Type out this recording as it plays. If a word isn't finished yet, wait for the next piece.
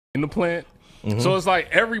in the plant. So it's like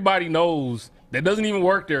everybody knows that doesn't even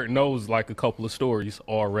work there knows like a couple of stories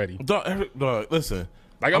already. Dog, listen.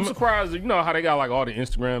 Like I'm surprised, you know how they got like all the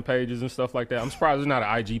Instagram pages and stuff like that. I'm surprised there's not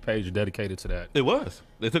an IG page dedicated to that. It was.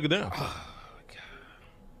 They took it down.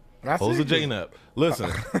 What was a J-Nap?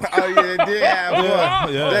 Listen. Oh yeah, they did have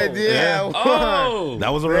one. They did have one. Oh, that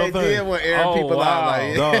was a real thing. They did want airing people out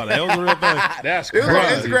like Dog, that was a real thing. That's it crazy. was on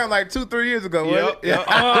Instagram like 2-3 years ago. Yep.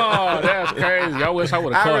 Oh, that's crazy. I wish I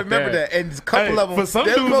would have caught that. I remember that. And a couple of them. For some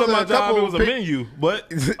dudes on my job, it was a menu,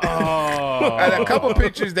 but and a couple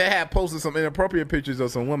pictures they had posted some inappropriate pictures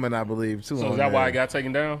of some women, I believe, too. So is that why it got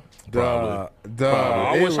taken down? Duh.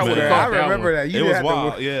 I wish I would have caught that. I remember that. It was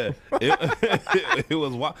wild. Yeah, it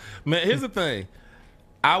was wild. Man, here's the thing.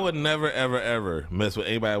 I would never, ever, ever mess with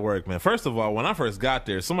anybody at work, man. First of all, when I first got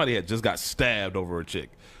there, somebody had just got stabbed over a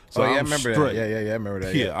chick. So I I'm remember straight. that. Yeah, I remember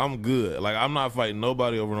that. Yeah, I'm good. Like, I'm not fighting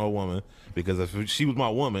nobody over no woman because if she was my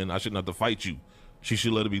woman, I shouldn't have to fight you. She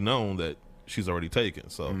should let it be known that she's already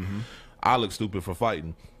taken. So I look stupid for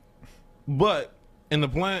fighting. But in the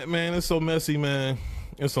plant, man, it's so messy, man.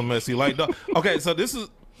 It's so messy. Like, okay, so this is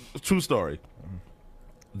a true story.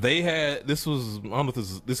 They had I don't know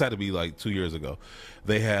if this had to be like 2 years ago.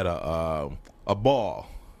 They had a ball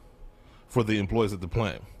for the employees at the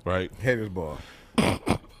plant, right? Haters ball.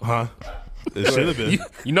 Huh? It should have been.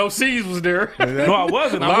 You know, C's was there. No, I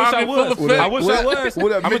wasn't. I wish I was. I wish I was.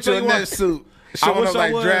 With a Mitchell in that suit. Showing up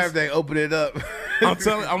like was. draft day, open it up.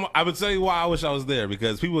 I would tell you why I wish I was there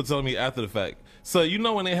because people were telling me after the fact. So you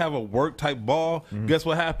know when they have a work type ball, guess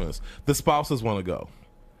what happens? The spouses want to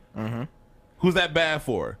go. Who's that bad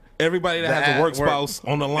for? Everybody that has a work spouse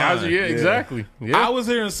on the line. Yeah, exactly. Yeah. I was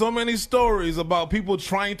hearing so many stories about people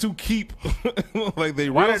trying to keep like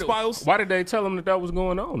they real spouse. Why did they tell them that was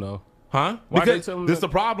going on though? Huh? Why because they tell them this that?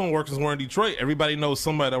 The problem workers were in Detroit. Everybody knows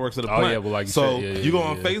somebody that works at a plant. Yeah, well, like you so said, you go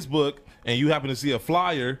on Facebook and you happen to see a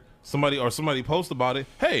flyer, somebody post about it.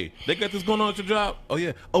 Hey, they got this going on at your job. Oh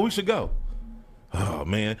yeah. Oh, we should go. Oh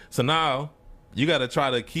man. So now you got to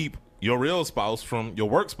try to keep your real spouse from your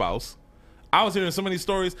work spouse. I was hearing so many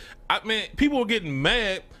stories. People were getting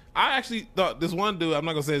mad. I actually thought this one dude, I'm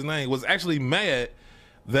not gonna say his name, was actually mad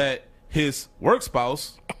that his work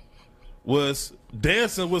spouse was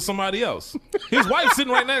dancing with somebody else. His wife's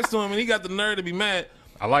sitting right next to him, and he got the nerve to be mad.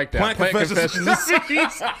 I like that. Plant confessions.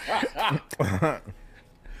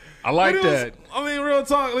 I like that. I mean, real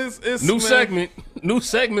talk. It's new segment. New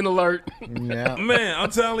segment alert. Yeah. Man,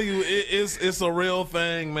 I'm telling you, it's a real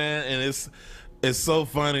thing, man, and it's so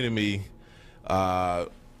funny to me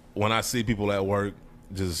when I see people at work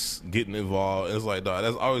just getting involved. It's like, dog,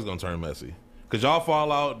 that's always gonna turn messy because y'all fall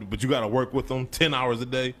out, but you got to work with them 10 hours a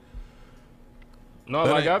day. No,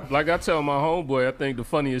 like I tell my homeboy, I think the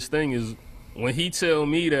funniest thing is when he tell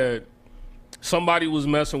me that somebody was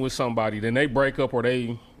messing with somebody, then they break up or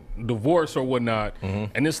they divorce or whatnot,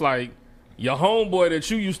 and it's like your homeboy that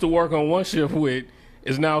you used to work on one shift with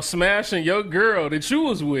is now smashing your girl that you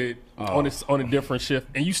was with on a different shift,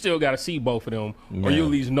 and you still got to see both of them, or you at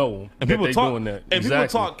least know and that people they talk, doing that. And exactly.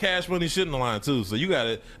 people talk cash money shit in the line too. So you got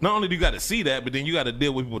to not only do you got to see that, but then you got to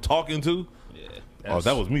deal with people talking to. Oh, if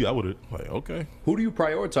that was me, I would have like, okay. Who do you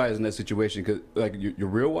prioritize in that situation? Cause like your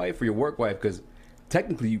real wife or your work wife? Because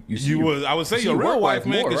technically, I would say your real wife,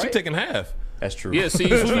 man, because she's taking half. That's true. Yeah, see,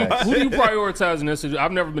 who do you prioritize in that situation?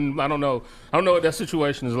 I've never been. I don't know what that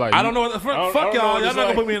situation is like. I don't know. Fuck y'all. Y'all not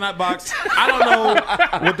gonna put me in that box. I don't know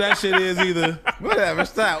what that shit is either. Whatever.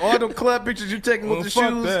 Stop. All them club pictures you taking with the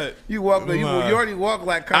shoes. That. You walk. You already walk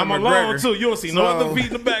like Conor McGregor. I'm alone too. You don't see no other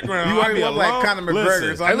feet in the background. You already walk like Conor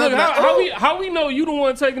McGregor. So hey, look, how we know you the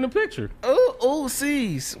one taking the picture? Oh,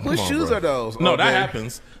 C's. What shoes are those? No, that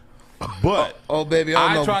happens. But oh baby,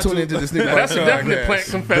 I don't know. Tune into this nigga. That's a definite plant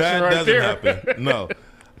confession right there. That doesn't happen. No.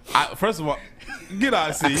 First of all, get out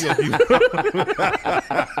of see.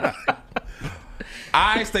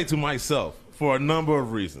 I stay to myself for a number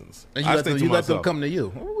of reasons. And you let them come to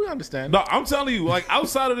you. Well, we understand. No, I'm telling you, like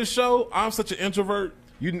outside of the show, I'm such an introvert.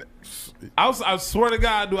 I swear to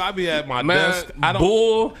God, I be at my desk. I don't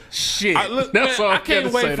bullshit. That's all I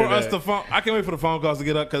can't wait for us to I can't wait for the phone calls to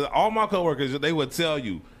get up because all my coworkers they would tell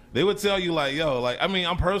you. They would tell you like, yo, like I mean,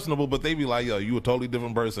 I'm personable, but they be like, yo, you a totally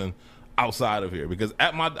different person outside of here because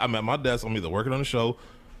I'm at my desk. I'm either working on the show,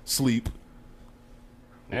 sleep.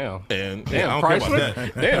 Damn. And damn, I don't Chrysler? care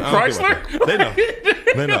about that. Damn, Chrysler? They know.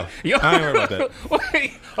 They know. Yo, I ain't worried about that.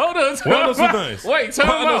 Wait, hold on. One of those two things. Wait, time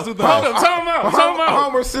out. Hold on, time out.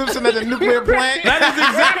 Homer Simpson at the nuclear plant. That is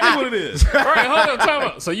exactly what it is. All right, hold on, time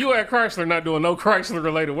out. So you at Chrysler not doing no Chrysler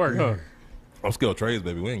related work, huh? I'm skilled trades,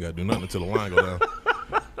 baby. We ain't got to do nothing until the line go down.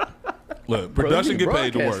 Look, production get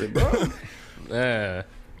paid to work. Yeah.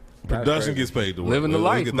 Production gets paid to work. Living the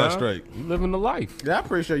life, get man. that straight. You living the life. Yeah, I'm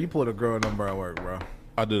pretty sure you pulled a girl number at work, bro.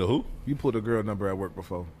 I did a who? You pulled a girl number at work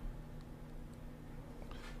before.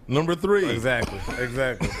 Number 3. Exactly.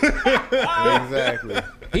 Exactly.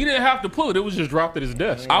 He didn't have to pull it. It was just dropped at his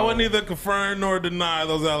desk. I would neither confirm nor deny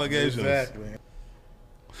those allegations. Exactly.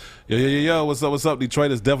 Yo, what's up?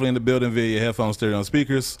 Detroit is definitely in the building via your headphones, stereo, and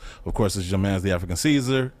speakers. Of course, it's your man's the African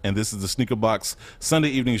Caesar, and this is the Sneaker Box Sunday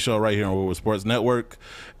evening show right here on Woodward Sports Network.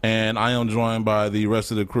 And I am joined by the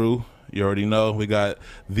rest of the crew. You already know we got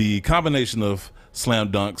the combination of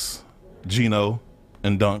slam dunks, Geeno,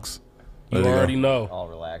 and dunks. You already know. All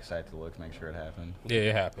relaxed. I had to look, make sure it happened. Yeah,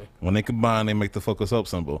 it happened. When they combine, they make the focus up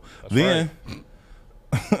symbol. Then,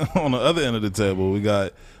 on the other end of the table, we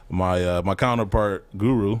got my counterpart,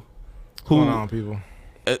 Guru. What's going on, people?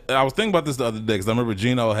 I was thinking about this the other day because I remember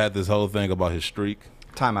Geeno had this whole thing about his streak.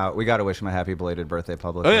 Time out. We got to wish him a happy belated birthday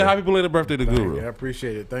publicly. Oh, yeah, happy belated birthday to Guru. I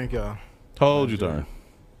appreciate it. Thank y'all. How old you turn?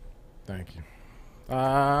 Thank you.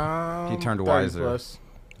 He turned 30 wiser. Plus.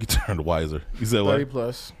 You turned wiser. You said what? 30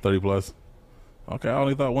 plus. 30 plus. Okay, I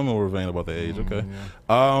only thought women were vain about their age. Okay.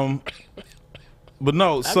 Yeah. But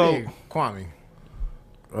no, so Kwame.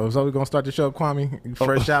 Oh, so we gonna start the show, Kwame? You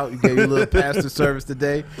fresh out? You gave you a little pastor service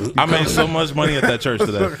today. I made so much money at that church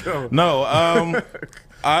today. No,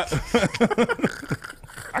 I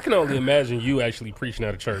can only imagine you actually preaching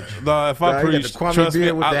at a church. if I preach, trust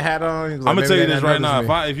me, with the hat on. I'm gonna tell you this right now.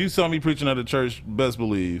 If you saw me preaching at a church, best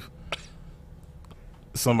believe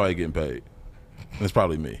somebody getting paid. It's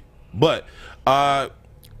probably me. But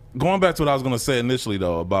going back to what I was gonna say initially,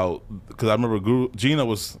 though, about because I remember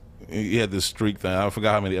Geeno he had this streak thing. I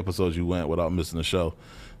forgot how many episodes you went without missing the show,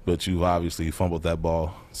 but you've obviously fumbled that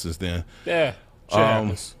ball since then. Yeah, shit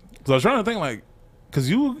happens. So I was trying to think, like, because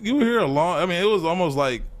you were here a long. I mean, it was almost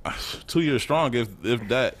like 2 years strong, if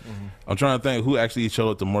that. Mm-hmm. I'm trying to think who actually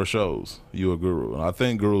showed up to more shows, you or Guru, and I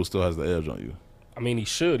think Guru still has the edge on you. I mean, he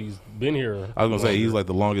should. He's been here. I was gonna say he's like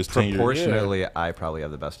the longest tenure. Proportionally, I probably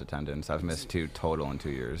have the best attendance. I've missed 2 total in 2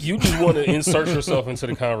 years. You just want to insert yourself into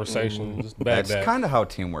the conversation. Just That's kind of how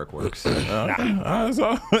teamwork works. Co-host,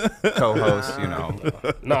 you know.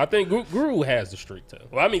 No, I think Guru has the streak too.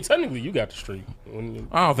 Well, I mean, technically, you got the streak. I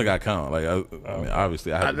don't think I count. Like, I mean,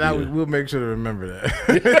 obviously, I have. We'll make sure to remember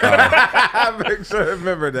that. I'll make sure to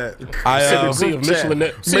remember that. See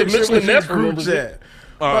if Michelin Neff remembers it.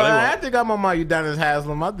 I think I'm on my U.M.S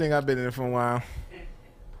Haslam. I think I've been in it for a while.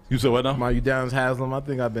 You said what now? My U.M.S Haslam. I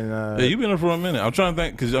think I've been. Yeah, you've been in for a minute. I'm trying to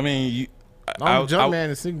think because I mean, Jump Man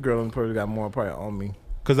and Single Girl probably got more probably on me.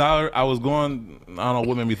 Because I was going. I don't know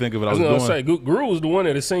what made me think of it. I was gonna say Guru was the one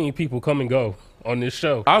that has seen people come and go on this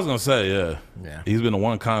show. I was gonna say yeah. He's been the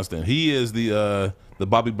one constant. He is the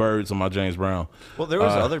Bobby Birds on my James Brown. Well, there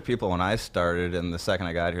was other people when I started, and the second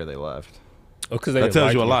I got here, they left. Oh, that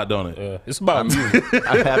tells you a lot, don't it? It's about you.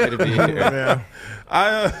 I'm happy to be here.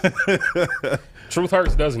 Truth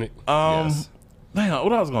hurts, doesn't it? Yes. Damn,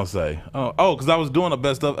 what I was gonna say? Because I was doing a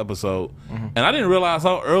best of episode, and I didn't realize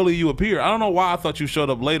how early you appeared. I don't know why I thought you showed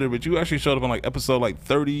up later, but you actually showed up on like episode like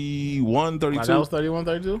 31, 32. That was 31,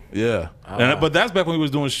 32? Yeah, but that's back when we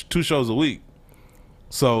was doing 2 shows a week.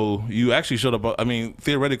 So you actually showed up. I mean,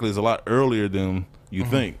 theoretically, it's a lot earlier than you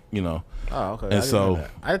think. You know. Oh, okay. And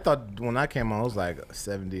I thought when I came on, it was like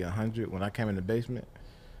 70, 100 when I came in the basement.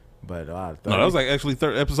 But no, that was like actually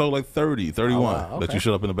episode like 30, 31 okay. that you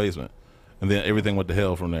showed up in the basement, and then everything went to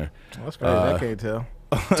hell from there. That's crazy. I can't tell.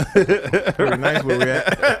 Pretty nice where we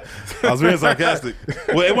at. I was being sarcastic.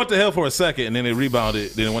 Well, it went to hell for a second, and then it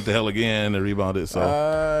rebounded. Then it went to hell again, and it rebounded.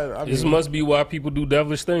 So this must be why people do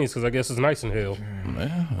devilish things, because I guess it's nice in hell.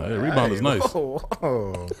 Man, the rebound is nice.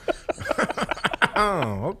 Whoa.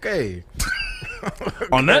 Oh, okay.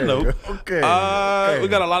 On that note, okay. We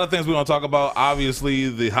got a lot of things we want to talk about. Obviously,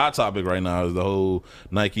 the hot topic right now is the whole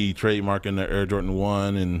Nike trademarking their Air Jordan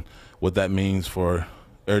 1 and what that means for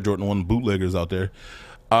Air Jordan 1 bootleggers out there.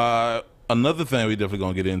 Another thing we definitely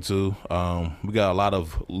going to get into, we got a lot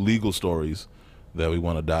of legal stories that we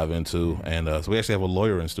want to dive into. And so we actually have a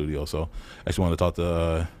lawyer in studio. So I actually want to talk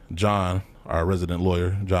to John, our resident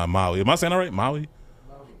lawyer, John Mohyi. Am I saying that right? Mohyi.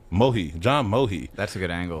 John Mohyi. That's a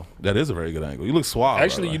good angle. That is a very good angle. You look suave.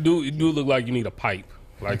 Actually, you do look like you need a pipe.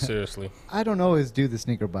 Like, seriously. I don't always do the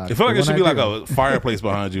sneaker box. I feel like it should be like a fireplace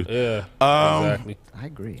behind you. Yeah, exactly. I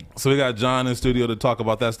agree. So we got John in studio to talk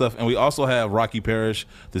about that stuff. And we also have Rocky Parrish,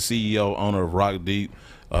 the CEO, owner of RockDeep,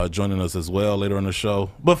 joining us as well later in the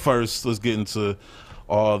show. But first, let's get into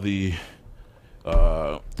all the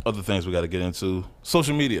other things we got to get into.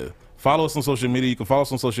 Social media. Follow us on social media. You can follow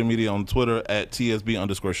us on social media on Twitter at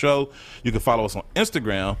TSB_show. You can follow us on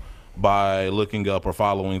Instagram by looking up or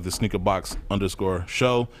following the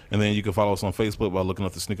SneakerBox_show. And then you can follow us on Facebook by looking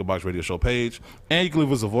up the SneakerBox Radio Show page. And you can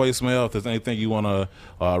leave us a voicemail if there's anything you want to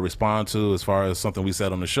respond to as far as something we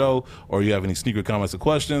said on the show, or you have any sneaker comments or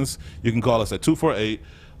questions. You can call us at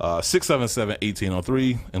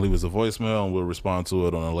 248-677-1803 and leave us a voicemail, and we'll respond to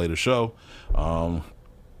it on a later show. And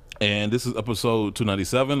this is episode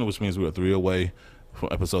 297, which means we're 3 away from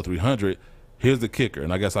episode 300. Here's the kicker,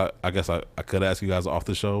 and I guess I could ask you guys off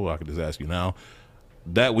the show, or I could just ask you now.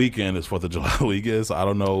 That weekend is 4th of July weekend, so I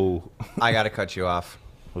don't know. I got to cut you off.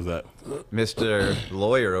 What's that? Mr.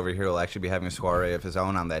 Lawyer over here will actually be having a soiree of his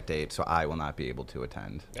own on that date, so I will not be able to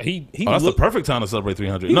attend. That's the perfect time to celebrate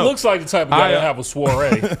 300. He looks like the type of guy to have a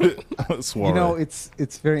soiree. You know,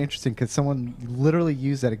 it's very interesting because someone literally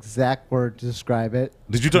used that exact word to describe it.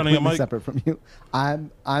 Did you turn on your mic? Separate from you.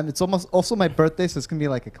 It's almost also my birthday, so it's gonna be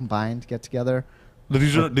like a combined get together. Did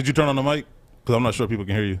you turn on the mic? Because I'm not sure people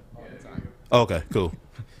can hear you. Oh, okay, cool.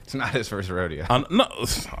 It's not his first rodeo. No,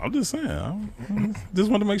 I'm just saying. I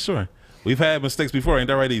just wanted to make sure. We've had mistakes before. Ain't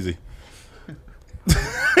that right, Easy?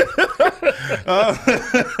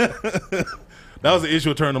 That was the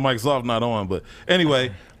issue of turning the mics off, not on. But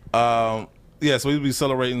anyway, so we'll be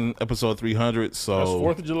celebrating episode 300. So that's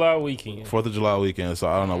 4th of July weekend. 4th of July weekend. So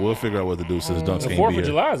I don't know. We'll figure out what to do since Dunks can't be here. The 4th of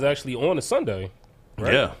July is actually on a Sunday.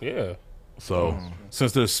 Right? Yeah. So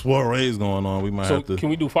since there's soirees going on, we might have to. Can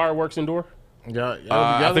we do fireworks indoor?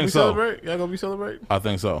 I think so. Y'all gonna be celebrating? I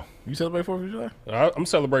think so. You celebrate 4th of July? I'm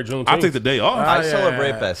celebrating Juneteenth. I take the day off. I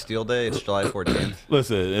celebrate Bastille Day. It's July 14th.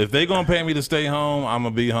 Listen, if they gonna pay me to stay home, I'm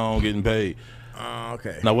gonna be home getting paid.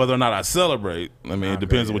 Okay. Now, whether or not I celebrate, it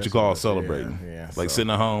depends on what you call celebrating. Yeah, like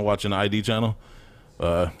sitting at home watching the ID channel.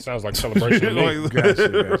 Sounds like celebration to me.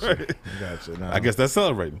 Gotcha. No. I guess that's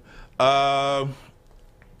celebrating.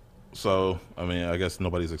 So, I guess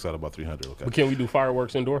nobody's excited about 300. Okay. But can we do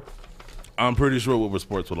fireworks indoor? I'm pretty sure Woodward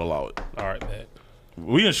Sports would allow it. All right, man.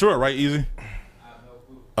 We insure it, right, Easy?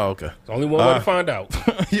 Oh, okay. It's only one way to find out.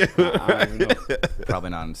 I don't even know. Probably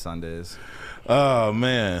not on Sundays. Oh,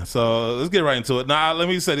 man. So let's get right into it. Now, let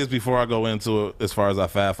me say this before I go into it as far as our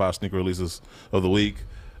Fab 5 sneaker releases of the week.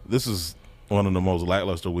 This is one of the most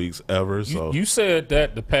lackluster weeks ever. So you said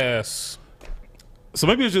that the past. So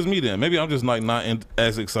maybe it's just me then. Maybe I'm just not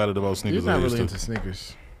as excited about sneakers. You're not really into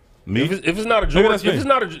sneakers. Me? If it's not a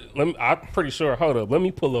Jordan, I'm pretty sure. Hold up, let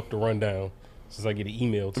me pull up the rundown since I get an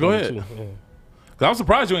email. Go ahead. Too. Yeah. I'm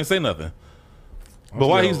surprised you ain't say nothing. But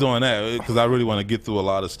while he's doing that, because I really want to get through a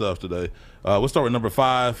lot of stuff today, we'll start with number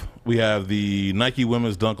 5. We have the Nike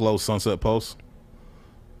Women's Dunk Low Sunset Post.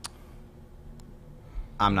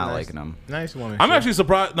 I'm not liking them. Nice one. I'm actually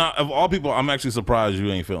surprised. Now, of all people, I'm actually surprised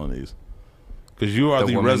you ain't feeling these, because you are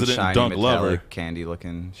the resident shiny, dunk lover. Candy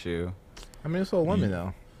looking shoe. I mean, it's all women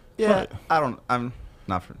though. Yeah, right. I'm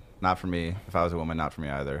not for me. If I was a woman, not for me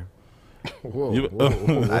either. Whoa. I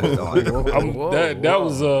just don't like it. That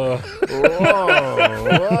was Whoa.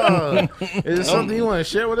 Is it something you want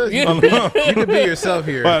to share with us? Yeah. You can be yourself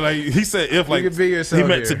here. Like he said, if like you can be yourself he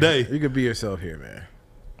meant here. today. You can be yourself here, man.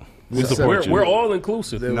 We're all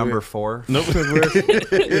inclusive. Number 4. Nope.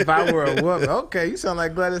 If I were a woman, okay, you sound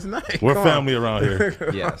like Gladys Knight. We're family around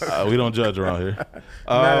here. Yes. We don't judge around here.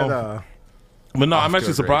 Not at all. But no, I'm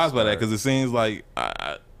actually surprised by that, because it seems like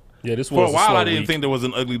this was for a while I didn't week. think there was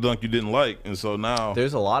an ugly dunk you didn't like, and so now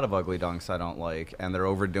There's a lot of ugly dunks I don't like, and they're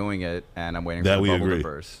overdoing it, and I'm waiting for the bubble to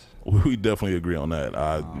burst. We definitely agree on that.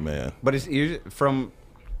 Man. But it's easy from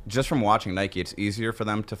watching Nike, it's easier for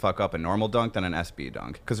them to fuck up a normal dunk than an SB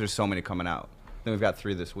dunk, because there's so many coming out. Then we've got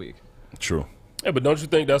 3 this week. True. Yeah, but don't you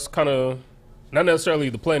think that's kind of not necessarily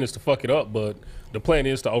the plan is to fuck it up, but the plan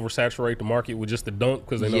is to oversaturate the market with just the dunk,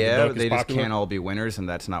 because they know the dunk is they just popular? can't all be winners, and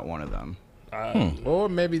that's not one of them. Or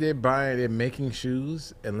maybe they're making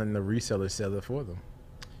shoes and then the resellers sell it for them.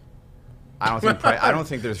 I don't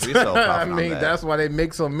think there's resale profit I mean, on that. that's why they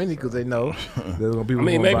make so many, because they know there's gonna be.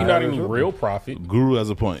 Maybe not any real profit. Guru has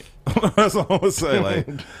a point. That's all I would say. Like,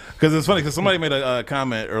 because it's funny, because somebody made a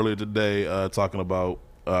comment earlier today talking about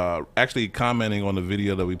actually commenting on the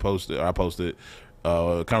video that we posted. I posted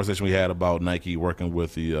a conversation we had about Nike working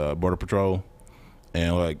with the Border Patrol,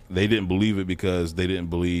 and like they didn't believe it because they didn't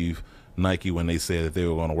believe Nike when they said that they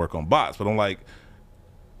were going to work on bots. But I'm like,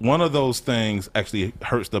 one of those things actually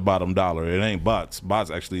hurts the bottom dollar. It ain't bots.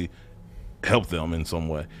 Bots actually help them in some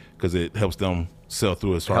way, because it helps them sell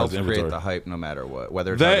through as far as inventory. Helps create the hype no matter what,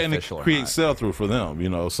 whether it's that, and it artificial or creates not. sell through for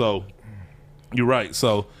them. So you're right.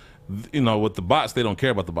 So with the bots, they don't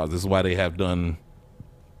care about the bots. This is why they have done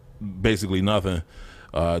basically nothing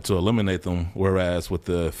to eliminate them. Whereas with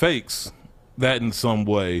the fakes, that in some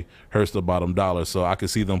way hurts the bottom dollar. So I can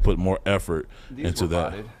see them put more effort into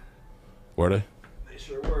that. Botted. Were they? They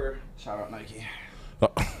sure were. Shout out Nike.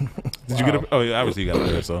 Oh. Did you get a? Oh, yeah, obviously you got a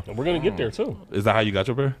pair. So We're gonna get there too. is that how you got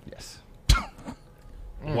your pair? Yes.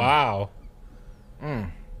 Wow.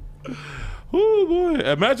 Oh boy!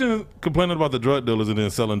 Imagine complaining about the drug dealers and then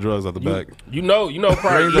selling drugs out the back. You know,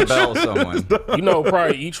 probably Ring the bell, someone.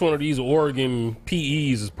 probably each one of these Oregon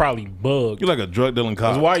PEs is probably bugged. You're like a drug dealing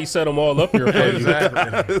cop. That's why you set them all up here for you.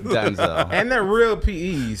 Exactly. Denzel. And they're real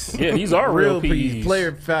PEs. Yeah, these are real PEs.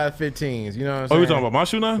 Player 515s. You know what I'm Oh, saying? you talking about my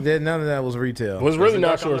shoe now? None of that was retail. It was really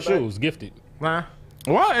not your shoes, gifted. Nah.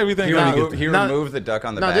 Why everything He, gotta removed, get he No, removed the duck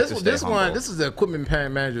on the No, back to stay this humble. one, this is the equipment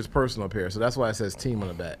manager's personal pair, so that's why it says team on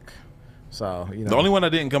the back. So, you know. The only one that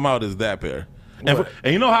didn't come out is that pair. And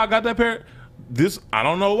you know how I got that pair? This I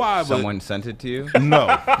don't know why, but Someone sent it to you? no,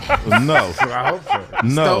 I hope so.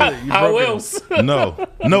 no, Stole it. You How broke it. else?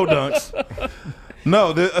 no dunks.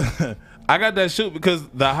 No, I got that shoe because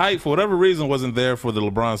the height for whatever reason wasn't there for the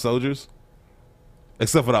LeBron soldiers,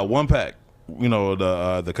 except for that one pack. You know,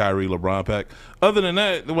 the Kyrie LeBron pack. Other than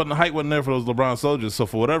that, the height wasn't there for those LeBron soldiers. So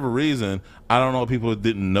for whatever reason, I don't know if people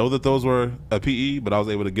didn't know that those were a PE, but I was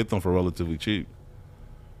able to get them for relatively cheap.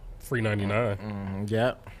 Free 99.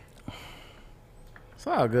 Yep. It's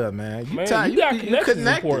all good, man. Man, you got connections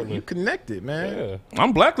in Portland. You connected, man. Yeah.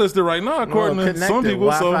 I'm blacklisted right now, according to some people.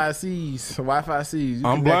 Wi-Fi So C's. Wi-Fi C's.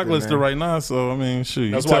 I'm blacklisted right now. So I mean, shoot.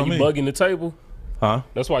 That's you why tell you me. bugging the table. Huh?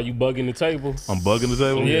 That's why you bugging the table. I'm bugging the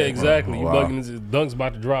table. Yeah, exactly. You Wow. bugging. Dunk's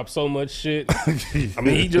about to drop so much shit. I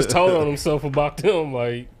mean, he just told on himself about them.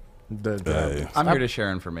 Like, Hey. I'm here to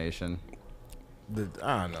share information.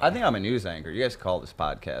 I don't know. I think I'm a news anchor. You guys call this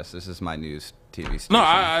podcast. This is my news TV station. No,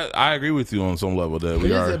 I agree with you on some level that It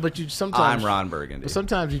we is are. but you sometimes I'm Ron Burgundy. But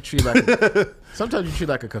sometimes you treat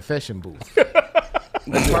like a confession booth.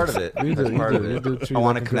 That's part of it. You do, That's you part do, of you it. do treat I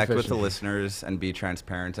want like to a connect with the confession. listeners and be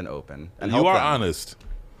transparent and open. And You help are them. honest.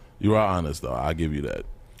 You are honest, though. I give you that.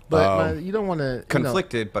 But man, you don't want to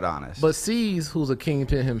Conflicted but honest. But C's, who's a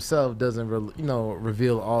kingpin himself, doesn't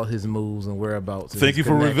reveal all his moves and whereabouts. and Thank his you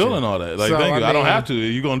for connection. revealing all that. Like, So, thank you. I don't mean, have to.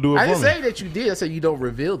 You're gonna do it I for didn't me. say that you did. I said you don't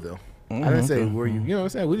reveal them. I didn't say where you. You know what I'm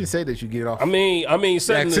saying? We didn't say that you get it off. I mean, Like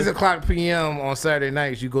setting 6 the, o'clock p.m. on Saturday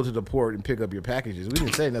nights, you go to the port and pick up your packages. We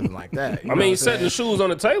didn't say nothing like that. You I know mean, what I'm setting the saying? shoes on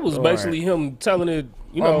the table is basically him telling it.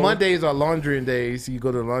 You know, On Mondays are laundering days. So you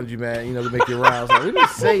go to the laundromat, to make your rounds. Like, we didn't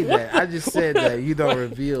say that. I just said that you don't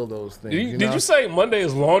reveal those things. Did you say Monday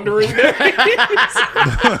is laundering day?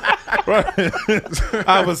 I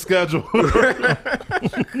have a schedule.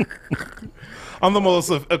 I'm the most,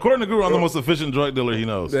 according to Guru, I'm the most efficient drug dealer he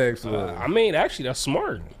knows. Excellent. I mean, actually, that's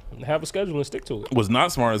smart. Have a schedule and stick to it. What's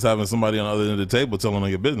not smart is having somebody on the other end of the table telling on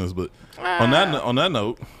your business. But on that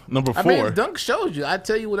note, number 4. I mean, Dunk showed you. I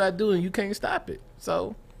tell you what I do, and you can't stop it.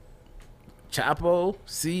 So, Chapo,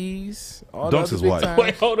 C's, all Dunks the is other big white. times.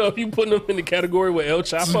 Wait, hold up. You putting him in the category with El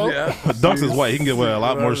Chapo? Yeah. Dunks is white. He can get away with a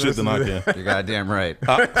lot more shit than I can. You're goddamn right.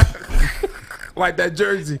 Like that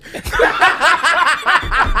jersey.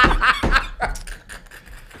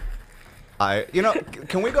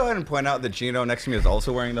 Can we go ahead and point out that Geeno next to me is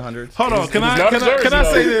also wearing the 100s? Hold on. Can not I a jersey,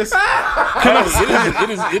 say though. this? It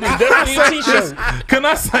is definitely a t-shirt. Can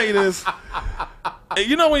I say this?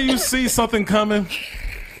 You know when you see something coming,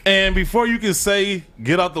 and before you can say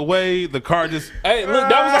 "get out the way," the car just. Hey, look,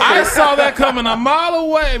 that was like I saw that coming a mile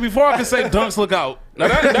away before I could say "Dunks, look out." now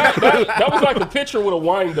that was like the picture with a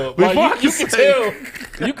wind up. Like, Before I you can can say-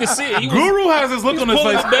 tell, you can see it. He was, Guru has this look on his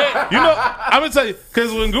pulling face. his back. You know, I'm gonna tell you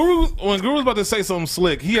because when Guru's about to say something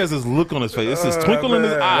slick, he has this look on his face. It's this twinkle in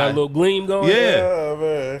his got eye. a little gleam going. Yeah, Oh,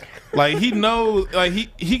 man. like he knows. Like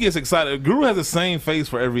he gets excited. Guru has the same face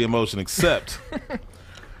for every emotion except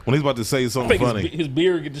when he's about to say I something think funny. his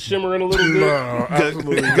beard get to shimmering a little bit. No,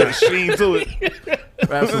 absolutely Got a sheen to it.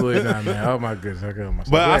 Absolutely not, man. Oh, my goodness. I got myself.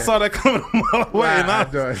 But I saw that coming a mile away, and I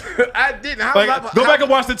I didn't. How like go back and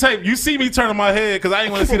watch the tape. You see me turning my head because I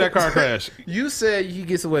ain't want to see that car crash. You said he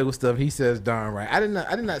gets away with stuff. He says, darn right. I did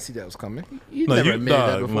not see that was coming. You No, never you admitted that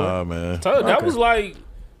dog, before. nah, man. That was like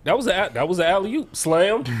that was an alley-oop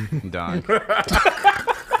slam. Done.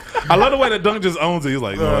 I love the way that Dunk just owns it. He's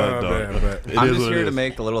like, no, Oh, dog. man, but- It I'm is just what it here to is.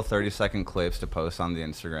 make the little 30-second clips to post on the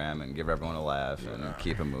Instagram and give everyone a laugh and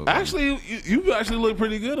keep it moving. Actually, you actually look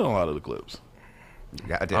pretty good on a lot of the clips.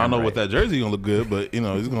 Goddamn I don't know right. what that jersey gonna look good, but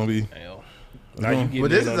it's gonna be. Now you get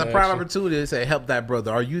But this in is on a the prime action. opportunity to say, help that brother.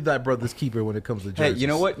 Are you that brother's keeper when it comes to Hey, jerseys? you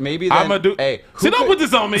know what? Maybe then, I'm gonna do. Hey, See, don't put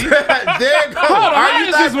this on me. there you go. Hold on, Are how you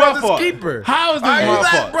is that this my brother's fault? keeper? How is this Are you my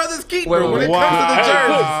that fault? brother's keeper Wait, when it wow. comes to the Hey,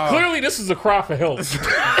 jerseys? look, clearly, this is a cry for help.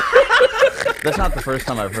 That's not the first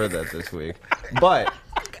time I've heard that this week. But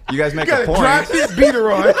you guys make You a gotta drive point. this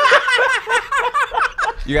beater on.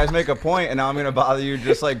 You guys make a point, and now I'm gonna bother you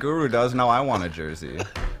just like Guru does. Now I want a jersey.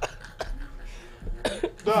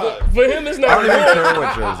 For him, it's not. I don't even care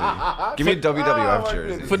what jersey. Give me a WWF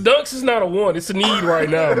jersey. For Dunks, it's not a want. It's a need right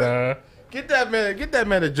now, man. Get that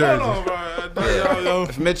man a jersey.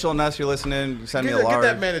 If Mitchell Ness, you're listening, send me a large. Get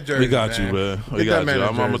that man a jersey. We got you, man. We got you.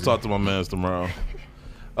 I'm gonna talk to my mans tomorrow.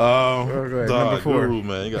 Number 4, Guru,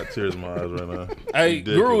 man, you got tears in my eyes right now. Hey,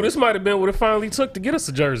 Guru, this might have been what it finally took to get us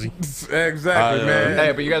a jersey. Exactly, man.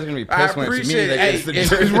 Hey, but you guys are gonna be pissed when it's me that gets the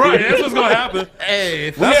jersey. Right, that's what's gonna happen.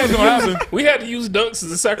 Hey, That's what's gonna happen. We had to use Dunks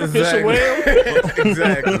as a sacrificial lamb.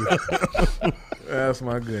 Exactly. That's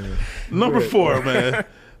my goodness. Number 4, man.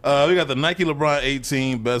 We got the Nike LeBron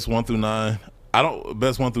 18 best 1 through 9.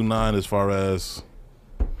 Best 1 through 9 as far as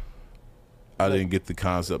I didn't get the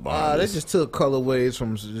concept behind They this. just took colorways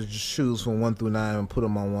from shoes from 1 through 9 and put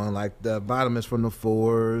them on one. Like the bottom is from the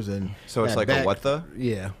 4s, and So it's like back, a what the?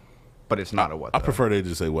 Yeah. But it's not a what the. I prefer they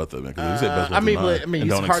just say what the, man, because they say best 1 through 9 I mean, and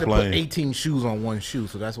it's don't hard explain. to put 18 shoes on one shoe,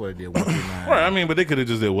 so that's what it did. 1 through 9. Right, I mean, but they could have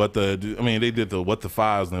just did what the. I mean, they did the what the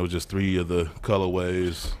 5s, and it was just 3 of the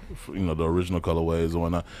colorways, the original colorways and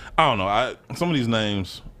whatnot. I don't know. Some of these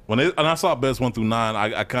names when I saw best 1 through 9,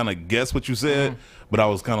 I kind of guessed what you said, but I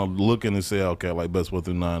was kind of looking and say, okay, like best 1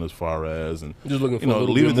 through 9 as far as and Just looking for a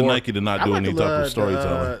little leave bit it to more. Nike to not do any type of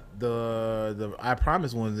storytelling. The I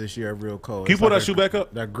Promise ones this year are real cold. Can you It's pull like that shoe back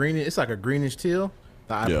up? That green, it's like a greenish teal.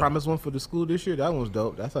 The I Yeah. Promise one for the school this year, that one's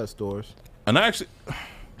dope. That's at stores. And I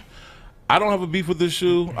don't have a beef with this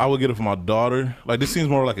shoe. I would get it for my daughter. Like this seems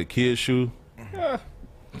more like a kid's shoe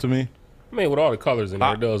to me. I mean, with all the colors in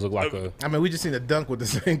there, it does look like a. I mean, we just seen a dunk with the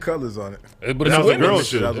same colors on it. But it's That a was a women's girl's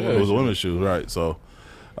shoe. shoe. It was a women's shoe, right? So,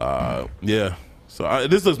 yeah. So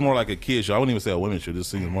this looks more like a kid's shoe. I wouldn't even say a women's shoe. This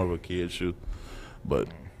seems more of a kid's shoe. But,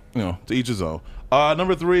 to each his own.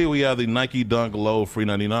 Number 3, we have the Nike Dunk Low Free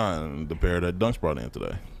 99, the pair that Dunks brought in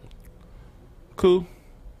today. Cool.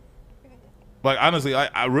 Like, honestly,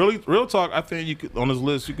 I really, real talk, I think you could, on this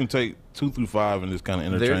list, you can take 2 through 5 and just kind of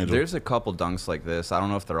interchange them. There's a couple dunks like this. I don't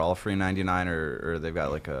know if they're all free 99 or they've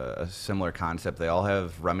got like a similar concept. They all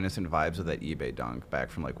have reminiscent vibes of that eBay dunk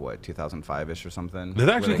back from like what 2005ish or something. Did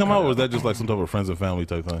it actually come out, or was that just like some type of friends and family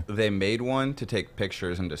type thing? They made one to take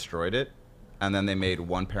pictures and destroyed it, and then they made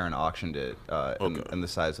one pair and auctioned it in the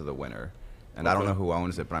size of the winner. And I don't know who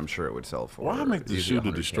owns it, but I'm sure it would sell for. Why make the easily shoe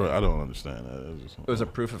to 100K. destroy? I don't understand that. It was a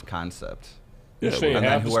proof of concept. You Yeah, saying And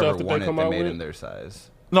half then the stuff whoever that won they it, come they out made with? in their size.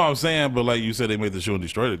 No, I'm saying, but like you said, they made the shoe and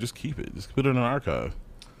destroyed it. Just keep it. Just put it in an archive.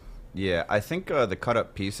 Yeah, I think the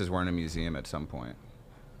cut-up pieces were in a museum at some point.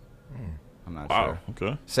 I'm not Wow. sure.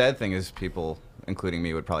 Okay. Sad thing is, people, including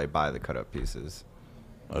me, would probably buy the cut-up pieces.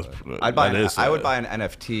 That's, I'd buy. that is I would sad. buy an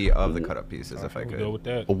NFT of the cut-up pieces if I We'll could. go with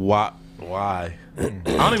that. Why? Why? I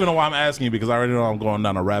don't even know why I'm asking you because I already know I'm going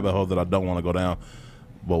down a rabbit hole that I don't want to go down.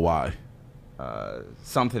 But why?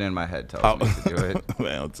 Something in my head tells me to do it.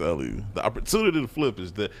 Man, I'll tell you. The opportunity to flip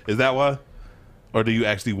is that why? Or do you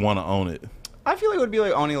actually want to own it? I feel like it would be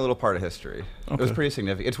like owning a little part of history. It was Okay. pretty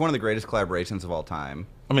significant. It's one of the greatest collaborations of all time.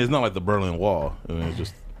 I mean, it's not like the Berlin Wall. I mean, it's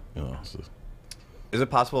just, it's just, Is it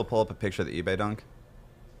possible to pull up a picture of the eBay dunk?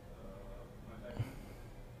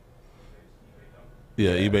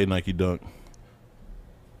 yeah, eBay Nike Dunk.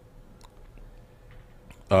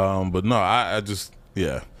 But no, I just,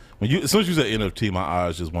 yeah. As soon as you said NFT, my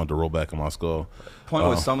eyes just wanted to roll back in my skull. Point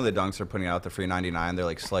was, some of the dunks are putting out the free 99. They're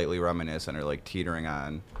like slightly reminiscent or like teetering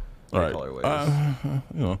on Right. colorways.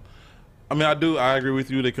 I mean, I agree with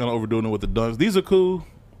you. They kind of overdoing it with the dunks. These are cool.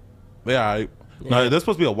 They all right. Yeah. Now, there's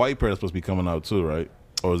supposed to be a white pair that's supposed to be coming out too, right?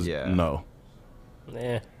 Or is Yeah. no?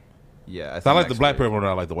 Nah. Yeah, I like the next black week. pair more than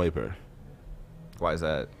I like the white pair Why is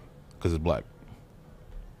that? because it's black.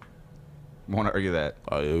 Want to argue that?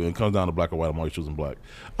 It comes down to black or white. I'm always choosing black.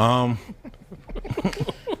 That's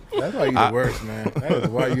why you the worst, man. That is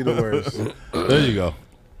why you the worst. There you go.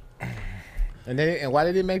 And why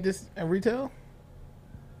they didn't make this in retail?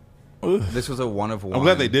 This was a one of one. I'm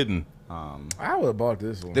glad they didn't. I would have bought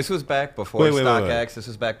this one. This was back before Wait, wait, StockX. wait. This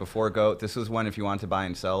was back before GOAT. This was when if you wanted to buy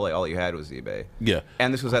and sell, like, all you had was eBay. Yeah.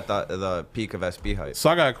 And this was at the peak of SB hype. So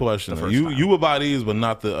I got a question. The first You time. you would buy these, but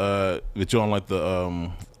not the but you don't like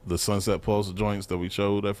the Sunset Pulse joints that we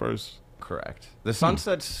showed at first. Correct. The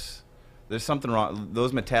sunsets, there's something wrong.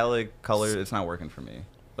 Those metallic colors, it's not working for me.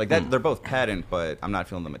 Like that, they're both patent, but I'm not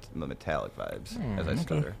feeling the metallic vibes as I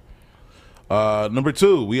stutter. Number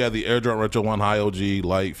 2, we had the Air Jordan Retro 1 High OG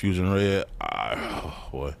Light Fusion Red. Oh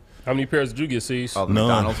boy. How many pairs did you get, C's? Oh, the None.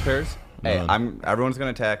 McDonald's pairs. Hey, None. everyone's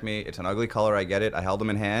gonna attack me. It's an ugly color. I get it. I held them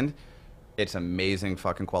in hand. It's amazing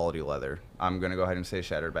fucking quality leather. I'm going to go ahead and say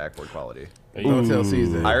shattered backboard quality. Don't tell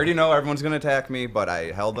Caesar. I already know everyone's going to attack me, but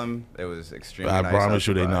I held them. It was extremely nice. I promise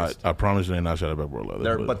you they not. I promise you they not shattered backboard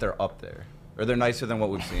leather. But they're up there. Or they're nicer than what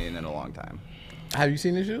we've seen in a long time. Have you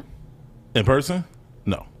seen this shoe? In person?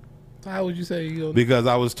 No. So how would you say you go? Because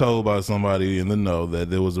I was told by somebody in the know that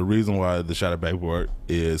there was a reason why the shattered backboard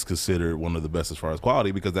is considered one of the best as far as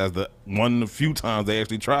quality, because that's the one of the few times they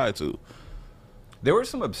actually tried to. There were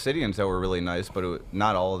some obsidians that were really nice, but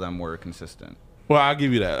not all of them were consistent. Well, I'll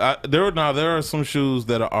give you that. There are some shoes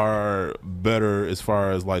that are better as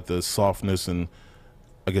far as like the softness and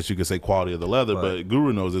I guess you could say quality of the leather. But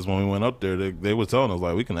Guru knows this. When we went up there, they were telling us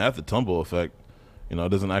like we can add the tumble effect. You know, it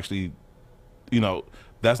doesn't actually, you know,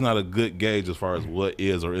 that's not a good gauge as far as what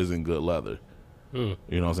is or isn't good leather. You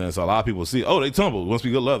know what I'm saying? So a lot of people see, oh, they tumbled. Must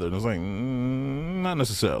be good leather. And it's like, not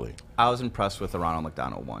necessarily. I was impressed with the Ronald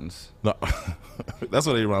McDonald ones. No, that's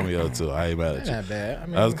what they remind me of too. I ain't mad at you. Not bad. I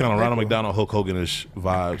mean, that was kind of Ronald McDonald, Hulk Hogan-ish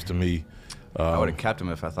vibes to me. I would have kept him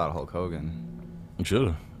if I thought Hulk Hogan. You should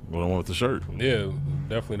have. Well, I went with the shirt. Yeah,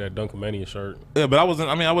 definitely that Dunkamania shirt. Yeah, but I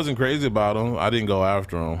wasn't crazy about him. I didn't go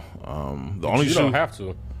after him. You don't have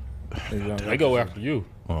to. They go after you.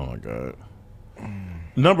 Oh my god.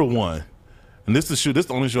 Number one. And this is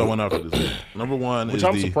the only shoe I went after this week. Number one is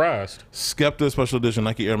I'm the surprised. Skepta Special Edition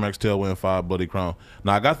Nike Air Max Tailwind 5 Bloody Crown.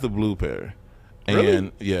 Now I got the blue pair. And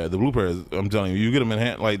really? Yeah, the blue pair is, I'm telling you get them in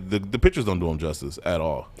hand, like the pictures don't do them justice at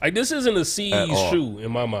all. Like this isn't a CE shoe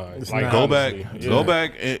in my mind. Like, go back.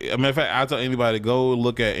 I mean, in fact, I tell anybody, go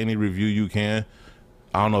look at any review you can.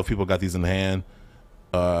 I don't know if people got these in hand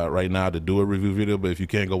right now to do a review video, but if you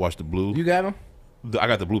can, go watch the blue. You got them? I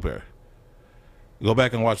got the blue pair. Go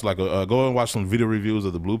back and watch go and watch some video reviews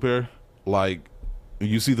of the blue pair. Like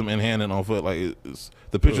you see them in hand and on foot. Like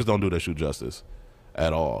the pictures don't do that shoe justice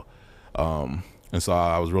at all. And so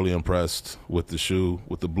I was really impressed with the shoe,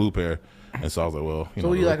 with the blue pair. And so I was like, well, so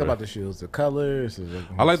what do you like about the shoes? The colors?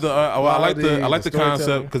 I like the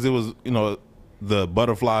concept because it was, the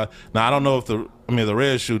butterfly. Now I don't know if the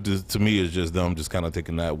red shoe to me is just them just kind of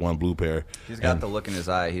taking that one blue pair. He's got the look in his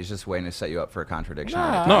eye. He's just waiting to set you up for a contradiction.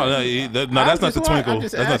 That's not the twinkle.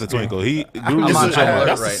 That's not the twinkle. That's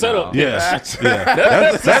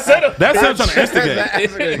the setup. That's him trying to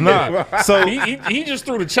instigate. Nah, so he just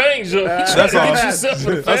threw the change up. That's all.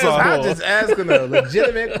 That's all. I'm just asking a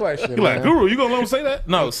legitimate question. You're like, Guru, you gonna let him say that?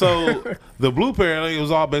 No. So the blue pair, it was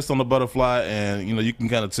all based on the butterfly, and you can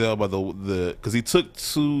kind of tell by the because he took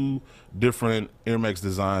two different Air Max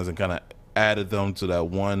designs and kind of added them to that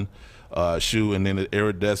one shoe, and then the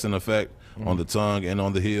iridescent effect on the tongue and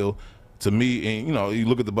on the heel. To me, and you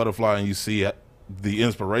look at the butterfly and you see the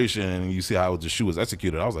inspiration and you see how the shoe was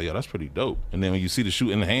executed. I was like, yeah, that's pretty dope. And then when you see the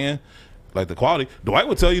shoe in the hand, like the quality, Dwight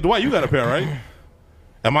would tell you, Dwight, you got a pair, right?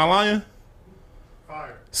 Am I lying?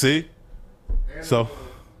 Fire. See? And so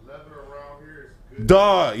the leather around here is good.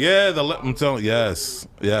 Dog, yeah, I'm telling you, yes.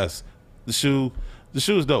 The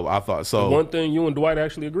shoe is dope, I thought. So one thing you and Dwight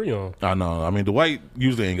actually agree on. I know. I mean, Dwight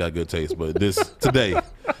usually ain't got good taste, but this today.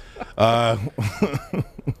 But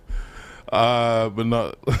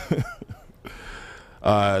no.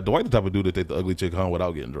 Dwight the type of dude that take the ugly chick home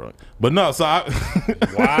without getting drunk. But no, so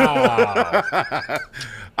Wow.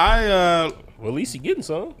 well, at least he getting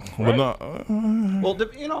some. But Right? no. Well, they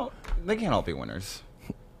can't all be winners.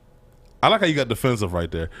 I like how you got defensive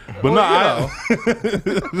right there. But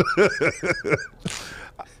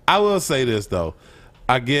I will say this though.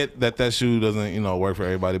 I get that shoe doesn't, work for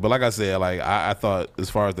everybody. But like I said, I thought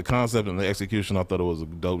as far as the concept and the execution, I thought it was a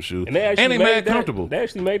dope shoe. And they made comfortable. They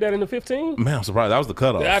actually made that in the 15? Man, I'm surprised. That was the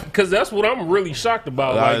cutoff. Because that's what I'm really shocked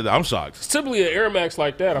about. I'm shocked. Typically an Air Max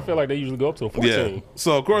like that, I feel like they usually go up to a 14. Yeah.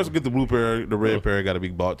 So of course, get the blue pair, the red pair got to be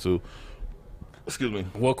bought too. Excuse me.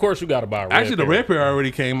 Well, of course you got to buy a red Actually, pair. the red pair already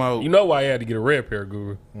came out. You know why I had to get a red pair,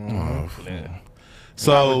 Guru.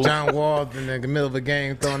 So John Wall in the middle of a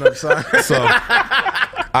game throwing up signs. So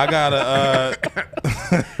I got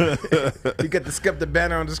You get the Skepta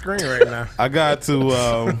banner on the screen right now. I got to.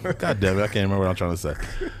 God damn it! I can't remember what I'm trying to say.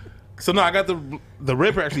 So no, I got the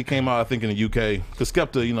red pair actually came out I think in the UK because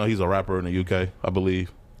Skepta, he's a rapper in the UK, I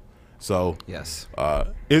believe. So Yes.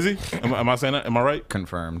 Is he? Am I saying that? Am I right?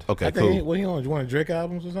 Confirmed. Okay, I think cool. what he on? You want Drake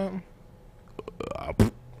albums or something? I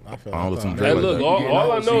don't listen to Drake. Hey, like look, that.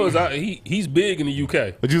 all I know is he's big in the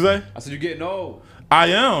UK. What'd you say? I said, you're getting old. I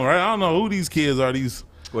am, right? I don't know who these kids are. These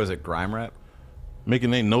What is it? Grime rap? making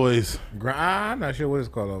their noise, I'm not sure what it's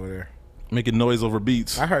called over there. making noise over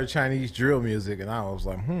beats. I heard Chinese drill music and I was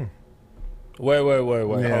like, Wait.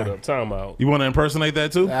 Yeah. Hold up. Time out. You want to impersonate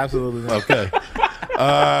that too? absolutely not. Okay.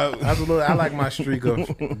 That's a little. I like my streak of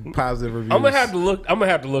positive reviews. I'm gonna have to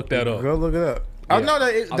look that up. Go look it up. Yeah. I know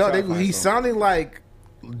that I'll try to find he's some. sounding like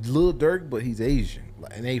Lil Durk, but he's Asian,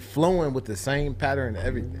 and they flowing with the same pattern and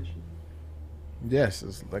everything. Yes,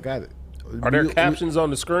 I got it. Are there captions on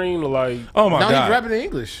the screen? Like, Oh my No, god. he's rapping in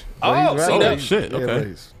English. Oh, He's see rapping- that shit, Yeah,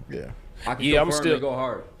 okay. but yeah. I can Yeah, I'm confirm still- they go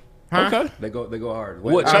hard. Okay. They go hard.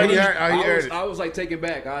 What, Oh, Chinese? I was like taken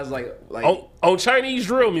back. I was like on Chinese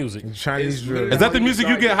drill music. Chinese It's drill. really- Is that the music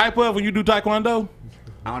you get hype of when you do taekwondo?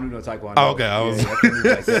 I don't even know taekwondo. Oh, okay, I was- I can't do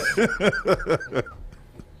like that.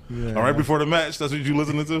 All right, before the match, that's what you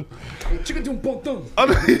listening to? Chicken doom boom doom.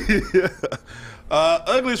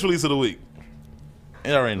 Ugliest release of the week.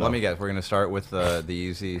 You already know. Let me guess. We're gonna start with the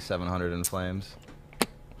Yeezy 700 in flames.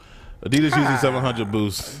 Adidas Yeezy 700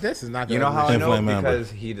 boost. This is not. The You know how ugly I And know? Flame Amber. Because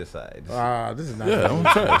he decides. This is not. Yeah, the I'm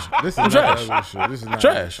ugly trash. shit. This is I'm not trash. the ugly shit. This is not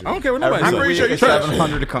Trash. the I ugly don't care what nobody I'm says. pretty sure Week you at trash.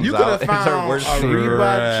 700 shit. comes You could have out. It's our found worst a shoe.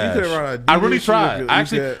 Reebok. You could have run a I really Adidas shoe.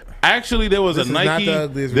 tried. You Actually, there was This a is not Nike. the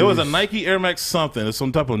ugliest There was a release. Nike Air Max something. It's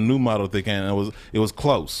some type of new model they came. It was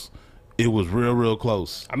close. It was real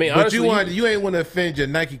close. I mean, But honestly, you ain't want to offend your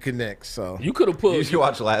Nike Connect, so you could have put. You should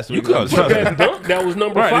watch last You week. could have put that dunk that was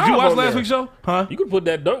number Right? 5. Did you watch on last there. week's show? Huh? You could put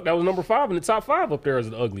that dunk that was number 5 in the top 5 up there as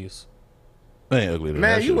the ugliest. They ain't ugly.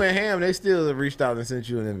 man, you went ham. They still reached out and sent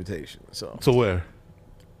you an invitation. So to where?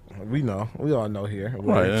 we know, we all know here.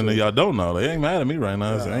 Right, and then y'all don't know. They ain't mad at me right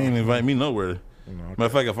now. They ain't invite me nowhere. Matter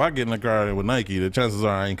of fact, if I get in the car with Nike, the chances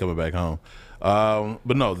are I ain't coming back home.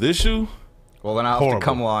 But no, this shoe. Well, then I'll have Horrible. to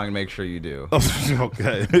come along and make sure you do.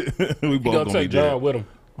 Okay, we You both gonna gonna be take dead. John with him.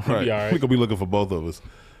 He'll Right. be all We right. gonna be looking for both of us.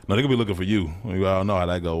 No, they gonna be looking for you. We all know how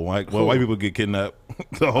that go. White people get kidnapped.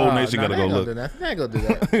 The whole nation gotta go look. They ain't gonna do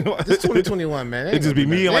that. It's 2021, man. They It ain't just gonna be do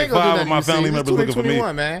me that. and They like ain't gonna do 5 that of my to you. family It's members looking for me.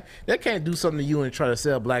 2021, man. They can't do something to you and try to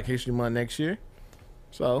sell Black History Month next year.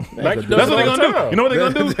 So they ain't Like gonna do does That's that. what they all gonna the do. time. You know what they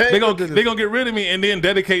gonna do? They They ain't gonna gonna do they gonna get rid of me and then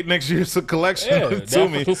dedicate next year's collection Yeah, the to me.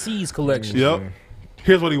 African Seas collection. Yep.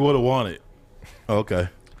 Here's what he would have wanted. Okay.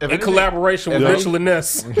 If In collaboration with if Mitchell and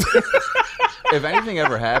Ness. if anything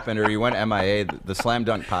ever happened or you went MIA, the Slam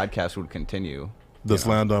Dunk podcast would continue. The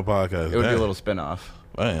Slam Dunk Podcast. It would be Damn. a little spin-off.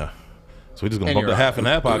 Man. So we just gonna And bump the you're half and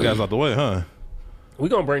half podcast out the way, huh? We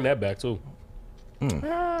gonna bring that back too.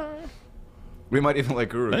 We might even let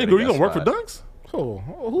Guru. Hey, get a Guru, you guest gonna work for spot. Dunks?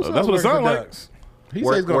 Who's That's what it sound like. He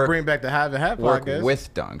Work- says he's gonna work- bring back the Half and Half Work podcast.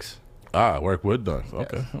 with Dunks. Work with Dunks.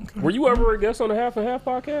 Okay. Were you ever a guest on the Half and Half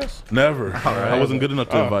podcast? Never. I wasn't good enough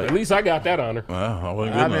to At invite. least I got that honor. I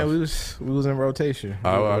wasn't good I mean, enough. we was in rotation.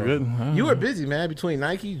 I good. You were busy, man. Between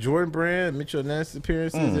Nike, Jordan Brand, Mitchell Ness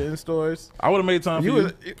appearances in stores. I would have made time for You you.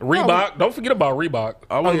 was Reebok. Don't forget about Reebok.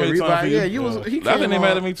 I would have made time for you. Yeah, you was. He I think they came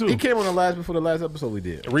mad on- at me too. He came on before the last episode we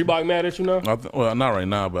did. Reebok mad at you now? Well, not right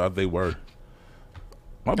now, but they were.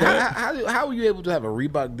 My bad. How were you able to have a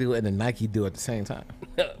Reebok deal and a Nike deal at the same time?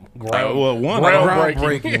 Well, one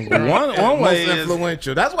Groundbreaking. one way Most is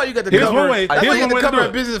influential. That's why you got the Here's cover. one way- That's here's why you one got way the to cover do of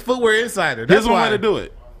it. Business Footwear Insider. here's That's one why. way to do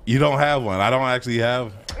it. You don't have one. I don't actually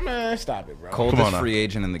have. Man, stop it, bro. Coldest on now. free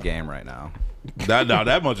agent in the game right now.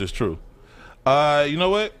 That much is true. You know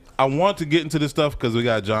what? I want to get into this stuff because we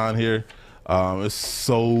got John here. It's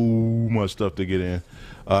so much stuff to get in.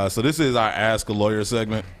 So this is our Ask a Lawyer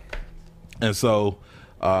segment, and so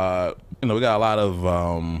we got a lot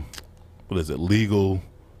of legal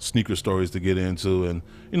sneaker stories to get into, and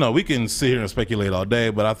we can sit here and speculate all day,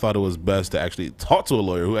 but I thought it was best to actually talk to a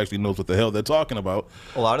lawyer who actually knows what the hell they're talking about.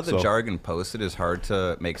 A lot of the So- jargon posted is hard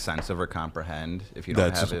to make sense of or comprehend if you don't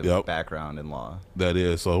That's- have a yep. background in law. That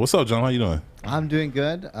is. So what's up, John? How you doing? I'm doing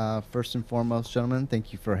good. First and foremost, gentlemen,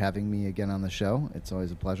 thank you for having me again on the show. It's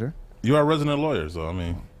always a pleasure. You are a resident lawyer, so I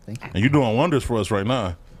mean, Thank you. and you're doing wonders for us right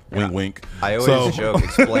now. Wink, wink. I always So- joke,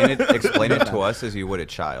 explain it to us as you would a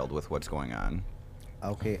child with what's going on.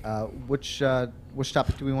 Okay, which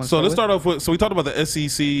topic do we want to So start let's with? start off with. So we talked about the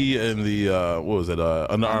SEC and the what was it?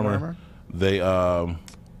 Under Armour. Armour?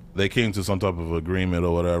 They came to some type of agreement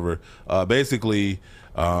or whatever. Basically,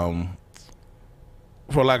 for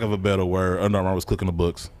lack of a better word, Under Armour was cooking the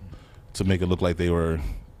books to make it look like they were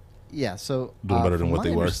Yeah, so doing better than from what my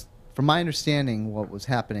they were. From my understanding, what was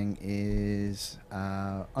happening is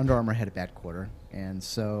Under Armour had a bad quarter, and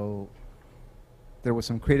so there was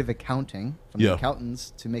some creative accounting from the Yeah.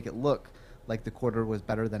 accountants to make it look like the quarter was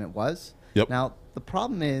better than it was. Yep. Now the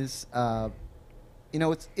problem is,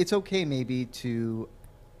 it's okay maybe to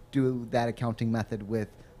do that accounting method with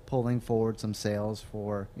pulling forward some sales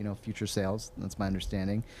for future sales. That's my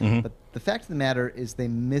understanding. Mhm. But the fact of the matter is they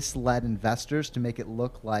misled investors to make it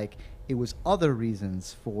look like it was other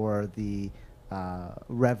reasons for the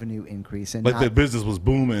revenue increase, and like their business was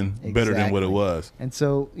booming better than what it Exactly. was. And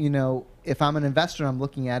so, if I'm an investor, I'm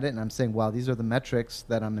looking at it and I'm saying, wow, these are the metrics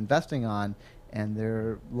that I'm investing on, and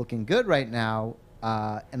they're looking good right now,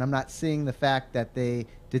 and I'm not seeing the fact that they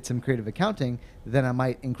did some creative accounting, then I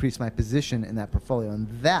might increase my position in that portfolio, and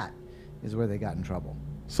that is where they got in trouble.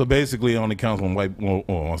 So basically, it only counts when I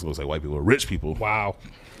was going to say white people, rich people. Wow.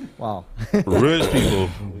 Wow. Rich people.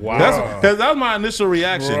 Wow. That was my initial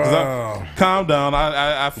reaction. Calm down.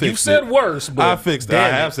 I fixed it. You said worse, but I fixed it. I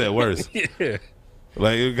have said worse. Yeah.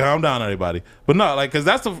 Like, calm down, everybody. But no, like, because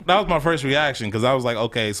that was my first reaction. Because I was like,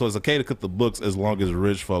 okay, so it's okay to cut the books as long as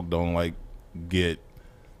rich folk don't like get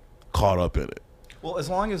caught up in it. Well, as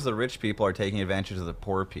long as the rich people are taking advantage of the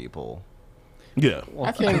poor people. Yeah.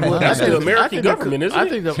 I think That's the American government, isn't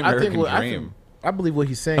it? American dream. I believe what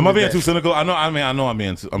he's saying. Am I is being that- too cynical? I'm being What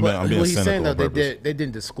being he's saying cynical. though, on purpose. they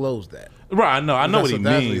didn't disclose that. Right, I know what That's he what-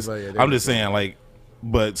 that's what means. he's like, yeah, they I'm did just saying, like,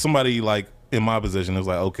 but somebody like in my position is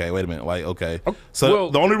like, okay, wait a minute, like, okay. So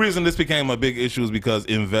well- the only reason this became a big issue is because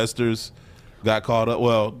investors got caught up.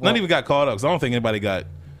 Well, not even got caught up, because I don't think anybody got.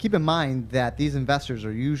 Keep in mind that these investors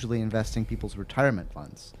are usually investing people's retirement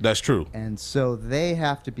funds. That's true. And so they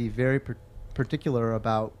have to be very particular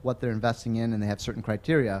about what they're investing in, and they have certain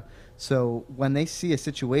criteria. So when they see a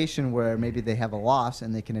situation where maybe they have a loss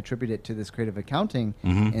and they can attribute it to this creative accounting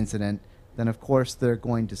incident, then of course they're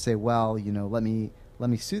going to say, well, let me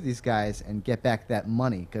sue these guys and get back that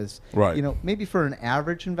money. Because Right. maybe for an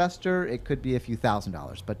average investor it could be a few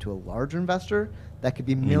 $1,000s, but to a larger investor that could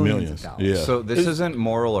be millions of dollars. Yeah. So this isn't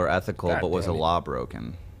moral or ethical, God but was a damn it. law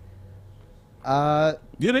broken? Yeah,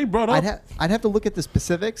 they brought up. I'd have to look at the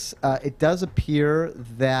specifics. It does appear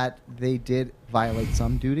that they did violate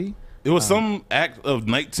some duty. It was some act of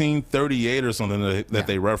 1938 or something that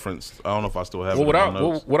they referenced. I don't know if I still have Well, it. in my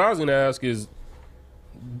notes. what I was going to ask is,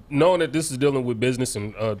 knowing that this is dealing with business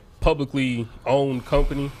and a publicly owned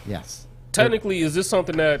company, Yes. technically, is this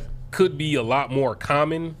something that could be a lot more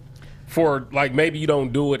common for, like, maybe you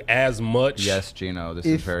don't do it as much? Yes, Geeno, this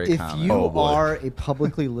is If very common. you Oh, boy. are a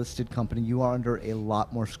publicly listed company, you are under a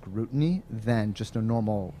lot more scrutiny than just a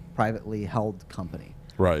normal privately held company.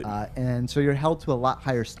 Right. And so you're held to a lot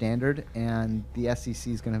higher standard, and the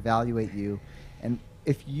SEC is going to evaluate you. And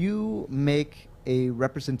if you make a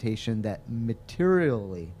representation that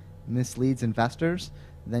materially misleads investors,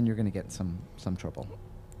 then you're going to get in some trouble.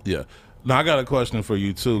 Yeah. Now I got a question for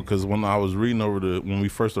you too, because when we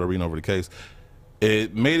first started reading over the case,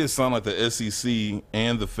 it made it sound like the SEC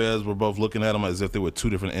and the Feds were both looking at them as if they were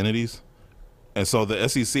two different entities. And so the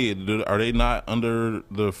SEC, are they not under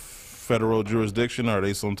the federal jurisdiction? Or are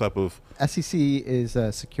they some type of? SEC is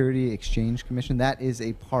a Security Exchange Commission. That is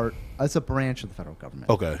it's a branch of the federal government.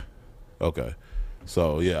 Okay.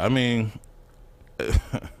 So yeah, I mean,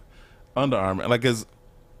 Under Armour, like, is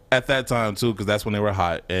at that time too, because that's when they were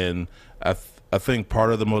hot, and I think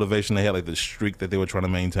part of the motivation they had, like the streak that they were trying to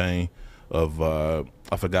maintain of I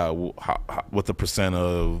forgot what the percent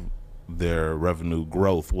of their revenue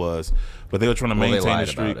growth was, but they were trying to Well, they maintain lied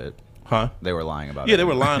the streak. about it. Huh? They were lying about it. Yeah, they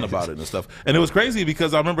were lying about it and stuff. And it was crazy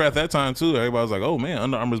because I remember at that time too, everybody was like, "Oh man,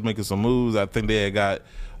 Under Armour's making some moves." I think they had got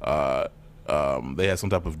they had some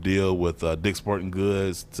type of deal with Dick's Sporting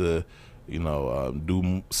Goods to,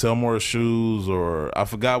 sell more shoes, or I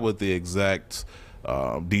forgot what the exact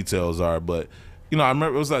details are. But I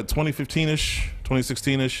remember it was like 2015ish,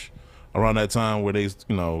 2016ish, around that time where they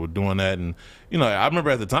were doing that. And I remember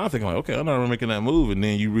at the time thinking like, okay, Under Armour making that move, and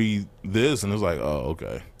then you read this and it's like, oh,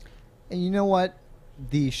 okay. And you know what?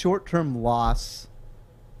 The short-term loss,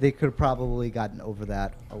 they could have probably gotten over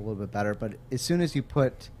that a little bit better. But as soon as you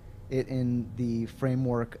put it in the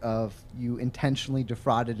framework of you intentionally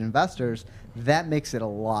defrauded investors, that makes it a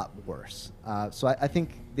lot worse. So I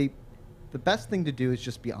think the best thing to do is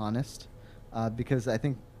just be honest, because I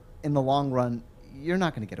think in the long run, you're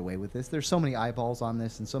not going to get away with this. There's so many eyeballs on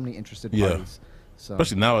this and so many interested parties. So.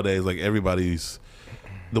 Especially nowadays, like everybody's,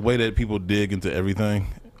 the way that people dig into everything.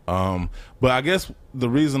 But I guess the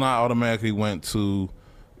reason I automatically went to,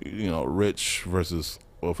 rich versus,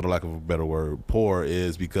 or for the lack of a better word, poor,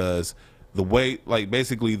 is because the way, like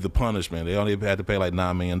basically the punishment, they only had to pay like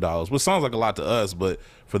 $9 million, which sounds like a lot to us, but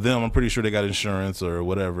for them, I'm pretty sure they got insurance or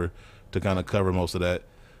whatever to kind of cover most of that.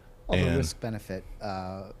 Well, the And- risk-benefit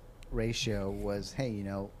ratio was, hey,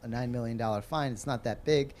 a $9 million fine, it's not that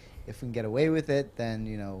big. If we can get away with it, then,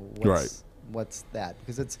 what's that?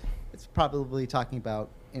 Because it's probably talking about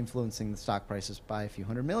influencing the stock prices by a few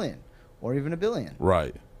 $100 million or even $1 billion.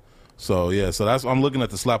 Right. So yeah, so that's, I'm looking at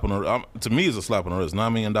the slap on the, to me it's a slap on the wrist,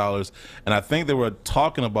 $9 million. And I think they were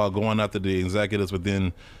talking about going after the executives, but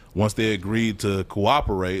then once they agreed to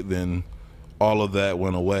cooperate, then all of that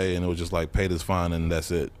went away and it was just like pay this fine and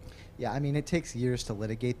that's it. Yeah, I mean, it takes years to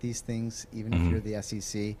litigate these things, even if you're the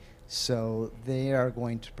SEC. So they are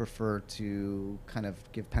going to prefer to kind of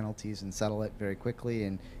give penalties and settle it very quickly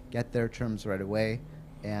and get their terms right away.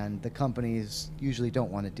 And the companies usually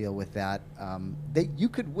don't want to deal with that. You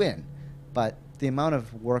could win, but the amount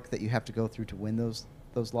of work that you have to go through to win those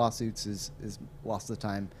lawsuits is most of the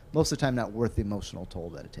time not worth the emotional toll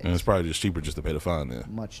that it takes. And it's probably just cheaper just to pay the fine then.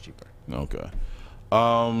 Much cheaper. Okay.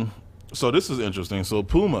 So this is interesting. So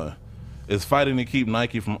Puma is fighting to keep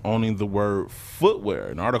Nike from owning the word footwear.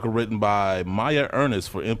 An article written by Maya Ernest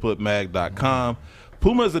for InputMag.com.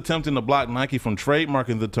 Puma is attempting to block Nike from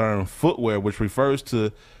trademarking the term footwear, which refers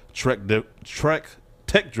to tech-driven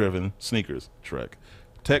sneakers.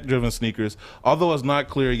 Tech-driven sneakers. Although it's not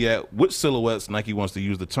clear yet which silhouettes Nike wants to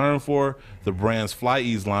use the term for, the brand's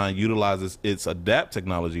FlyEase line utilizes its Adapt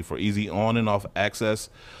technology for easy on and off access.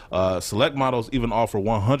 Select models even offer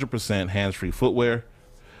 100% hands-free footwear.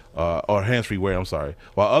 Or hands-free wear,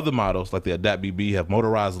 while other models, like the Adapt BB, have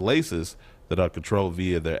motorized laces that are controlled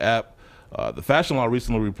via their app. The Fashion Law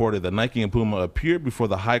recently reported that Nike and Puma appeared before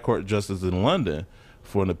the High Court Justice in London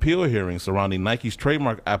for an appeal hearing surrounding Nike's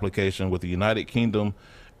trademark application with the United Kingdom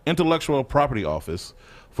Intellectual Property Office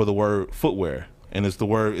for the word footwear. And it's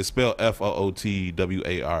spelled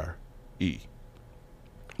Footware.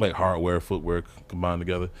 Like hardware, footwear combined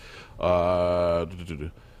together.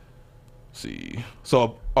 See.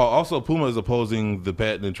 So also Puma is opposing the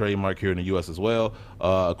patent and trademark here in the U.S. as well.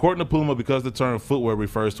 According to Puma, because the term footwear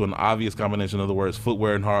refers to an obvious combination of the words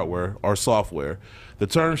footwear and hardware or software, the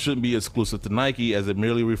term shouldn't be exclusive to Nike, as it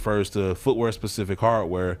merely refers to footwear-specific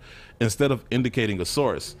hardware instead of indicating a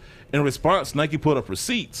source. In response, Nike put up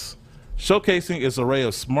receipts showcasing its array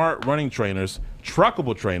of smart running trainers,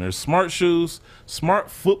 trackable trainers, smart shoes, smart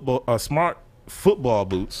football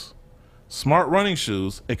boots, smart running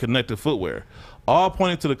shoes, and connected footwear, all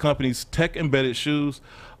pointing to the company's tech-embedded shoes.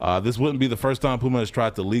 This wouldn't be the first time Puma has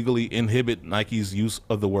tried to legally inhibit Nike's use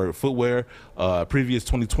of the word footwear. A previous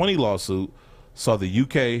 2020 lawsuit saw the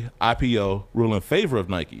UK IPO rule in favor of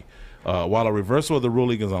Nike. While a reversal of the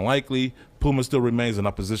ruling is unlikely, Puma still remains in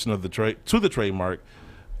opposition of the trademark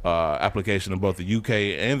application in both the UK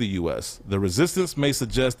and the US. The resistance may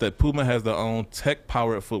suggest that Puma has their own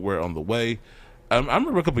tech-powered footwear on the way. I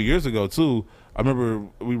remember a couple of years ago, too,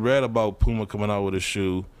 we read about Puma coming out with a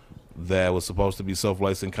shoe that was supposed to be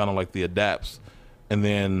self-lacing, kind of like the Adapts, and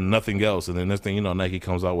then nothing else. And then next thing you know, Nike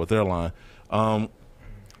comes out with their line.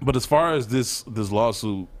 But as far as this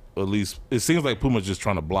lawsuit, at least, it seems like Puma's just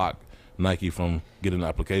trying to block Nike from getting an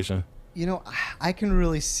application. You know, I can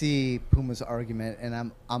really see Puma's argument,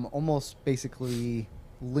 and I'm almost basically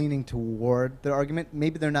leaning toward their argument.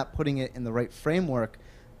 Maybe they're not putting it in the right framework,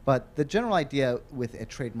 but the general idea with a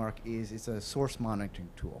trademark is it's a source monitoring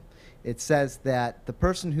tool. It says that the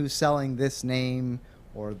person who's selling this name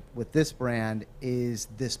or with this brand is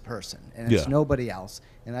this person, and it's nobody else.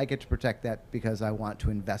 And I get to protect that because I want to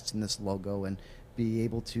invest in this logo and be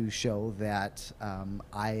able to show that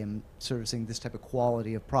I am servicing this type of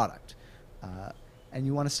quality of product. And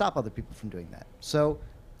you want to stop other people from doing that. So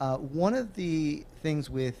one of the things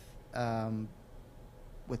with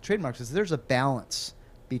trademarks is there's a balance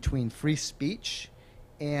between free speech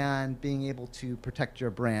and being able to protect your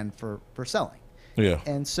brand for selling. Yeah.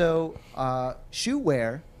 And so shoe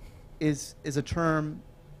wear is a term,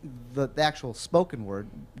 the actual spoken word,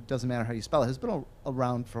 doesn't matter how you spell it, has been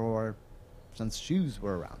around since shoes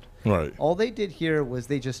were around. Right. All they did here was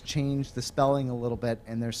they just changed the spelling a little bit,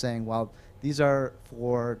 and they're saying, well, these are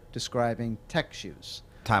for describing tech shoes.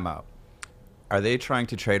 Time out. Are they trying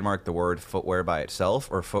to trademark the word footwear by itself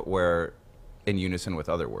or footwear in unison with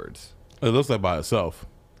other words? It looks like by itself.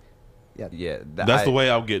 Yeah. Yeah. That's the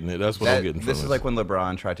way I'm getting it. That's what I'm getting from this. This is like when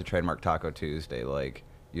LeBron tried to trademark Taco Tuesday. Like,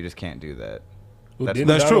 you just can't do that.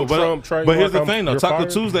 That's true. But here's the thing, though. Taco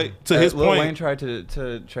Tuesday, to his Lil point. Wayne tried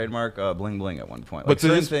to trademark Bling Bling at one point. But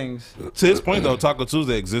Like, to his point, though, Taco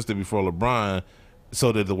Tuesday existed before LeBron,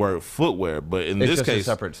 so did the word footwear. But in this case,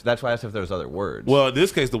 separate. That's why I asked if there was other words. Well, in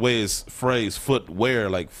this case, the way it's phrased,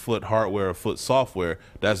 footwear, like foot hardware, foot software,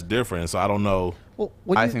 that's different. So I don't know. Well,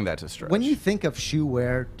 I think that's a stretch. When you think of shoe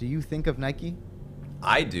wear, do you think of Nike?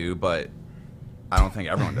 I do, but I don't think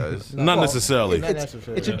everyone does. Not necessarily.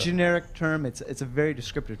 It's a generic term. It's a very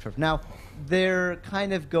descriptive term. Now, they're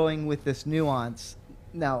kind of going with this nuance.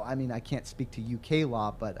 Now, I mean, I can't speak to UK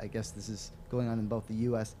law, but I guess this is going on in both the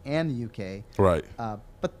US and the UK. Right.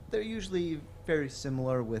 But they're usually very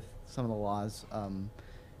similar with some of the laws.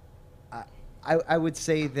 I would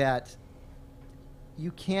say that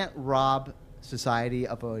you can't rob society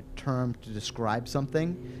of a term to describe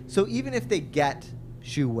something. So even if they get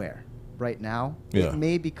shoe wear right now, it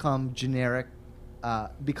may become a generic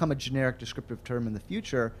descriptive term in the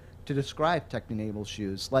future to describe tech-enabled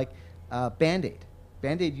shoes, like Band-Aid.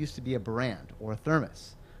 Band-Aid used to be a brand or a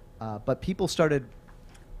thermos, but people started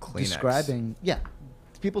describing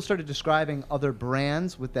other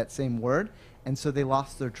brands with that same word, and so they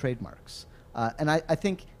lost their trademarks. And I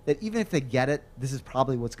think that even if they get it, this is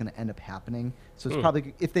probably what's going to end up happening. So it's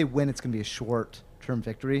probably, if they win, it's going to be a short-term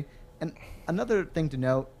victory. And another thing to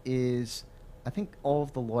note is, I think all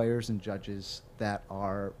of the lawyers and judges that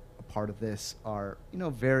are a part of this are,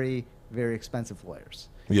 very, very expensive lawyers.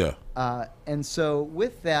 Yeah. And so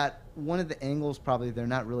with that, one of the angles probably they're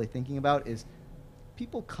not really thinking about is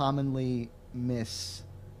people commonly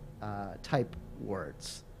type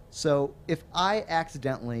words. So if I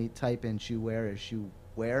accidentally type in shoe wear as shoe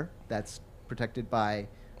wear, that's protected by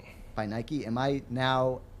Nike, am I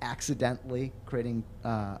now accidentally creating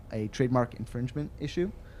a trademark infringement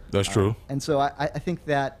issue? That's true. And so I think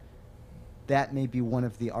that may be one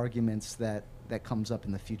of the arguments that comes up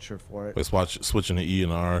in the future for it. Let's watch switching to E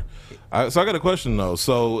and R. So I got a question though.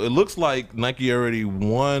 So it looks like Nike already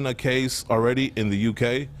won a case already in the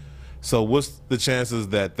UK. So what's the chances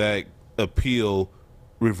that appeal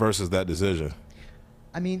reverses that decision?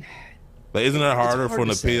 I mean, like, isn't it harder for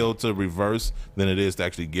an appeal to reverse than it is to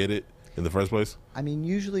actually get it in the first place? I mean,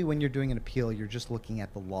 usually when you're doing an appeal, you're just looking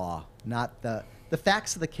at the law, not the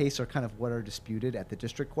facts of the case are kind of what are disputed at the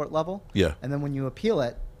district court level. Yeah. And then when you appeal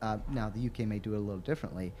it, now the UK may do it a little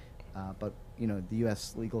differently, but the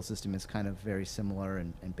U.S. legal system is kind of very similar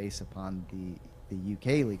and based upon the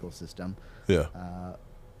UK legal system. Yeah.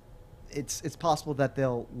 It's possible that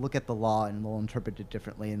they'll look at the law and they'll interpret it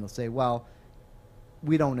differently, and they'll say, well,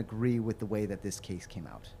 we don't agree with the way that this case came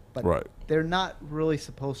out. But they're not really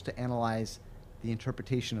supposed to analyze the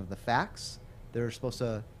interpretation of the facts. They're supposed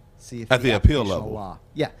to see if at the appeal level. Law.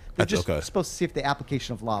 Yeah, they're just supposed to see if the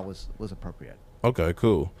application of law was appropriate. Okay,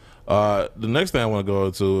 cool. The next thing I want to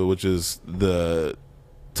go to, which is the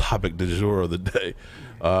topic du jour of the day,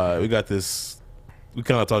 we got this. We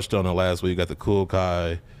kind of touched on it last week. We got the Cool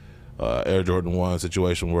Kai Air Jordan 1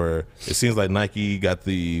 situation where it seems like Nike got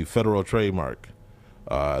the federal trademark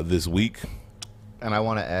this week. And I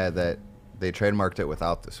want to add that they trademarked it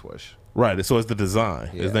without the swoosh. Right, so it's the design.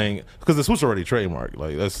 Yeah. Because the swoosh already trademarked.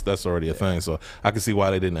 Like that's already a thing. So I can see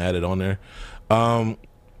why they didn't add it on there.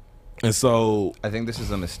 And so I think this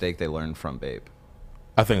is a mistake they learned from Bape.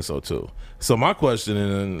 I think so too. So my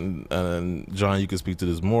question, and John, you can speak to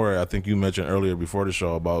this more. I think you mentioned earlier before the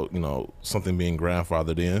show about something being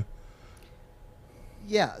grandfathered in.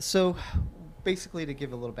 Yeah. So basically, to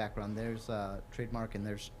give a little background, there's a trademark and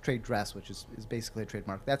there's trade dress, which is basically a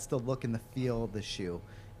trademark. That's the look and the feel of the shoe.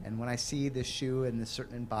 And when I see this shoe and this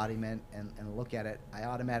certain embodiment and look at it, I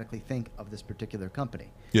automatically think of this particular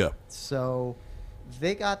company. Yeah. So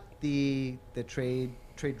they got the trade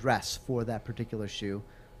dress for that particular shoe.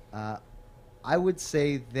 I would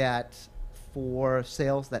say that for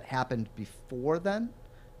sales that happened before then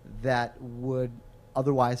that would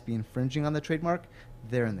otherwise be infringing on the trademark,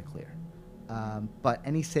 they're in the clear. But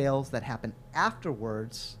any sales that happen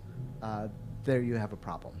afterwards, there you have a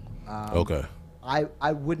problem. Okay.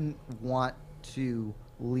 I wouldn't want to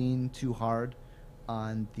lean too hard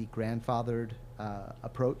on the grandfathered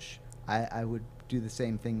approach. I would do the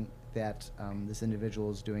same thing that this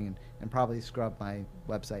individual is doing and probably scrub my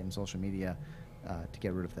website and social media to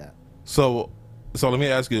get rid of that. So let me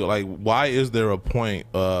ask you, like, why is there a point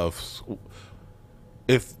of,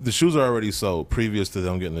 if the shoes are already sold previous to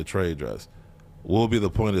them getting the trade dress, what will be the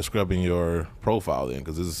point of scrubbing your profile then?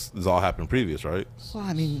 Because this all happened previous, right? Well,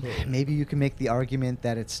 I mean, maybe you can make the argument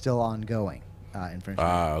that it's still ongoing infringement.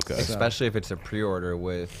 Okay. Especially if it's a pre-order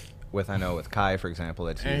with I know with Kai, for example,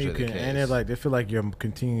 that's usually the case. And they feel like you're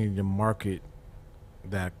continuing to market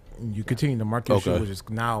that. You continue to market your shoe, which is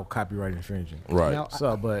now copyright infringing. Right.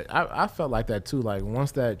 Now, But I felt like that too. Like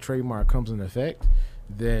once that trademark comes into effect,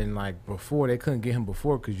 then like before they couldn't get him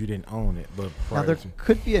before because you didn't own it. But now there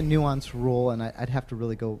could be a nuanced rule, and I'd have to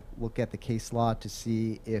really go look at the case law to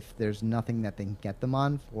see if there's nothing that they can get them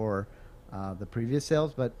on for the previous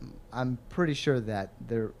sales. But I'm pretty sure that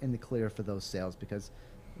they're in the clear for those sales because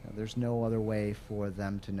there's no other way for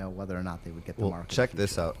them to know whether or not they would get the mark. Check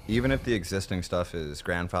this out. Even if the existing stuff is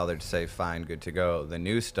grandfathered to say fine, good to go, the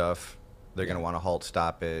new stuff they're going to want to halt,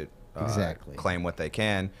 stop it, exactly, claim what they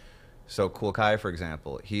can. So Cool Kai, for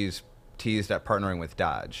example, he's teased at partnering with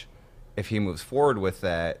Dodge. If he moves forward with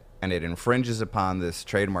that and it infringes upon this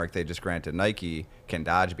trademark they just granted Nike, can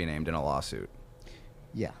Dodge be named in a lawsuit?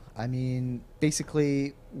 Yeah, I mean,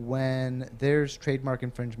 basically, when there's trademark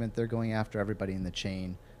infringement, they're going after everybody in the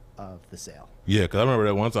chain of the sale. Yeah, because I remember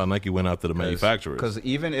that one time Nike went after the manufacturers. Because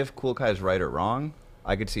even if Cool Kai is right or wrong,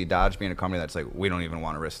 I could see Dodge being a company that's like, we don't even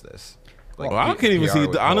want to risk this. Like, well, I can't even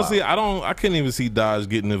see. Honestly, I couldn't even see Dodge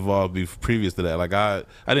getting involved previous to that. Like I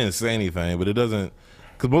didn't say anything, but it doesn't,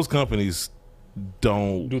 because most companies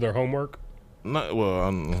don't do their homework. Not well.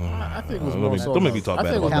 I think it was more so. Don't make me talk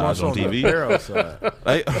bad about Dodge on TV.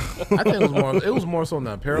 I think it was more. It was more so on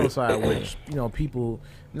the apparel side, which people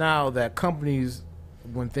now that companies,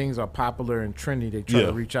 when things are popular and trendy, they try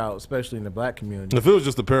to reach out, especially in the black community. If it was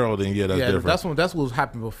just apparel, then that's different. That's what was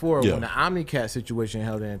happening before when the Omnicat situation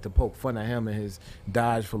held in to poke fun at him and his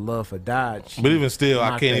Dodge for love for Dodge. But even still,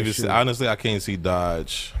 I can't even see, honestly, I can't see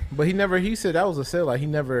Dodge. But he said that was a sale. Like he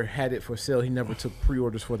never had it for sale. He never took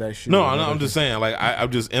pre-orders for that shoe. No, I'm just saying. Like I'm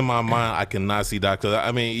just in my mind, I cannot see Dodge. Cause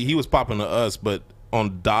I mean, he was popping to us, but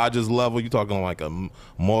on Dodge's level, you're talking like a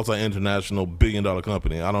multi-international billion-dollar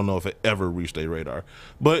company. I don't know if it ever reached their radar.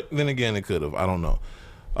 But then again, it could have. I don't know.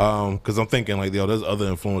 Because I'm thinking like, there's other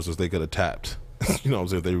influencers they could have tapped. You know what I'm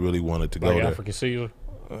saying? If they really wanted to go there. African Caesar.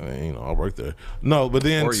 I work there. No, but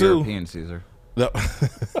then or European Caesar. No,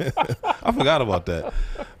 I forgot about that.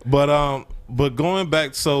 But going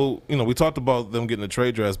back, so, we talked about them getting a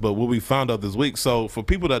trade dress, but what we found out this week, so for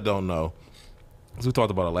people that don't know, because we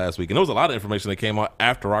talked about it last week, and there was a lot of information that came out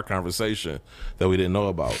after our conversation that we didn't know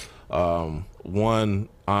about. One,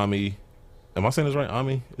 Ami, am I saying this right?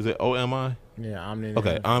 Ami? Is it O-M-I? Yeah, Ami.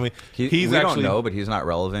 Okay, Ami. We don't know, but he's not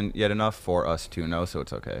relevant yet enough for us to know, so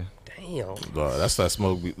it's okay. Damn. That's that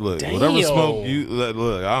smoke. Look, whatever smoke you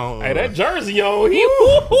look. I don't. Hey, that jersey on,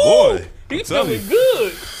 boy, he feeling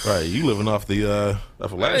good. Right, you living off the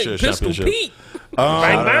last year's Pistol championship. Pete.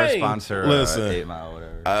 Bang, bang. Sponsor, listen, 8 Mile, whatever.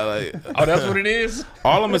 Oh, that's what it is.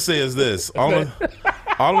 All I'm gonna say is this. All I'm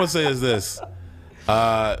gonna say is this.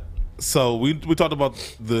 So we talked about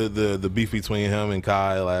the beef between him and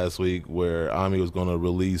Kai last week, where Ami was going to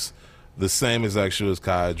release the same exact shoe as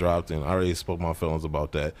Kai dropped, and I already spoke my feelings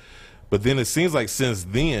about that. But then it seems like since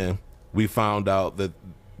then we found out that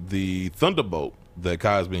the Thunderbolt that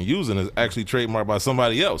Kai's been using is actually trademarked by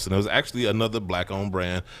somebody else, and it was actually another black-owned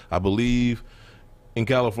brand, I believe, in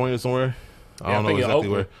California somewhere. I don't know exactly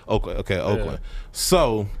where. Oakland. Okay, Oakland.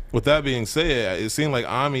 So, with that being said, it seemed like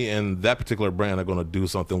Ami and that particular brand are going to do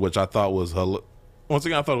something, which I thought was once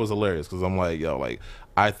again, I thought it was hilarious, because I'm like,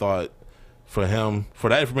 I thought for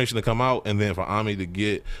that information to come out, and then for Ami to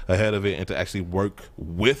get ahead of it and to actually work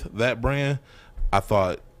with that brand, I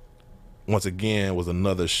thought once again was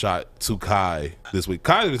another shot to Kai this week.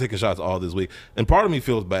 Kai was taking shots all this week, and part of me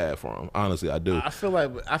feels bad for him. Honestly, I do. I feel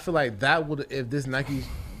like that would, if this Nike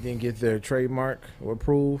didn't get their trademark or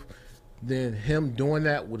approved, then him doing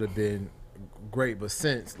that would have been great. But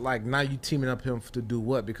since now you teaming up him to do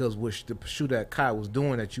what? Because the shoe that Kai was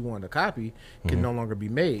doing that you wanted to copy can no longer be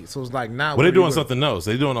made. So it's like now. But they're doing something else.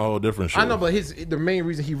 They're doing a whole different shoe. I know, but the main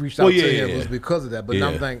reason he reached out to him was because of that. But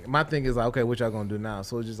now my thing is like, okay, what y'all gonna do now?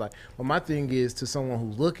 So it's just like, well, my thing is to someone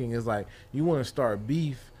who's looking is like, you want to start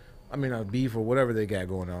beef. I mean, not beef or whatever they got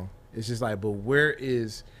going on. It's just like, but where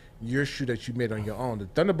is your shoe that you made on your own? The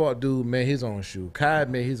Thunderbolt dude made his own shoe. Kai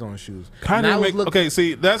made his own shoes. Kai didn't make. Okay,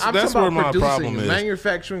 see, that's where my problem is.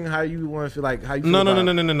 Manufacturing, how you want to feel like how you. No.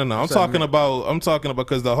 I'm talking about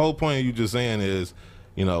because the whole point of you just saying is,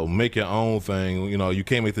 make your own thing. You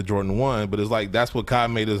can't make the Jordan 1, but it's like that's what Kai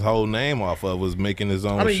made his whole name off of, was making his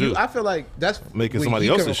own shoe. I feel like that's making somebody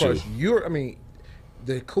else's shoe.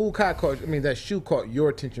 The cool Kai that shoe caught your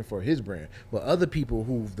attention for his brand, but other people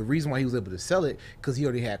the reason why he was able to sell it because he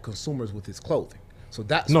already had consumers with his clothing. So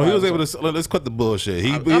that's he was able to. Let's cut the bullshit.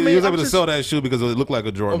 He was able to sell that shoe because it looked like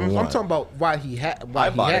a Jordan 1. I'm talking about why he had. I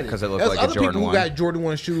bought it because it looked like a Jordan 1. Other people who got Jordan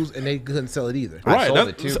 1 shoes and they couldn't sell it either.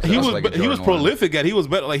 Right. He was prolific at. He was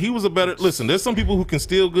better. Like he was a better. Listen, there's some people who can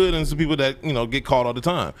steal good and some people that get caught all the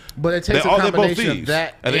time. But it takes a combination of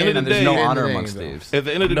that. At the end of the day, there's no honor amongst thieves. At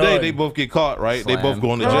the end of the day, they both get caught. Right. They both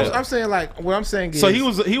go into jail. I'm saying what I'm saying is. So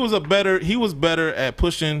he was better at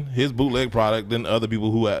pushing his bootleg product than other people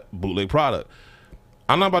who had bootleg product.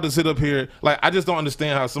 I'm not about to sit up here. I just don't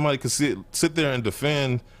understand how somebody could sit there and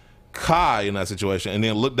defend Kai in that situation and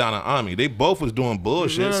then look down at Ami. They both was doing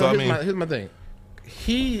bullshit. Here's my thing.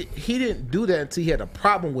 He didn't do that until he had a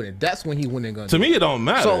problem with it. That's when he went and got to me, it don't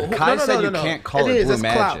matter. So Kai said you can't call it blue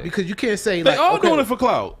magic clout because you can't say they all doing it for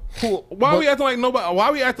clout. Why are we acting like nobody? Why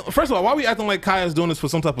are we acting? First of all, why are we acting like Kai is doing this for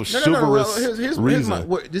some type of chivalrous reason?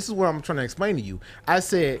 This is what I'm trying to explain to you. I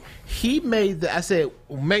said he made I said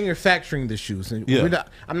manufacturing the shoes. And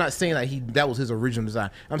I'm not saying like that was his original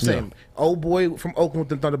design. I'm saying old boy from Oakland with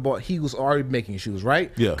the Thunderbolt, he was already making shoes,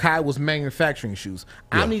 right? Yeah. Kai was manufacturing shoes.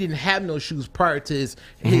 Omni didn't have no shoes prior to his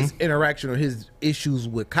interaction or his issues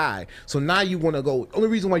with Kai. So now you want to go. Only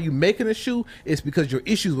reason why you making a shoe is because your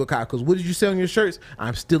issues with Kai. Because what did you say on your shirts?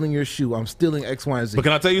 I'm stealing your shoe. I'm stealing X, Y, and Z. But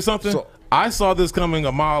can I tell you something? So, I saw this coming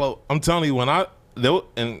a mile. I'm telling you, and I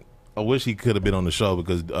wish he could have been on the show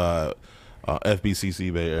because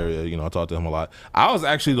FBCC Bay Area, I talked to him a lot. I was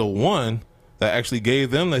actually the one that actually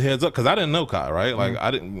gave them the heads up because I didn't know Kai, right? Like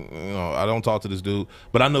I didn't, I don't talk to this dude,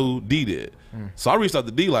 but I knew D did. So I reached out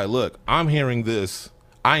to D like, look, I'm hearing this.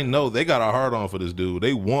 I know they got a hard on for this dude.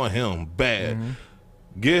 They want him bad.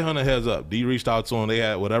 Give him a heads up. D reached out to him. They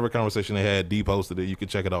had whatever conversation they had. D posted it. You can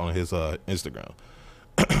check it out on his Instagram.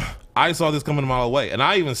 I saw this coming a mile away, and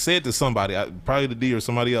I even said to somebody, probably to D or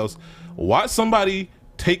somebody else, watch somebody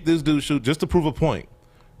take this dude's shoe just to prove a point.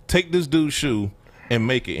 Take this dude's shoe and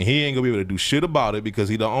make it, and he ain't gonna be able to do shit about it because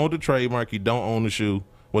he don't own the trademark. He don't own the shoe.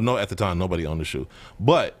 Well, no, at the time nobody owned the shoe,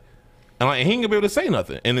 but he ain't gonna be able to say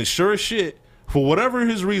nothing. And it's sure as shit, for whatever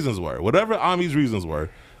his reasons were, whatever Ami's reasons were,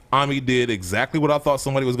 Ami did exactly what I thought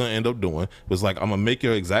somebody was going to end up doing. It was like, I'm going to make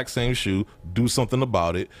your exact same shoe, do something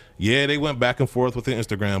about it. Yeah, they went back and forth with the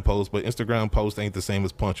Instagram post, but Instagram post ain't the same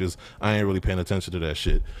as punches. I ain't really paying attention to that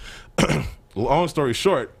shit. Long story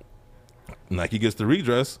short, Nike gets the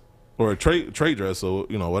redress or a trade dress, or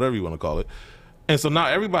whatever you want to call it. And so now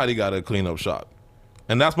everybody got to clean up shop.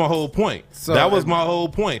 And that's my whole point. So that was my whole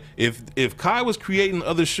point. If Kai was creating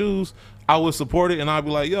other shoes, I would support it, and I'd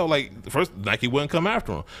be like, yo, first, Nike wouldn't come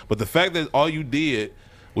after him. But the fact that all you did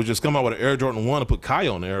was just come out with an Air Jordan 1 and put Kai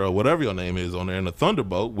on there, or whatever your name is on there, and the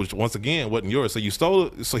Thunderbolt, which, once again, wasn't yours. So you stole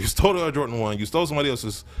the Air Jordan 1, you stole somebody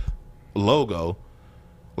else's logo.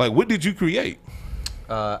 Like, what did you create?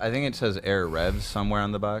 I think it says Air Revs somewhere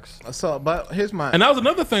on the box. So, but here's my... And that was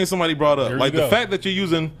another thing somebody brought up. Like, the fact that you're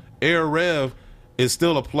using Air Rev is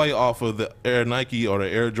still a play off of the Air Nike or the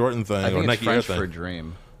Air Jordan thing, I think or it's Nike French Air thing. for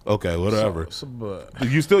Dream. Okay, whatever. But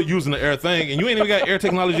you still using the Air thing, and you ain't even got Air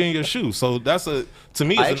technology in your shoe. So that's to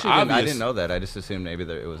me, it's an obvious. I didn't know that. I just assumed maybe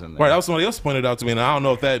that it was in there. Right, that was somebody else pointed out to me, and I don't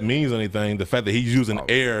know if that means anything. The fact that he's using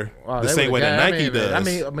Air the same way that Nike does,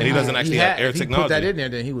 and he doesn't actually have Air technology. If he put that in there,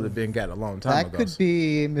 then he would have been got a long time ago. That could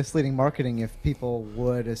be misleading marketing if people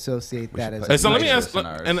would associate that as. And so let me ask,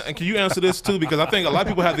 and can you answer this too? Because I think a lot of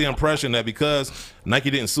people have the impression that because Nike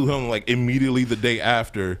didn't sue him like immediately the day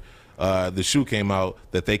after the shoe came out,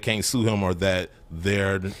 that they can't sue him or that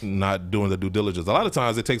they're not doing the due diligence. A lot of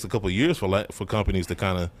times it takes a couple of years for companies to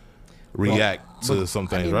kind of react to some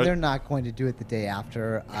things, right? They're not going to do it the day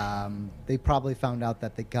after. They probably found out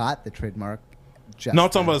that they got the trademark. No, I'm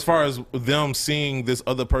talking about as far as them seeing this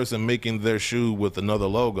other person making their shoe with another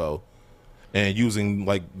logo and using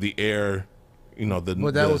like the Air. Well,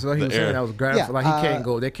 that was what he was saying. That was grand. Like he can't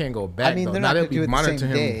go. They can't go back. I mean, though. they're Now not they'll going to do be it the monitoring same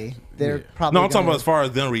him. day. They're probably. No, I'm talking about as far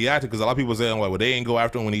as them reacting, because a lot of people saying like, well, they ain't go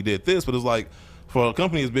after him when he did this, but it's like for a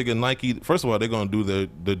company as big as Nike, first of all, they're going to do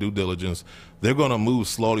their due diligence. They're going to move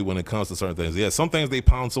slowly when it comes to certain things. Yeah, some things they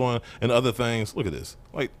pounce on, and other things. Look at this.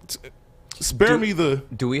 Like, spare me the.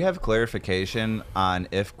 Do we have clarification on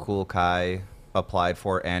if Cool Kai applied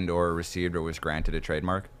for and or received or was granted a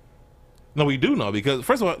trademark? No, we do know, because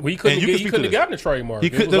first of all, he couldn't have gotten a trademark.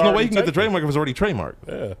 There's no way he can get the trademark if it's already trademarked.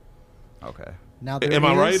 Yeah. Okay. Now, am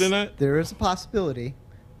I right in that? There is a possibility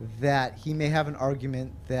that he may have an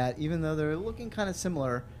argument that even though they're looking kind of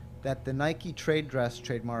similar, that the Nike trade dress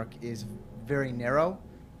trademark is very narrow,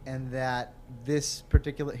 and that his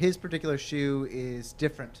particular shoe is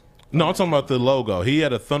different. No, I'm talking about the logo. He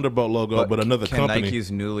had a Thunderbolt logo, but another company. Can Nike's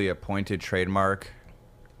newly appointed trademark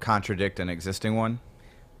contradict an existing one?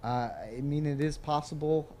 I mean, it is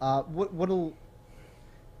possible. What'll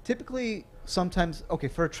typically sometimes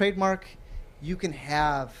for a trademark, you can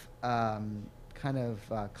have kind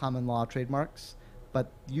of common law trademarks,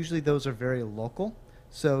 but usually those are very local.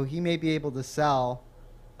 So he may be able to sell,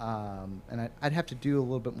 and I'd have to do a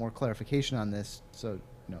little bit more clarification on this. So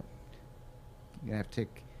you're gonna have to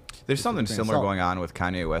take. There's something similar going on with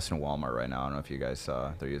Kanye West and Walmart right now. I don't know if you guys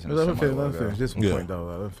saw. They're using a similar logo. Let me finish this one point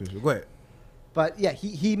though. Go ahead. But yeah,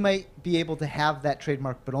 he might be able to have that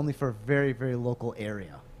trademark, but only for a very, very local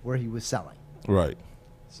area where he was selling. Right.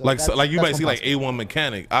 So like you might see like A1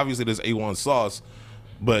 Mechanic. Obviously, there's A1 Sauce,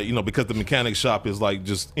 but because the mechanic shop is like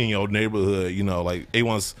just in your neighborhood, like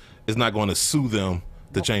A1's is not going to sue them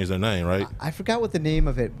to change their name, right? I forgot what the name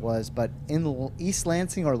of it was, but in East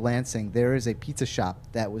Lansing or Lansing, there is a pizza shop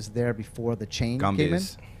that was there before the chain came in.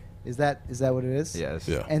 Is that what it is? Yes.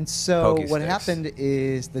 Yeah. And so Pokey what sticks. happened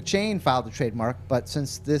is the chain filed the trademark, but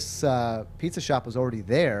since this pizza shop was already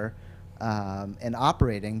there and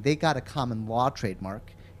operating, they got a common law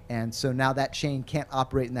trademark. And so now that chain can't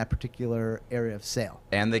operate in that particular area of sale.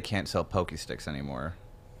 And they can't sell pokey sticks anymore.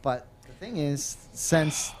 But the thing is,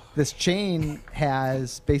 since this chain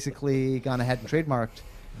has basically gone ahead and trademarked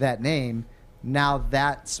that name, now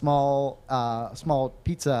that small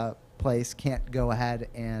pizza place can't go ahead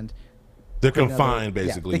and They're confined,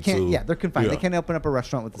 basically. they can't. to, They're confined. yeah. They can't open up a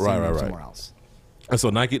restaurant with the same name somewhere else. And so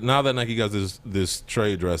Nike, now that Nike got this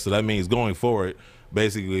trade dress, so that means going forward,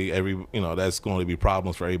 basically that's going to be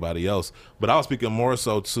problems for everybody else. But I was speaking more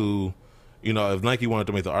so to, if Nike wanted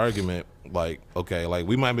to make the argument, like, okay, like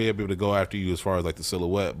we might be able to go after you as far as like the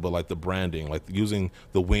silhouette, but like the branding, like using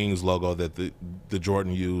the Wings logo that the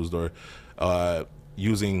Jordan used, or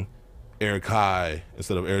using Air Kai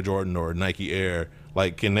instead of Air Jordan or Nike Air,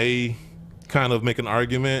 like can they kind of make an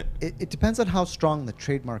argument? It depends on how strong the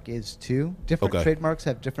trademark is too. Different trademarks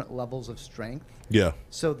have different levels of strength. Yeah.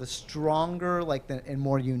 So the stronger, and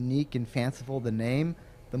more unique and fanciful the name,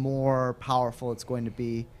 the more powerful it's going to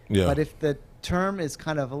be. Yeah. But if the term is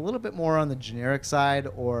kind of a little bit more on the generic side,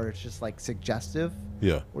 or it's just like suggestive,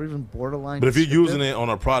 Yeah. or even borderline. But if you're descriptive, using it on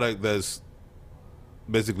a product that's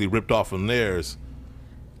basically ripped off from theirs,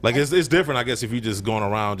 like it's different, I guess, if you're just going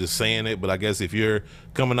around just saying it. But I guess if you're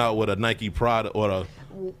coming out with a Nike product or a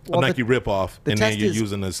Nike ripoff, and then you're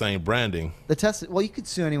using the same branding, the test. Well, you could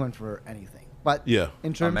sue anyone for anything. But yeah,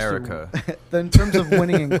 in terms America. In terms of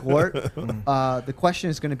winning in court, the question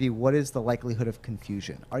is going to be, what is the likelihood of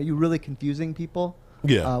confusion? Are you really confusing people?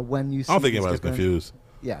 Yeah. When you see I don't think these anybody's different- confused.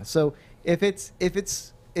 Yeah. So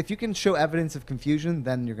if you can show evidence of confusion,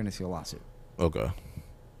 then you're going to see a lawsuit. Okay.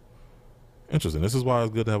 Interesting. This is why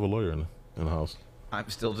it's good to have a lawyer in the house. I'm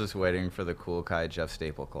still just waiting for the Cool Kai Jeff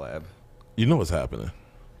Staple collab. You know what's happening.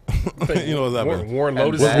 You know what's happening. Warren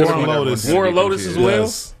Lotus. And Warren Lotus. Warren Lotus as well.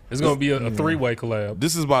 Yes. It's gonna be a 3-way collab.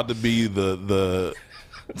 This is about to be the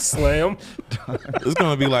Slam. it's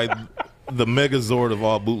gonna be like the Megazord of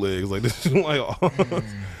all bootlegs. Like this is like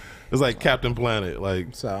it's like Captain Planet. Like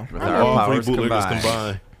So With our all three powers bootleggers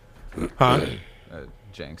combined. combined. Huh?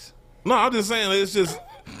 Jinx. No, I'm just saying it's just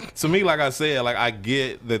to me, like I said, like I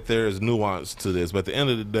get that there is nuance to this, but at the end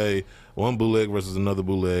of the day, one bootleg versus another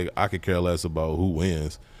bootleg, I could care less about who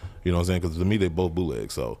wins. You know what I'm saying? Because to me, they both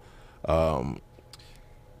bootlegs. So,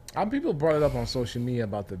 people brought it up on social media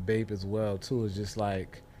about the Bape as well too. It's just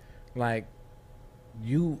like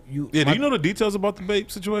you. yeah. Do you know the details about the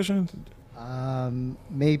Bape situation?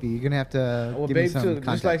 Maybe you're gonna have to Well, give me Bape some too, context.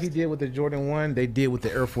 just like he did with the Jordan 1, they did with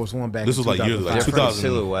the Air Force 1 back This in was like years ago, 2005. Different 2000.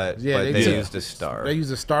 silhouette, Yeah, but they they did. used a star. They use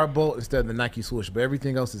a star bolt instead of the Nike swoosh, but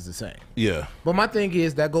everything else is the same. Yeah. But my thing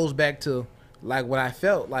is that goes back to like what I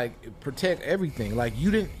felt like, protect everything. Like you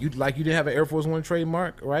didn't have an Air Force 1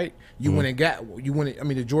 trademark, right? You went and got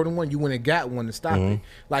the Jordan 1, you went and got one to stop it.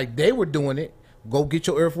 Like they were doing it. Go get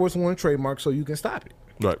your Air Force 1 trademark so you can stop it.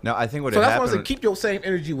 Right. No, I think what So had that's why I happened. said keep your same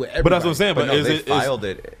energy with everybody. But that's what I'm saying. But But no, is they it filed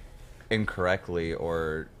it incorrectly,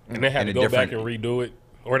 or And they had in to a go back different- and redo it.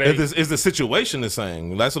 Or they is the situation the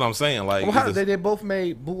same? That's what I'm saying. Like, Well, how is this- they both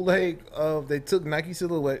made bootleg of they took Nike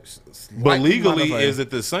silhouettes. but legally, is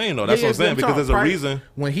it the same though? That's what I'm saying, because there's a reason.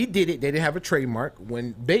 When he did it, they didn't have a trademark.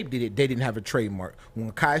 When Bape did it, they didn't have a trademark.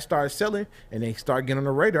 When Kai started selling and they started getting on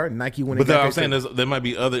the radar, Nike went. But and got I'm their saying there might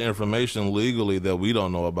be other information legally that we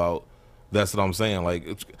don't know about. That's what I'm saying. Like,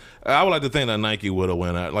 I would like to think that Nike would have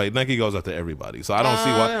went out. Like, Nike goes after everybody, so I don't see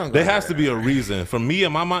they why. don't There go has to be a reason. For me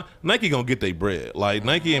and my mind, Nike gonna get their bread. Like,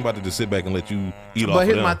 Nike ain't about to just sit back and let you eat off But of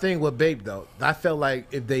here's them. my thing with Bape though. I felt like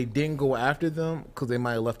if they didn't go after them, because they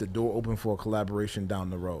might have left the door open for a collaboration down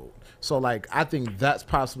the road. So like, I think that's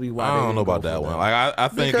possibly why. I they don't know didn't go about that for one. them. Like, I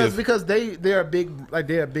think because they're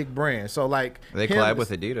a big brand. So like They him- collab with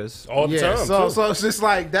Adidas. all the Yeah, so so it's just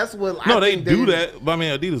like that's what. no, I they think do that. But I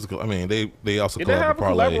mean, Adidas. I mean, they also Did they collab have with a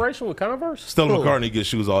Parlay. collaboration with Converse? Stella Cool. McCartney gets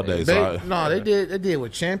shoes all day. So No, they did. They did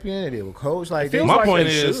with Champion. They did with Coach. Like feels they, my point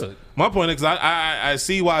they is, should. I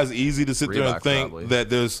see why it's easy to sit there and Reebok, think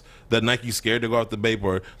probably. that Nike's scared to go after Bape,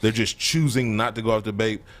 or they're just choosing not to go after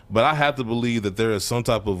Bape. But I have to believe that there is some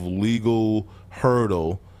type of legal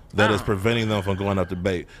hurdle that is preventing them from going after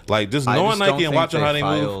Bape. Like, just knowing Nike and watching how they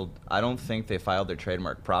move. I don't think they filed their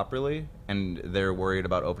trademark properly, and they're worried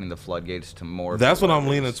about opening the floodgates to more. That's what I'm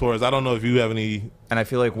leaning towards. I don't know if you have any. And I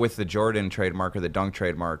feel like with the Jordan trademark or the Dunk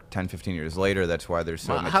trademark 10, 15 years later, that's why they're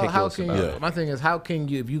so meticulous about it. My thing is, how can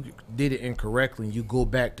you, if you did it incorrectly and you go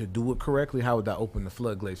back to do it correctly, how would that open the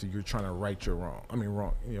floodgates if you're trying to right your wrong?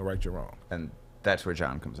 Right your wrong. And that's where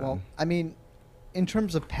John comes in. Well, I mean, in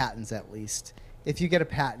terms of patents, at least, if you get a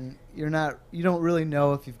patent, you don't really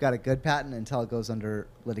know if you've got a good patent until it goes under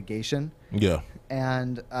litigation. Yeah.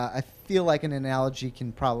 And I feel like an analogy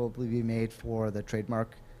can probably be made for the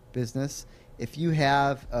trademark business. If you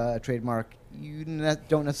have a trademark, you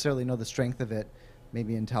don't necessarily know the strength of it,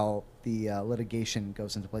 maybe until the litigation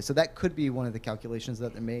goes into place. So that could be one of the calculations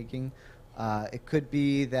that they're making. It could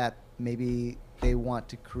be that maybe they want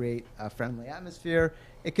to create a friendly atmosphere.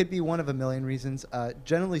 It could be one of a million reasons.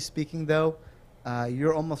 Generally speaking, though,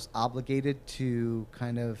 you're almost obligated to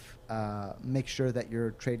kind of make sure that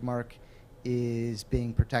your trademark is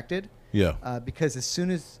being protected. Yeah. Because as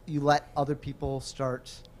soon as you let other people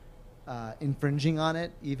start infringing on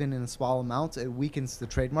it, even in small amounts, it weakens the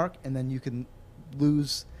trademark, and then you can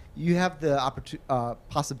lose. You have the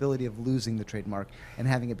possibility of losing the trademark and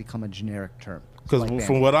having it become a generic term. Because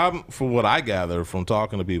from what I gather from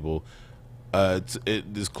talking to people,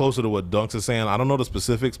 it is closer to what Dunks is saying. I don't know the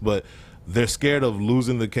specifics, but they're scared of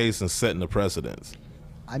losing the case and setting the precedence.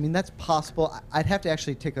 I mean, that's possible. I'd have to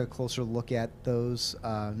actually take a closer look at those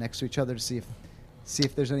next to each other to see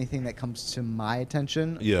if there's anything that comes to my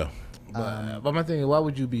attention. Yeah. But my thing is, why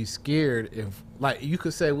would you be scared if, like, you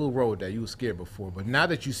could say we'll roll with that. You were scared before, but now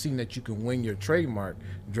that you've seen that you can win your trademark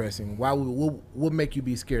dressing, what make you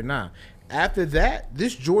be scared now? After that,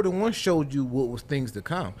 this Jordan 1 showed you what was things to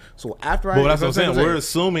come. So after that's what I'm saying. We're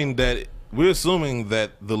assuming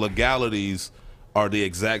that the legalities are the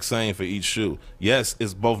exact same for each shoe. Yes,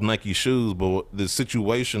 it's both Nike shoes, but the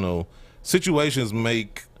situations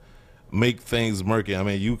make things murky. I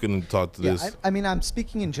mean, you can talk to this. I mean, I'm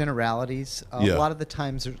speaking in generalities. A lot of the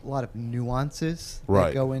times there's a lot of nuances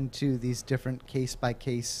that go into these different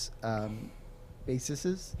case-by-case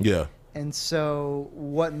bases. Yeah. And so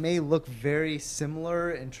what may look very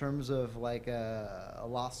similar in terms of like a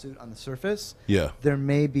lawsuit on the surface, there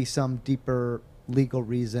may be some deeper legal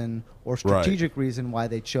reason or strategic reason why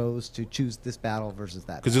they choose this battle versus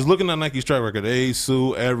that. Because just looking at Nike's track record, they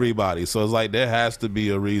sue everybody. So it's like there has to be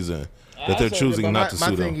a reason that they're choosing not to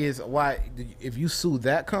sue them. My thing is, why if you sue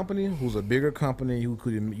that company, who's a bigger company, you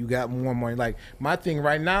got more money. Like my thing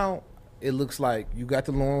right now, it looks like you got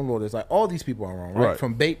the law and order. It's like all these people are wrong, right?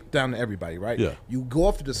 From Bape down to everybody, right? Yeah. You go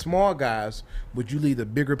after the small guys, but you leave the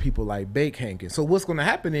bigger people like Bape hanging. So what's going to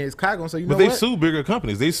happen is Kai going to say, you know what? But they sue bigger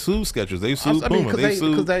companies. They sue Skechers. They sue Puma.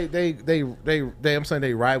 Because they I'm saying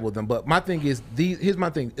they rival them. But my thing is, here's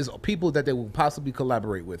my thing, is people that they will possibly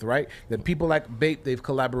collaborate with, right? The people like Bape they've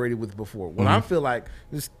collaborated with before. When I feel like,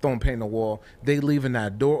 just throwing paint on the wall, they leaving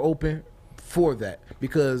that door open for that.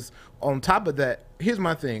 Because on top of that, here's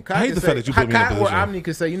my thing. I hate the fact that you put me in a position. Or Omni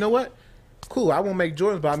can say, you know what? Cool, I won't make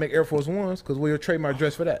Jordans, but I'll make Air Force Ones because we'll trademark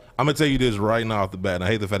dress for that. I'm going to tell you this right now off the bat, and I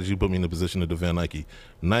hate the fact that you put me in a position to defend Nike.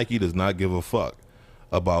 Nike does not give a fuck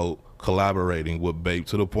about collaborating with Bape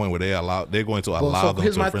to the point where they're going to allow them to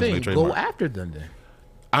infringe their trademark. Go after them then.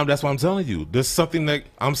 That's what I'm telling you. There's something that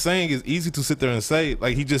I'm saying is easy to sit there and say,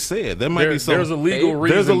 like he just said. There might be some. There's a legal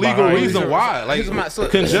reason. There's a legal reason why. Like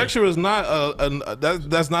conjecture is not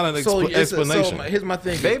that's not an explanation. So here's my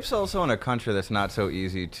thing. Bape's also in a country that's not so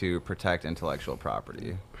easy to protect intellectual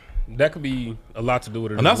property. That could be a lot to do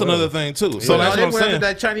with it. And that's another thing too. So that's what I'm saying.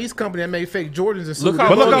 That Chinese company that made fake Jordans and look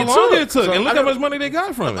how long it took, and look how much money they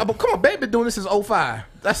got from it. But come on, Bape been doing this since 2005.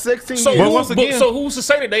 That's 16 years. So who's to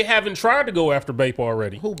say that they haven't tried to go after Bape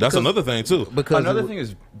already? That's another thing too. Because another thing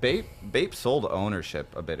is Bape sold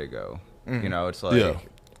ownership a bit ago. You know, it's like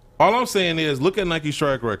All I'm saying is, look at Nike's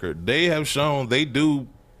track record. They have shown they do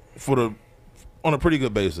on a pretty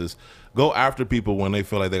good basis go after people when they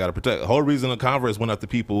feel like they got to protect. The whole reason the Converse went after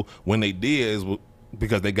people when they did is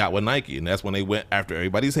because they got with Nike, and that's when they went after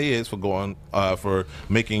everybody's heads for going for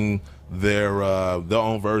making their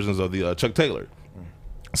own versions of the Chuck Taylor.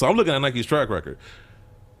 So I'm looking at Nike's track record.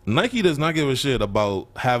 Nike does not give a shit about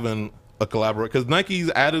having a collaboration because Nike's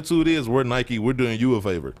attitude is, we're Nike, we're doing you a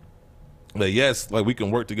favor. But yes, like we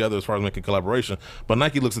can work together as far as making collaboration, but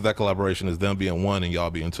Nike looks at that collaboration as them being one and y'all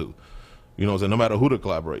being two. You know what I'm saying? No matter who they're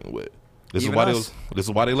collaborating with. This is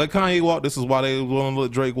why they let Kanye walk. This is why they want to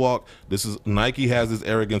let Drake walk. Nike has this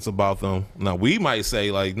arrogance about them. Now we might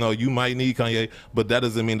say like, no, you might need Kanye, but that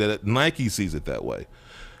doesn't mean that Nike sees it that way.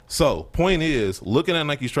 So point is, looking at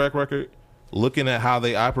Nike's track record, looking at how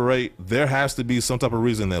they operate, there has to be some type of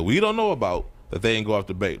reason that we don't know about that they ain't go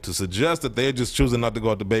after Bape. To suggest that they're just choosing not to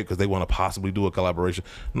go after Bape because they want to possibly do a collaboration,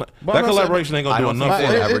 that collaboration ain't gonna do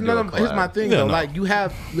enough. Here's my thing though. Like you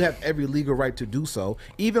have every legal right to do so,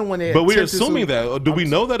 even when they. But we're assuming that. Or do we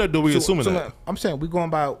know that, or do we assuming that? I'm saying we're going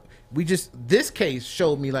by. This case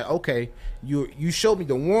showed me like, okay, you showed me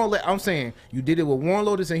the Warren. I'm saying you did it with Warren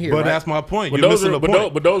Lotus in here. But right? that's my point. You're missing the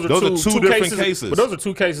point. But those are two different cases. But those are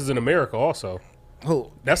two cases in America also.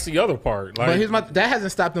 Who? That's the other part. Like, but that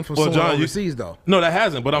hasn't stopped them from suing overseas, though. No, that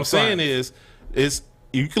hasn't. But I'm saying is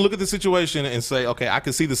you can look at the situation and say, okay, I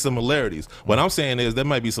can see the similarities. What I'm saying is there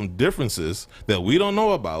might be some differences that we don't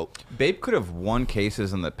know about. Bape could have won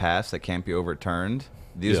cases in the past that can't be overturned.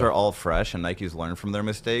 These are all fresh, and Nike's learned from their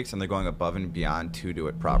mistakes, and they're going above and beyond to do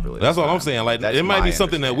it properly. That's what I'm saying. Like, it might be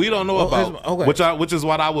something that we don't know about, which is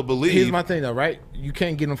what I would believe. Here's my thing, though, right? You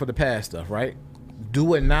can't get them for the past stuff, right?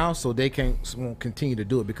 Do it now so they won't continue to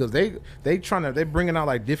do it because they're bringing out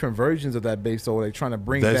like different versions of that base, so they're trying to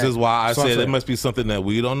bring. This is why I said it must be something that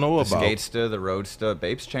we don't know about. Skatesta, the Roadster,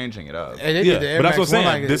 Bape's changing it up. But that's what I'm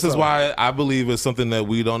saying. This is why I believe it's something that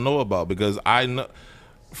we don't know about because I know.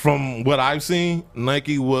 From what I've seen,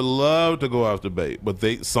 Nike would love to go after Bape, but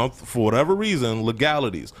for whatever reason,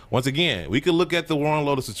 legalities. Once again, we could look at the Warren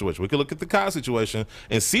Lotus situation, we could look at the Kai situation,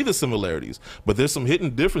 and see the similarities. But there's some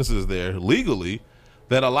hidden differences there legally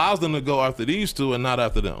that allows them to go after these two and not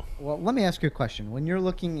after them. Well, let me ask you a question. When you're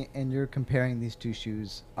looking and you're comparing these two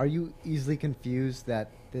shoes, are you easily confused that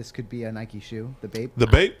this could be a Nike shoe, the Bape? The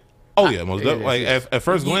Bape? Oh yeah, most like at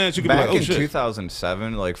first glance you could be like, oh shit. Back in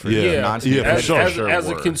 2007, like for sure. As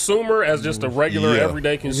a consumer, as just a regular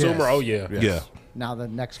everyday consumer, yeah. Now the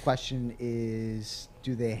next question is,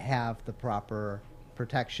 do they have the proper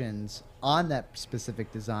protections on that specific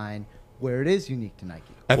design where it is unique to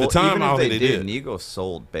Nike? At the time, even I don't if think they did. Nigo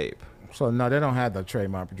sold Bape. So no, they don't have the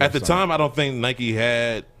trademark. At the time, I don't think Nike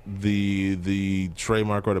had the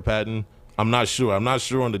trademark or the patent. I'm not sure. I'm not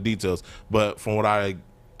sure on the details, but from what I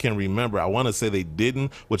can remember, I want to say they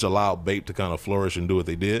didn't, which allowed Bape to kind of flourish and do what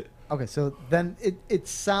they did. Okay, so then it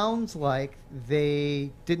sounds like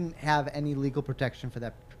they didn't have any legal protection for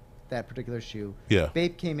that particular shoe. Yeah.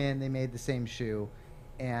 Bape came in, they made the same shoe,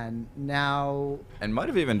 and now... And might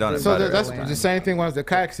have even done it so better. That's the same thing was the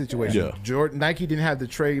kayak situation. Yeah. Nike didn't have the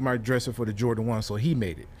trademark dresser for the Jordan 1, so he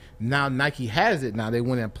made it. Now Nike has it. Now they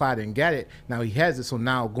went and applied it and got it. Now he has it. So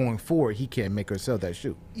now going forward, he can't make or sell that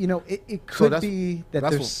shoe. You know, it could be that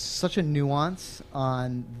there's such a nuance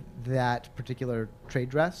on that particular trade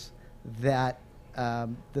dress that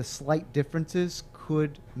the slight differences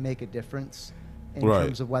could make a difference in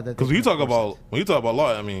terms of whether. Because when you talk about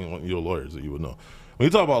law, I mean, you're lawyers, so you would know. When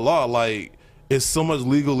you talk about law, like it's so much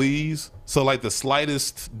legalese. So like the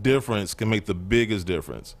slightest difference can make the biggest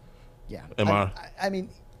difference. Yeah. I mean.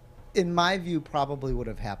 In my view, probably would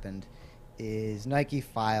have happened is Nike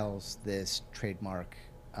files this trademark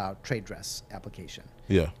trade dress application.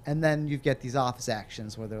 Yeah. And then you get these office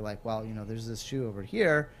actions where they're like, well, you know, there's this shoe over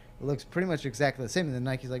here. It looks pretty much exactly the same. And then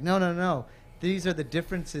Nike's like, no. These are the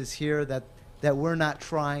differences here that we're not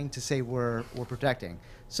trying to say we're protecting.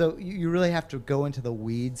 So you really have to go into the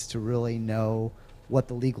weeds to really know what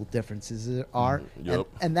the legal differences are. Yep.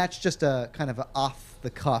 And that's just a kind of an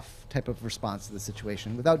off-the-cuff type of response to the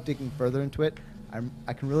situation. Without digging further into it,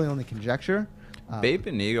 I can really only conjecture. Bape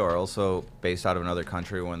and Nigo are also based out of another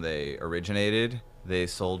country. When they originated, they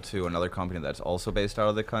sold to another company that's also based out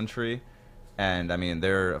of the country. And, I mean,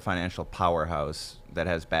 they're a financial powerhouse that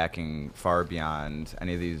has backing far beyond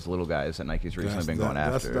any of these little guys that Nike's recently been going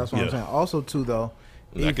after. That's what I'm saying. Also, too, though,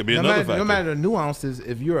 that could be another factor. No matter the nuances,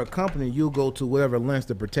 if you're a company, you'll go to whatever lengths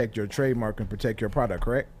to protect your trademark and protect your product,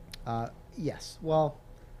 correct? Yes. Well,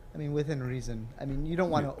 I mean, within reason. I mean, you don't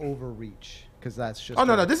want to overreach because that's just... Oh,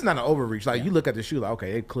 no, this is not an overreach. Like, you look at the shoe, like,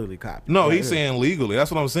 okay, they clearly copied. No, he's saying legally.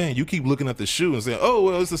 That's what I'm saying. You keep looking at the shoe and saying, oh,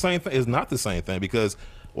 well, it's the same thing. It's not the same thing because...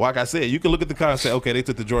 Like I said, you can look at the car and say, okay, they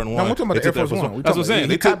took the Jordan 1. No, we're talking about the Air Force 1. That's what I'm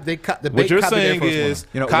saying. What you're saying is,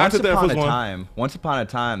 you know, once upon a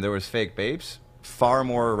time, there was fake Bapes far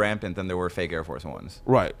more rampant than there were fake Air Force 1s.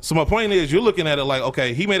 Right. So my point is, you're looking at it like,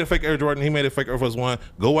 okay, he made a fake Air Jordan, he made a fake Air Force 1.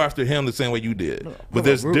 Go after him the same way you did. But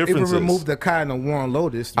there's differences. Even remove the Kai and the Warren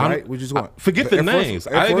Lotus, right? Which is what? Forget the names.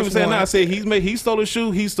 I didn't even say that. I said he stole a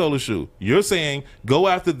shoe. He stole a shoe. You're saying go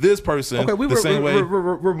after this person the same way.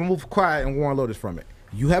 Remove Kai and Warren Lotus from it.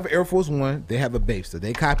 You have Air Force One, they have a base, so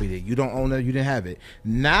they copied it. You don't own it, you didn't have it.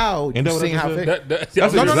 Now you seeing how that's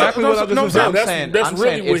exactly what I just said. That's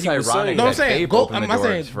really what he was saying. No, I'm saying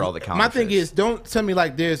my thing is, don't tell me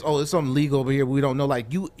like there's it's something legal over here we don't know.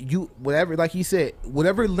 Like you whatever, like he said,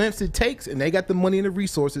 whatever lengths it takes, and they got the money and the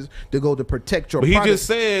resources to go to protect your. But product. he just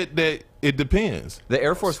said that. It depends. The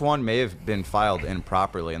Air Force One may have been filed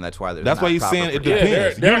improperly, and that's why there's. That's why he's saying it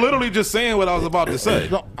depends. You're literally just saying what I was about to say.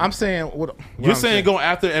 No, I'm saying what you're saying. Go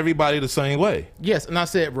after everybody the same way. Yes, and I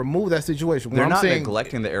said remove that situation. They're not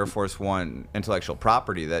neglecting the Air Force One intellectual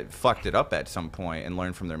property that fucked it up at some point and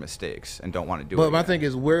learned from their mistakes and don't want to do it. But my thing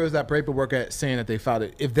is, where is that paperwork at saying that they filed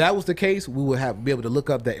it? If that was the case, we would be able to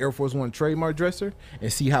look up that Air Force One trademark dresser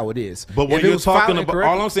and see how it is. But when you're talking about,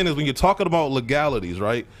 all I'm saying is when you're talking about legalities,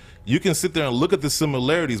 right? You can sit there and look at the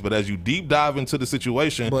similarities, but as you deep dive into the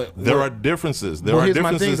situation, there are differences. There are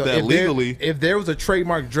differences that legally. If there was a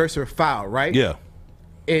trademark dresser filed, right? Yeah.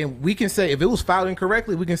 And we can say, if it was filed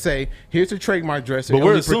incorrectly, we can say, here's a trademark dresser. But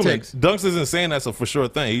we're assuming. Dunks isn't saying that's a for sure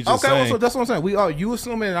thing. He's just saying. So that's what I'm saying. You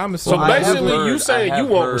assuming and I'm assuming. So basically, you saying you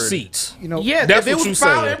want receipts. Yeah, that's if it was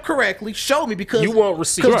filed incorrectly, show me because you want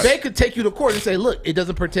receipts. Because they could take you to court and say, look, it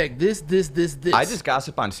doesn't protect this. I just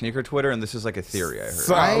gossip on sneaker Twitter, and this is like a theory I heard.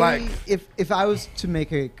 So if I was to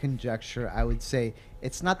make a conjecture, I would say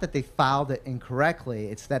it's not that they filed it incorrectly.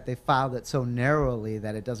 It's that they filed it so narrowly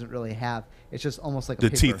that it doesn't really have. It's just almost like a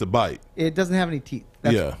paper. Teeth to bite. It doesn't have any teeth.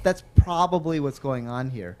 That's probably what's going on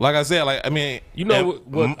here. Like I said, I mean, you know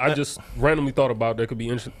what I just randomly thought about that could be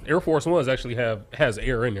interesting. Air Force Ones actually has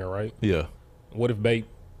air in there, right? Yeah. What if Bape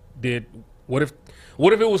did? What if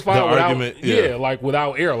it was filed without? Like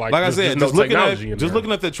without air. Like I said, just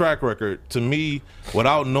looking at the track record, to me,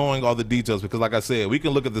 without knowing all the details, because like I said, we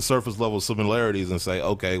can look at the surface level similarities and say,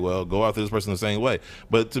 okay, well, go after this person the same way.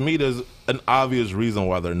 But to me, there's an obvious reason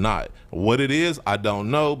why they're not. What it is, I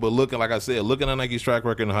don't know. But looking at Nike's track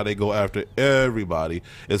record and how they go after everybody,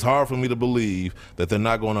 it's hard for me to believe that they're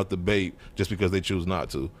not going after Bape just because they choose not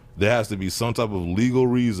to. There has to be some type of legal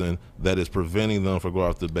reason that is preventing them from going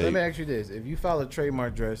after Bape. Let me ask you this. If you file a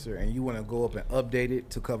trademark dresser and you want to go up and update it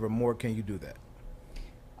to cover more, can you do that?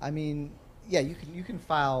 I mean, yeah, you can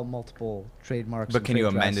file multiple trademarks. But can you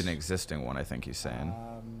amend an existing one, I think he's saying.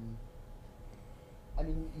 I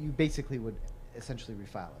mean, you basically would essentially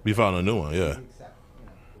refile it. Be filing a new one, yeah. Except,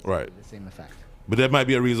 right. The same effect. But that might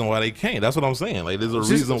be a reason why they can't. That's what I'm saying. Like, there's a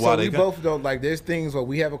reason why they can't. Both don't like. There's things where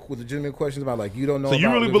we have legitimate questions about. Like, you don't know. So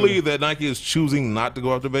you really believe that Nike is choosing not to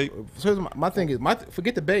go after Bape? So my thing is,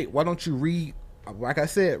 forget the Bape. Why don't you like I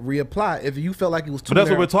said, reapply if you felt like it was too. But that's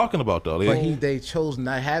what we're talking about, though. But they chose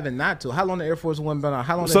not to. How long the Air Force One been on?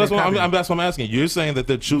 How long? So that's what I'm asking. You're saying that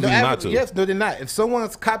they're choosing not to. Yes, no, they're not. If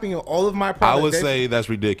someone's copying all of my products, I would say that's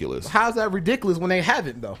ridiculous. How's that ridiculous when they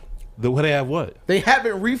haven't though? They have what? They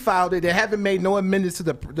haven't refiled it. They haven't made no amendments to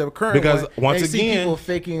the current because one. Once they again, see people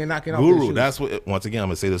faking and knocking off Guru, that's what. Once again, I'm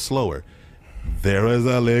gonna say this slower. There is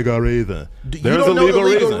a legal reason. You don't know the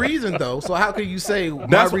legal reason though. So how can you say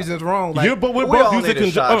my reason's wrong? Like, but we're both using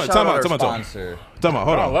conjunction. Time out. Hold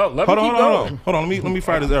on. Let me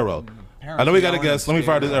fire this arrow. I know we got a guess. Let me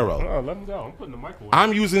fire this arrow. Let me go. I'm putting the mic away.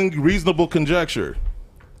 I'm using reasonable conjecture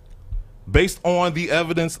based on the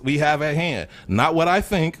evidence we have at hand, not what I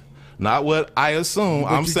think. Not what I assume.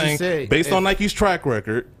 I'm saying based on Nike's track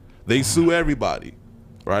record, they sue everybody,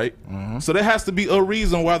 right? So there has to be a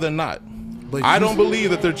reason why they're not. But I don't believe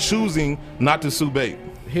that they're choosing not to sue Bape.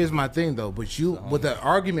 Here's my thing though, what the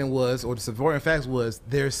argument was, or the supporting facts was,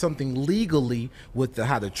 there's something legally with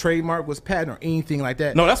how the trademark was patented or anything like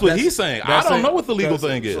that. No, that's what he's saying. I don't know what the legal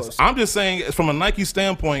thing is. I'm just saying from a Nike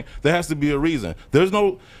standpoint, there has to be a reason. There's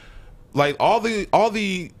no. Like all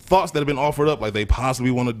the thoughts that have been offered up, like they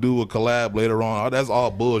possibly want to do a collab later on. That's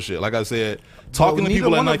all bullshit. Like I said, talking to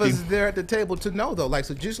people at Nike. Neither one of us is there at the table to know though. Like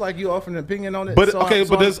so, just like you offer an opinion on it. But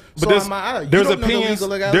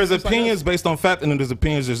there's opinions based on fact, and then there's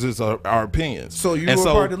opinions just our opinions. So you were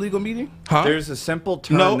part of the legal meeting? Huh? There's a simple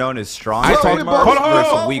term known as strong trademarks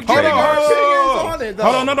versus weak trademarks.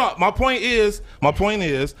 Hold on. My point is,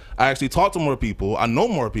 I actually talk to more people. I know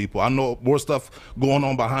more people. I know more stuff going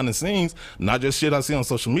on behind the scenes, not just shit I see on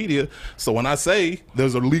social media. So when I say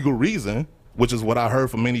there's a legal reason, which is what I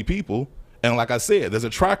heard from many people, and like I said, there's a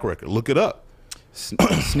track record. Look it up.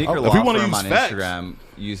 Sneaker Law Firm on Instagram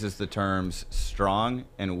uses the terms strong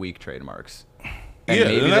and weak trademarks. And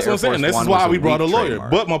and that's what I'm saying. This is why we brought a lawyer.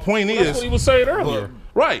 But my point is, that's what he was saying earlier.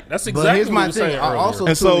 Right. That's But exactly here's what my we were thing. saying earlier. Also, And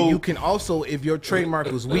too, so- you can also, if your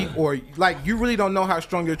trademark was weak or like you really don't know how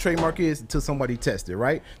strong your trademark is until somebody tests it,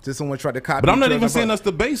 right? Until someone tried to copy. But I'm not your even trademark. saying that's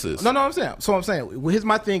the basis. No, I'm saying. So I'm saying, well, here's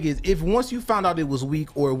my thing is, if once you found out it was weak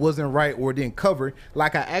or it wasn't right or it didn't cover,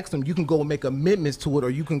 like I asked them, you can go and make amendments to it, or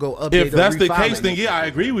you can go update. If that's the refile case, it. then yeah, I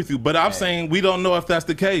agree with you. But I'm saying we don't know if that's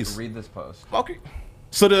the case. Read this post. Okay.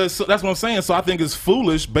 So that's what I'm saying. So I think it's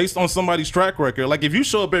foolish based on somebody's track record. Like if you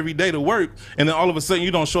show up every day to work and then all of a sudden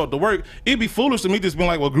you don't show up to work, it'd be foolish to me just being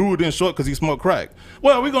like, well, Guru didn't show up because he smoked crack.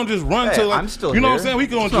 Well, we're gonna just run Hey, to like, I'm still you know what I'm here. saying? We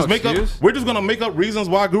gonna It's just no make up. excuse. We're just gonna make up reasons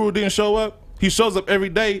why Guru didn't show up. He shows up every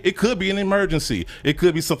day. It could be an emergency. It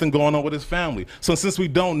could be something going on with his family. So since we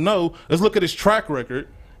don't know, let's look at his track record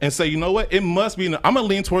and say, you know what? It must be. I'm gonna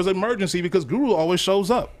lean towards emergency because Guru always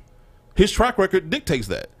shows up. His track record dictates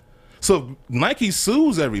that. So if Nike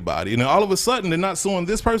sues everybody, and then all of a sudden they're not suing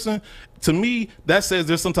this person, to me, that says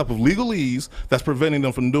there's some type of legalese that's preventing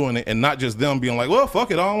them from doing it, and not just them being like, well, fuck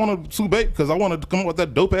it, I don't want to sue Bape because I want to come up with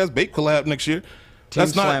that dope-ass Bape collab next year. Team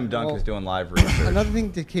Slam Dunk is doing live research. Another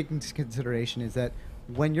thing to take into consideration is that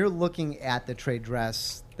when you're looking at the trade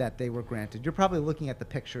dress that they were granted, you're probably looking at the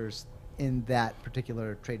pictures in that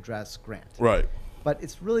particular trade dress grant. Right. But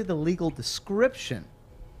it's really the legal description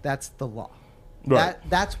that's the law. Right.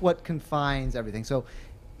 That's what confines everything. So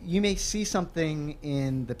you may see something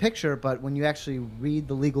in the picture, but when you actually read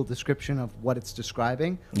the legal description of what it's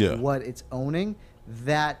describing, Yeah. what it's owning,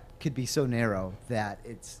 that could be so narrow that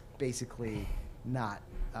it's basically not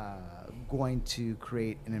going to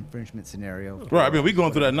create an infringement scenario. Right. I mean, we're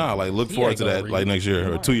going through that now. Like, look He forward ain't to gonna that read like it. next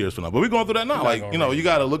year or 2 years from now. But we're going through that now. not Like, gonna you know, read you it.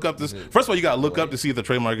 got to look up this. First of all, you got to look up to see if the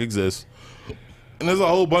trademark exists. And there's a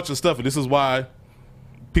whole bunch of stuff. And this is why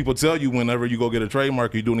people tell you whenever you go get a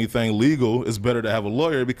trademark or you do anything legal, it's better to have a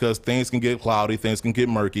lawyer because things can get cloudy, things can get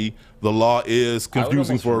murky. The law is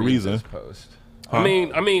confusing for a reason. Post. I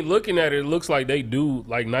mean, looking at it, it looks like they do.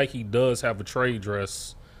 Like Nike does have a trade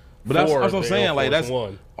dress. But that's for what I'm the saying. Air Like Force that's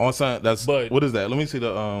One. on sign. That's But- what is that? Let me see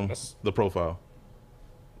the profile.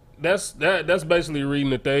 That's basically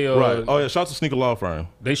reading that they Right. Oh yeah. Shout out to Sneaker Law Firm.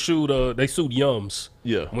 they sued Y.U.M.S.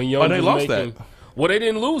 Yeah. When Oh, Y.U.M.S. they was lost making, that. Well, they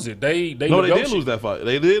didn't lose it. They No, they did negotiated. lose that fight.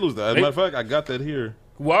 They did lose that. As a They- matter of fact, I got that here.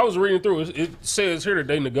 Well, I was reading through it. It says here that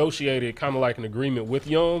they negotiated kind of like an agreement with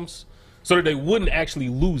Y.U.M.S. so that they wouldn't actually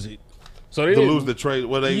lose it. So they To didn't lose the trade.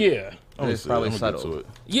 Well, they. Yeah. Let me It's see. probably I'm gonna get settled. to it.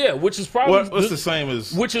 Yeah, which is probably Well, it's the same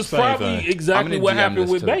as. which is same probably thing. I'm exactly gonna what DM happened this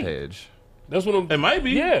with to the Bape. page. That's what I'm. It might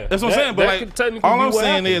be. Yeah, That's what I'm saying. But that could like, technically all be I'm what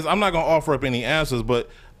saying happened. is, I'm not gonna offer up any answers. But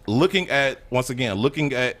looking at once again,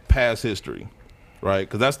 looking at past history, right?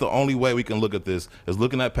 Because that's the only way we can look at this is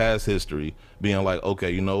looking at past history, being like,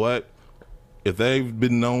 okay, you know what? If they've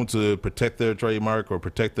been known to protect their trademark or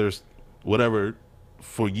protect their whatever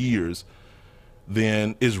for years,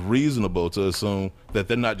 then it's reasonable to assume that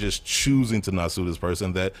they're not just choosing to not sue this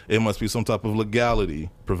person, that it must be some type of legality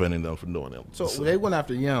preventing them from doing it. So they went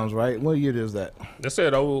after Y.U.M.S, right? What year is that? They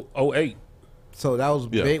said 08. So that was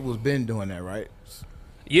Yeah. Bape was been doing that, right?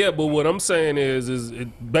 Yeah, but what I'm saying is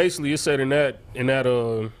it basically it said in that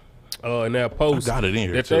post I got it in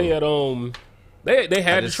here, that too. they had they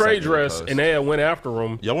had the just sent trade you the dress post. and they had went after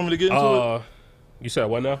them. Y'all want me to get into it? You said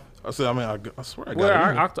what now? I said, I mean, I swear I got Well, it.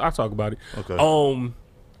 in here. I'll talk about it. Okay.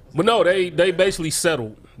 But no, they basically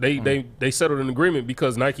settled. They settled an agreement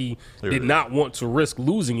because Nike There it did is. not want to risk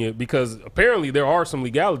losing it because apparently there are some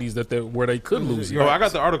legalities where they could lose it. Oh, I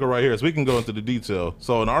got the article right here, so we can go into the detail.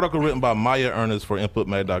 So, an article written by Maya Ernest for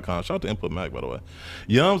InputMag.com. Shout out to InputMag, by the way.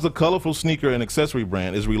 Y.U.M.S, the colorful sneaker and accessory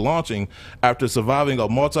brand, is relaunching after surviving a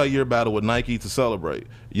multi-year battle with Nike to celebrate.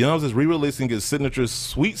 Y.U.M.S is re-releasing its signature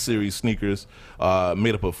Sweet Series sneakers,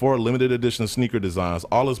 made up of 4 limited edition sneaker designs,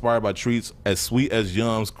 all inspired by treats as sweet as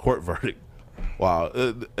Y.U.M.'s court verdict. Wow,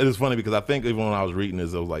 it is funny because I think even when I was reading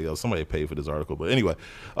this, I was like, yo, somebody paid for this article. But anyway,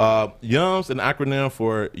 Y.U.M.S, an acronym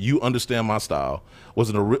for You Understand My Style,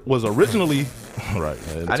 was originally right.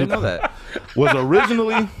 I didn't know that.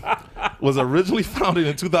 Was originally founded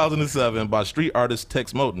in 2007 by street artist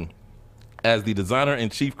Tex Moten as the designer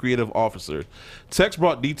and chief creative officer. Tex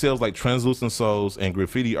brought details like translucent soles and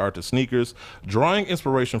graffiti art to sneakers, drawing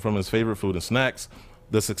inspiration from his favorite food and snacks.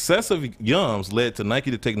 The success of Y.U.M.S led to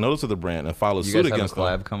Nike to take notice of the brand and file a You suit guys have a against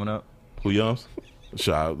collab them. coming up? Who Y.U.M.S?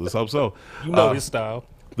 Let's hope so. You know his style.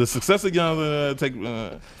 The success of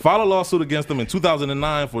Y.U.M.S filed a lawsuit against them in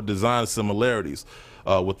 2009 for design similarities.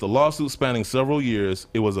 With the lawsuit spanning several years,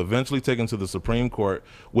 it was eventually taken to the Supreme Court,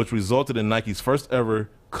 which resulted in Nike's first ever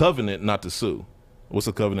covenant not to sue. What's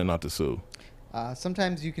a covenant not to sue?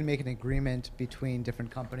 Sometimes you can make an agreement between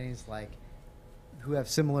different companies, like who have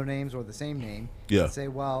similar names or the same name. Yeah. And say,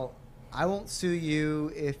 well, I won't sue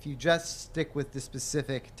you if you just stick with this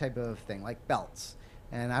specific type of thing, like belts.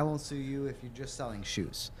 And I won't sue you if you're just selling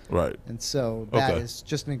shoes. Right. And so that is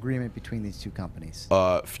just an agreement between these two companies.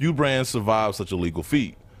 Few brands survive such a legal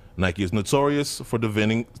feat. Nike is notorious for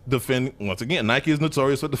defending. Once again, Nike is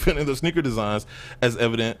notorious for defending their sneaker designs, as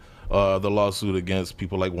evident the lawsuit against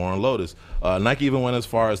people like Warren Lotus. Nike even went as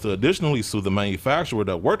far as to additionally sue the manufacturer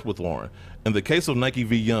that worked with Warren. In the case of Nike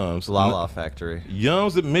v. Y.U.M.S, Lala Factory.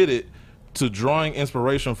 Y.U.M.S admitted to drawing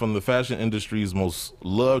inspiration from the fashion industry's most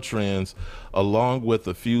loved trends, along with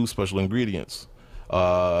a few special ingredients.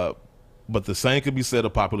 But the same could be said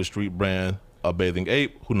of popular street brand A Bathing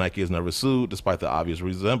Ape, who Nike has never sued, despite the obvious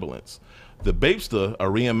resemblance. The Bapesta, a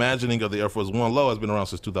reimagining of the Air Force One low, has been around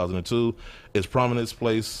since 2002. Its prominent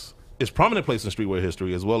place in streetwear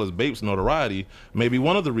history, as well as Bape's notoriety, may be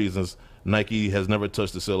one of the reasons Nike has never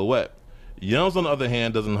touched the silhouette. Y.U.M.S, on the other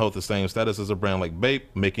hand, doesn't hold the same status as a brand like Bape,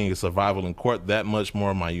 making its survival in court that much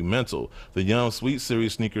more monumental. The Y.U.M.S Sweet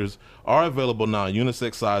Series sneakers are available now in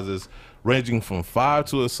unisex sizes, ranging from 5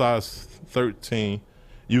 to a size 13.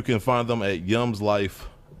 You can find them at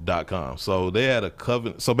yumslife.com. So they had a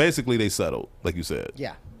covenant. So basically they settled, like you said.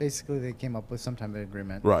 Yeah, basically they came up with some type of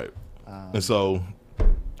agreement. Right. And so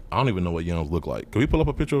I don't even know what Y.U.M.S look like. Can we pull up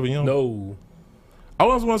a picture of a Y.U.M.S? No. I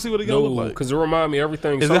just want to see what it look like. Because it remind me of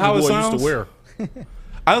everything Is Soulja it how it Boy sounds? used to wear.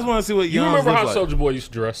 I just want to see what You Y.U.M.S remember how look like. Soulja Boy used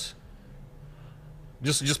to dress?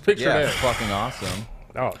 Just picture Yeah, that. fucking awesome.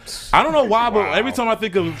 Oh, I don't know why, but every time I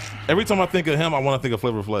think of him, I want to think of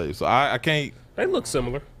Flavor Flav. So I can't. they look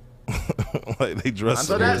similar. Like they dress.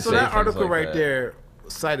 So similar. that article like right that. there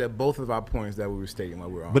cited both of our points that we were stating while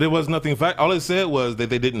we were on. But it was nothing fact. All it said was that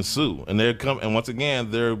they didn't sue, and and once again,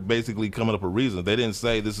 they're basically coming up with reasons. They didn't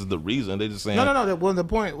say this is the reason. They just saying no. Well, the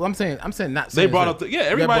point. Well, I'm saying not. They Saying brought that- up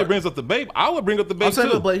everybody but- brings up the Bape. I would bring up the Bape I'm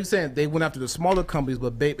saying, too. but he's saying they went after the smaller companies,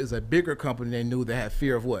 but Bape is a bigger company. They knew they had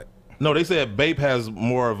fear of what? No, they said Bape has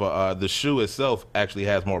more of a the shoe itself actually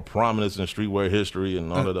has more prominence in streetwear history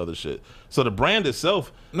and all that other shit. So the brand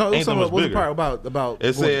itself ain't so much bigger. About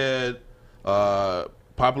It said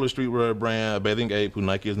popular streetwear brand, A Bathing Ape, who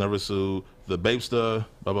Nike has never sued. The Bapesta,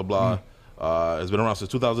 blah blah blah, has been around since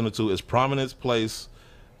 2002. Its prominence place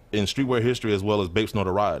in streetwear history as well as Bape's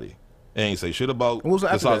notoriety. It ain't say shit about What was the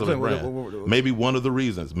after size that? of the What- brand. what- Maybe one of the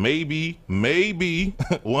reasons. Maybe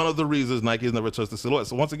one of the reasons Nike has never touched the silhouette.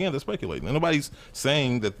 So once again, they're speculating. And nobody's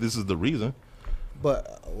saying that this is the reason.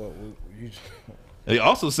 But They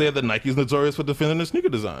also said that Nike is notorious for defending their sneaker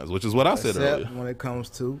designs, which is what I said earlier. when it comes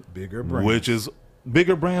to bigger brands, Which is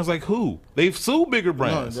bigger brands like who? They've sued bigger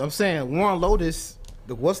brands. No, I'm saying Warren Lotus.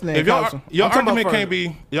 What's the name? If your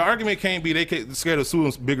argument can't be they can't scared of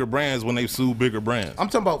suing bigger brands when they sue bigger brands. I'm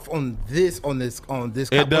talking about on this.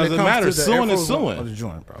 It doesn't matter. Suing is suing.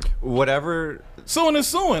 Whatever. Suing is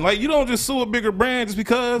suing. Like you don't just sue a bigger brand just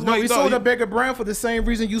because. No, like, you sued a bigger brand for the same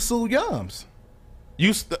reason you sued Y.U.M.S.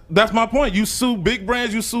 That's my point. You sue big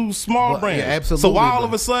brands, you sue small brands. Yeah, absolutely. So why all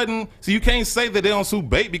of a sudden? So you can't say that they don't sue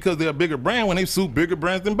Bape because they're a bigger brand when they sue bigger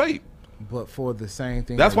brands than Bape. But for the same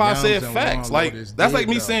thing. That's why I Y.U.M.S said and facts. Warren Like Lotus that's did, like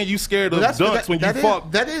me though. saying you scared of But dunks when you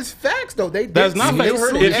fought. That is facts, though. That's not they facts.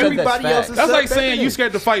 sued If you- everybody that's else. That's like except saying Bape. you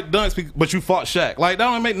scared to fight dunks, but you fought Shaq. Like that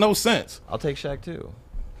don't make no sense. I'll take Shaq too.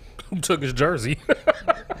 Who took his jersey?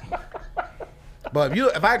 But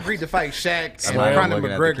if I agreed to fight Shaq and Slam Conor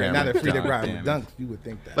looking at the McGregor and not camera. a free to God grind damn it. dunk, you would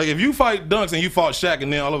think that. Like if you fight dunks and you fought Shaq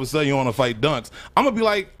and then all of a sudden you want to fight dunks, I'm gonna be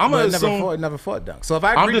like, I'm But gonna assume. never fought dunk. So if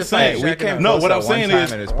I I'm agreed to just fight saying, Shaq, we and can't- I- No, Close what that I'm one saying time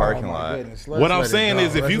is- in his Oh, parking my lot. goodness. Let's What I'm let it saying go.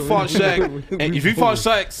 is, if you Let's- fought Shaq, and if you fought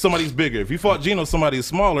Shaq, somebody's bigger. If you fought Geeno, somebody's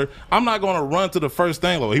smaller. I'm not going to run to the first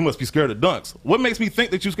thing. Well, he must be scared of dunks. What makes me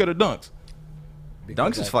think that you're scared of dunks?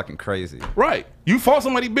 Dunks is fucking crazy. Right. You fought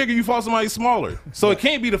somebody bigger. You fought somebody smaller. So it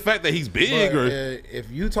can't be the fact that he's big But, or. if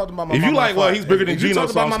you talked about my If you mama, like, I well, fought- he's bigger than if you Geeno, talked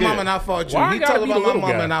so about I'm my scared. mama and I fought you. Why I He gotta talked be about the my little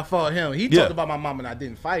mama guy? and I fought him. He Yeah. talked about my mama and I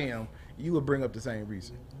didn't fight him. You would bring up the same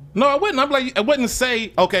reason. No, I wouldn't. I'm like, I wouldn't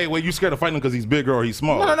say, okay, well, you scared of fighting him because he's bigger or he's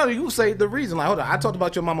smaller. No. You say the reason. Like, hold on. I talked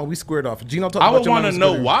about your mama. We squared off. Geeno talked I about would your want mama. to we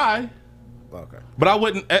know squared why. off. Okay. But I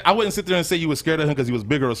wouldn't sit there and say you were scared of him because he was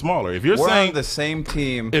bigger or smaller. If you're We're saying on the same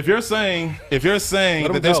team. If you're saying Let that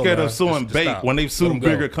 'em they're go, scared man. of suing Just Bape stop. when they've Let 'em sued go.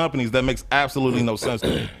 bigger companies, that makes absolutely no sense to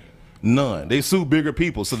me. None. They sue bigger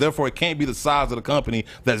people, so therefore it can't be the size of the company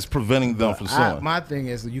that is preventing them from suing. My thing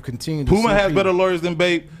is that you continue to Puma sue has people. better lawyers than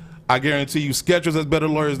Bape. I guarantee you, Skechers has better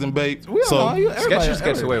lawyers than Bape. We don't So know. Everybody- Skechers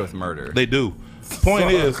gets away with murder. they do.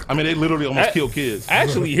 Point is, I mean, they literally almost kill kids.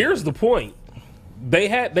 Actually, here's the point.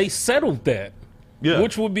 They settled that. Yeah.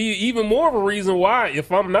 Which would be even more of a reason why,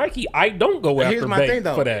 if I'm Nike, I don't go after Here's my Bape thing,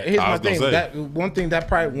 though. for that. Here's I my was gonna thing. say. That one thing that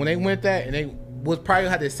probably when they went that and they was probably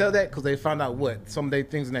how they sell that because they found out what some of their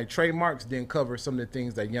things in their trademarks didn't cover some of the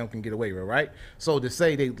things that Young can get away with, right? So to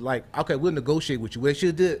say they like, okay, we'll negotiate with you. What they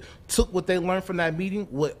should did took what they learned from that meeting,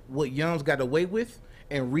 what Young's got away with,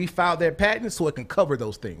 and refiled their patent so it can cover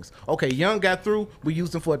those things. Okay, Young got through. We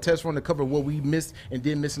used them for a test run to cover what we missed and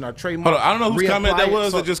didn't miss in our trademark. Hold on, I don't know whose comment that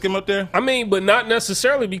was that just came up there. I mean, but not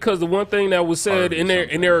necessarily, because the one thing that was said in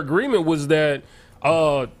their agreement was that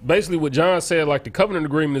basically what John said, like the covenant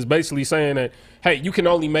agreement is basically saying that, hey, you can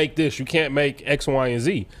only make this. You can't make X, Y, and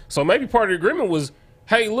Z. So maybe part of the agreement was,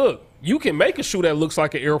 hey, look, you can make a shoe that looks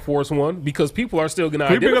like an Air Force One because people are still going to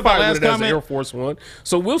identify with it as an Air Force One.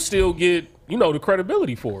 So we'll still get, you know, the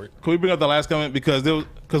credibility for it. Can we bring up the last comment? Because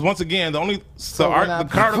once again, the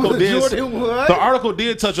article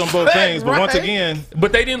did touch on both things, but once again,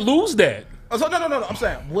 but they didn't lose that. So no. I'm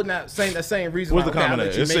saying we're not saying the same reason. What's the comment?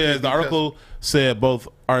 It says the article said both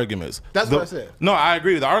arguments. That's what I said. No, I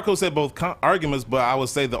agree. The article said both arguments, but I would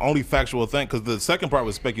say the only factual thing, because the second part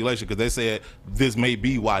was speculation, because they said this may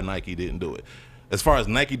be why Nike didn't do it. As far as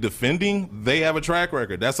Nike defending, they have a track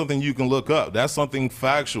record. That's something you can look up. That's something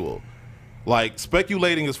factual. Like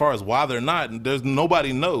speculating as far as why they're not, there's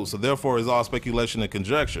nobody knows. So therefore, it's all speculation and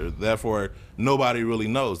conjecture. Therefore, nobody really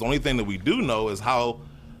knows. The only thing that we do know is how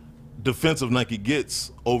defensive Nike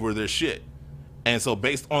gets over their shit. And so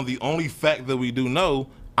based on the only fact that we do know,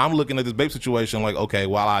 I'm looking at this Bape situation like, okay,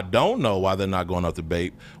 while I don't know why they're not going after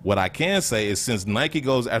Bape, what I can say is since Nike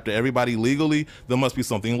goes after everybody legally, there must be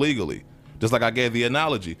something legally. Just like I gave the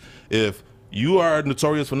analogy. If you are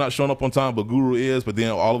notorious for not showing up on time, but Guru is, but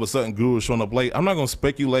then all of a sudden Guru is showing up late, I'm not going to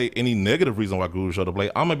speculate any negative reason why Guru showed up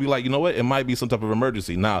late. I'm going to be like, you know what? It might be some type of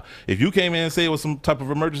emergency. Now, if you came in and say it was some type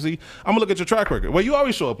of emergency, I'm going to look at your track record. Well, you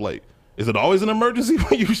always show up late. Is it always an emergency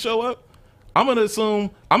when you show up? I'm going to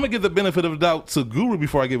assume, I'm going to give the benefit of the doubt to Guru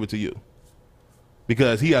before I give it to you.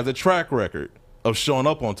 Because he has a track record of showing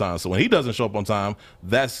up on time. So when he doesn't show up on time,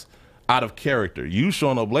 that's out of character. You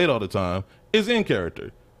showing up late all the time is in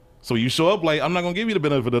character. So you show up late, I'm not going to give you the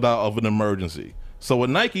benefit of the doubt of an emergency. So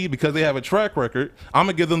with Nike, because they have a track record, I'm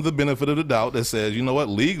going to give them the benefit of the doubt that says, you know what,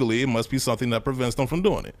 legally, it must be something that prevents them from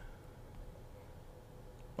doing it.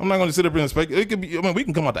 I'm not going to sit up here and speculate. It could be, I mean, we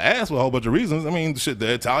can come out the ass with a whole bunch of reasons. I mean, shit,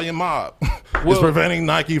 the Italian mob is preventing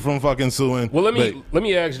Nike from fucking suing. Well, let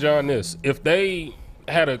me ask John this. If they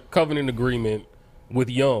had a covenant agreement with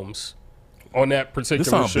Y.U.M.S on that particular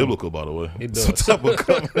shoe. This sounds biblical, by the way. It does.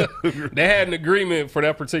 They had an agreement for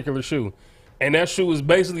that particular shoe, and that shoe is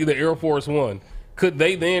basically the Air Force One. Could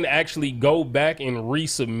they then actually go back and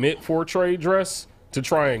resubmit for trade dress to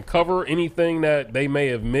try and cover anything that they may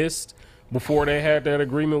have missed before they had that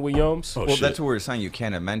agreement with Y.U.M.S? Well, that's what we're saying. You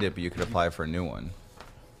can't amend it, but you could apply for a new one,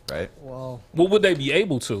 right? Well, would they be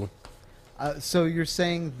able to? So you're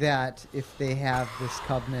saying that if they have this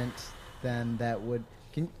covenant, then that would...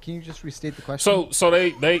 Can you just restate the question? So they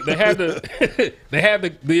had the they had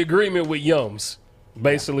the agreement with Y.U.M.S.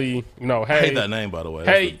 Basically, you know, hey, I hate that name, by the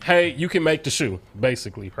way. Hey, you can make the shoe,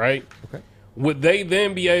 basically, right? Okay. Would they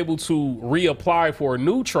then be able to reapply for a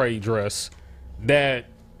new trade dress that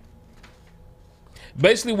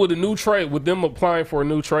basically with them applying for a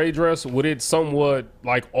new trade dress, would it somewhat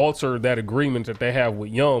like alter that agreement that they have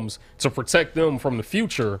with Y.U.M.S to protect them from the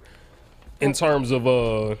future in terms of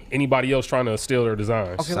anybody else trying to steal their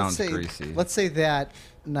designs? Okay, Sounds greasy. Let's say that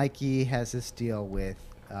Nike has this deal with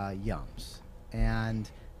Y.U.M.S, and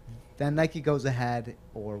then Nike goes ahead,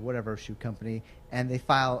 or whatever shoe company, and they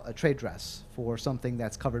file a trade dress for something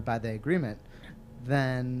that's covered by the agreement.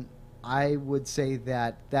 Then I would say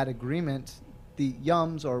that agreement, the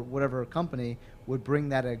Y.U.M.S or whatever company would bring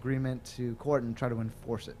that agreement to court and try to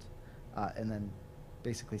enforce it, and then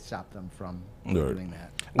basically stop them from doing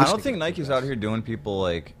that. I don't think Nike's out here doing people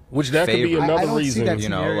like that could be another reason. You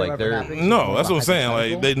know, like they're no, that's what I'm saying.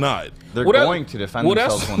 Like they're not. They're going to defend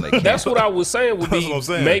themselves when they can. That's what I was saying. Would be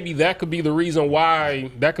maybe that could be the reason why.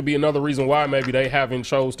 That could be another reason why maybe they haven't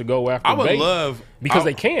chose to go after. I would love because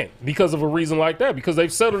they can't because of a reason like that because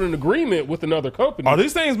they've settled an agreement with another company. Are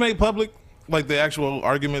these things made public? Like the actual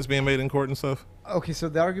arguments being made in court and stuff? Okay, so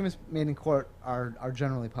the arguments made in court are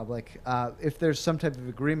generally public. If there's some type of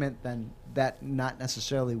agreement, then that not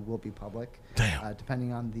necessarily will be public. Damn.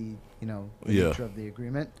 Depending on the nature of the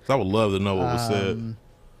agreement. So I would love to know what was said.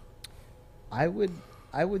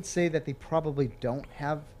 I would say that they probably don't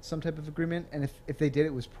have some type of agreement, and if they did,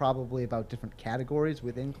 it was probably about different categories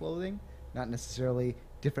within clothing, not necessarily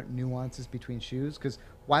different nuances between shoes. Because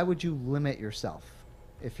why would you limit yourself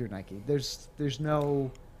if you're Nike? There's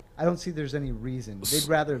no... I don't see there's any reason. They'd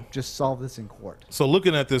rather just solve this in court. So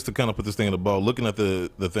looking at this to kind of put this thing in the bow, looking at the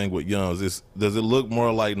thing with Y.U.M.S, does it look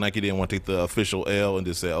more like Nike didn't want to take the official L and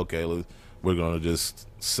just say, okay, we're gonna just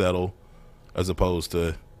settle, as opposed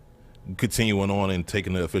to continuing on and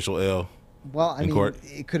taking the official L. Well, I mean, court?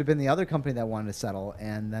 It could have been the other company that wanted to settle,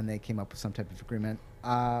 and then they came up with some type of agreement.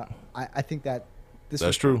 I think that this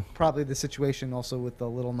That's true. Probably the situation also with the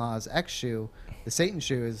Lil Nas X shoe, the Satan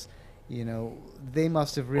shoe, is, they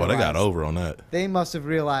must have realized. Well, they got over on that. They must have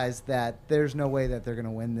realized that there's no way that they're going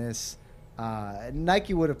to win this.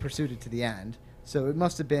 Nike would have pursued it to the end, so it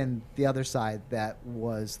must have been the other side that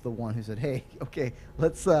was the one who said, "Hey, okay,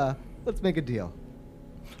 let's make a deal."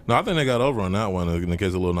 No, I think they got over on that one in the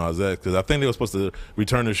case of Lil Nas X, because I think they were supposed to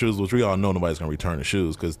return the shoes, which we all know nobody's going to return the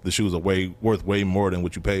shoes because the shoes are worth way more than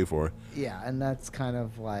what you paid for. Yeah, and that's kind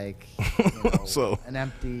of like so an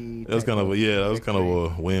empty. That's kind of that was kind of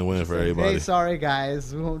a win-win for everybody. Hey, sorry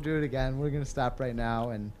guys, we won't do it again. We're going to stop right now,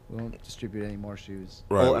 and we won't distribute any more shoes.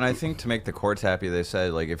 Right. Well, and I think to make the courts happy, they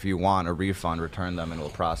said, like, if you want a refund, return them and we'll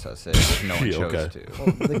process it if no one chose to.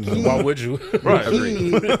 Well, the key, Why would you? Right.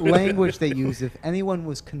 the key language they use, if anyone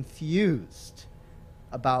was confused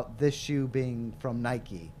about this shoe being from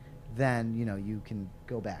Nike, then you can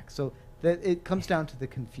go back. So that it comes down to the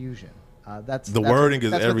confusion. That's wording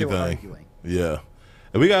is that's what they were everything. arguing. Yeah.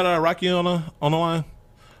 And we got Rocky on the line.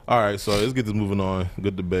 All right, so let's get this moving on.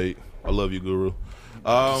 Good debate. I love you, Guru.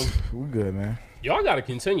 We good, man. Y'all got to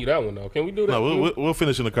continue that one though. Can we do that? No, we'll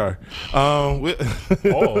finish in the car. Whoa,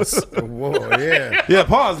 yeah. Yeah,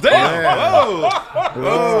 pause. Damn. Yeah.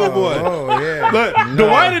 Oh boy. Oh, yeah. Look,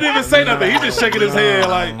 Dwight didn't even say nothing. He just shaking his head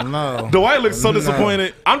like. No. Dwight looks so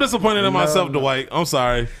disappointed. I'm disappointed in myself, Dwight. I'm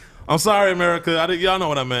sorry. I'm sorry, America. y'all know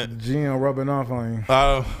what I meant. Geeno rubbing off on you.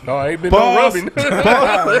 No, I ain't been pause. no rubbing.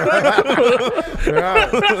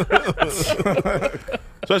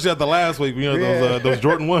 Especially after last week, those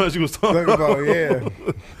Jordan ones you was talking about.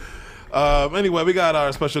 Anyway, we got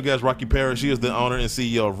our special guest, Rocky Parrish. She is the owner and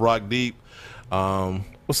CEO of RockDeep.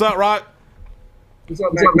 What's up, Rock? What's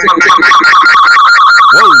up,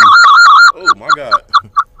 Whoa. Oh, my God.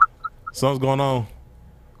 Something's going on.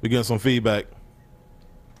 We getting some feedback.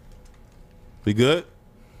 We good?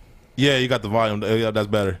 Yeah, you got the volume. Yeah, that's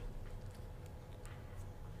better.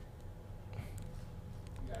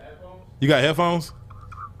 You got headphones?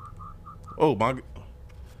 Oh, my.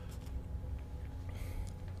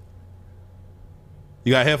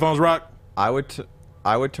 You got headphones, Rock? I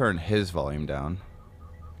would turn his volume down.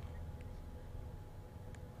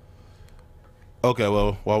 Okay,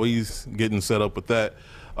 well, while he's getting set up with that,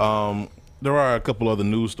 there are a couple other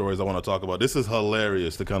news stories I want to talk about. This is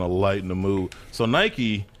hilarious to kind of lighten the mood. So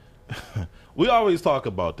Nike, we always talk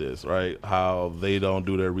about this, right? How they don't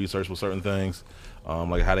do their research with certain things,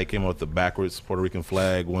 like how they came up with the backwards Puerto Rican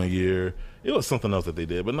flag one year. It was something else that they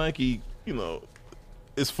did, but Nike,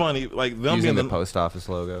 it's funny, like them using being the post office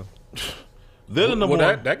logo. They're the number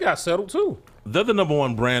one. That got settled too. They're the number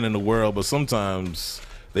one brand in the world, but sometimes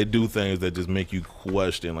they do things that just make you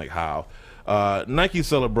question, like how. Nike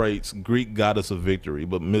celebrates Greek goddess of victory,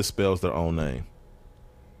 but misspells their own name.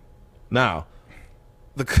 Now,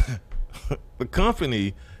 the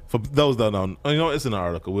company, for those that don't know, it's an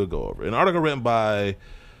article. We'll go over it. An article written by,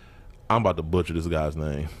 I'm about to butcher this guy's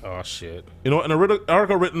name. Oh, shit. An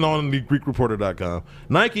article written on the GreekReporter.com.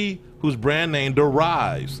 Nike, whose brand name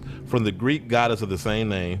derives from the Greek goddess of the same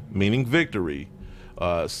name, meaning victory,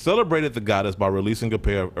 celebrated the goddess by releasing a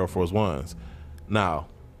pair of Air Force Ones. Now,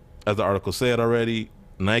 as the article said already,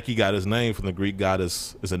 Nike got his name from the Greek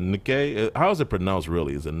goddess. Is it Nike? How is it pronounced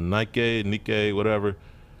really? Is it Nike, whatever?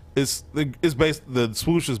 It's based. The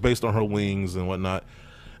swoosh is based on her wings and whatnot,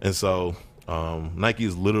 and so Nike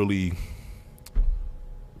is literally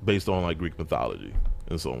based on like Greek mythology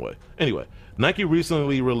in some way. Anyway, Nike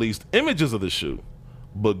recently released images of the shoe,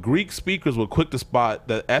 but Greek speakers were quick to spot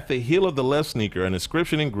that at the heel of the left sneaker, an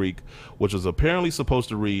inscription in Greek, which was apparently supposed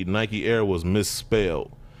to read Nike Air, was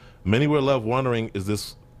misspelled. Many were left wondering,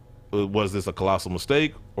 was this a colossal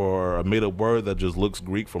mistake or a made-up word that just looks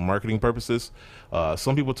Greek for marketing purposes?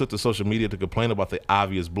 Some people took to social media to complain about the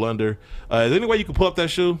obvious blunder. Is there any way you can pull up that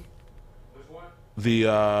shoe? Which one?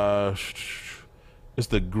 It's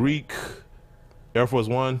the Greek Air Force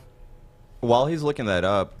One. While he's looking that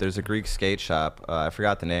up, there's a Greek skate shop, I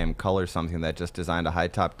forgot the name, Color something, that just designed a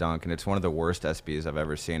high-top dunk, and it's one of the worst SBs I've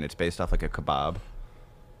ever seen. It's based off like a kebab.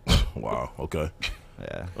 Wow, okay.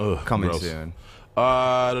 Yeah. Ugh, coming gross. soon.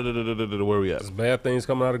 Where we at? There's bad things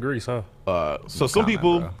coming out of Greece, huh? So some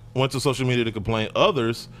people went to social media to complain.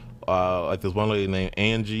 Others, like this one lady named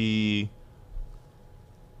Angie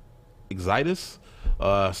Exitis,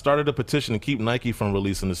 started a petition to keep Nike from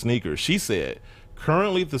releasing the sneaker. She said,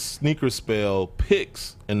 currently the sneakers spell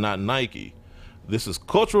Pix and not Nike. This is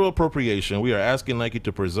cultural appropriation. We are asking Nike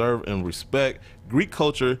to preserve and respect Greek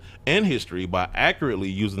culture and history by accurately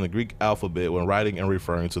using the Greek alphabet when writing and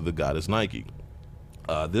referring to the goddess Nike.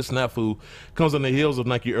 This snafu comes on the heels of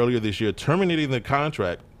Nike earlier this year terminating the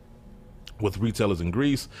contract with retailers in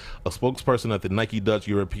Greece. A spokesperson at the Nike Dutch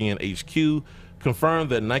European HQ confirmed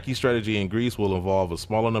that Nike's strategy in Greece will involve a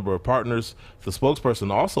smaller number of partners. The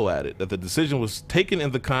spokesperson also added that the decision was taken in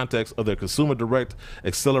the context of their consumer direct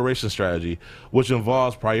acceleration strategy, which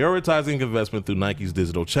involves prioritizing investment through Nike's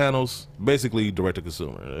digital channels, basically direct to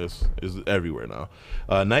consumer. It's everywhere now.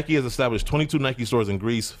 Nike has established 22 Nike stores in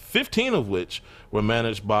Greece, 15 of which were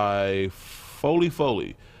managed by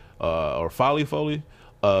Foley,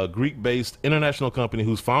 a Greek-based international company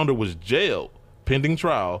whose founder was jailed pending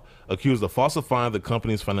trial, accused of falsifying the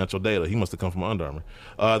company's financial data. He must have come from Under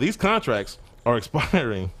Armour. These contracts are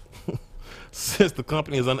expiring since the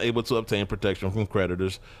company is unable to obtain protection from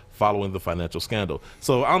creditors following the financial scandal.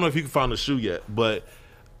 So I don't know if you can find the shoe yet, but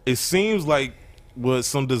it seems like what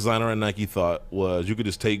some designer at Nike thought was you could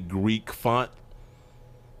just take Greek font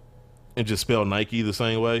and just spell Nike the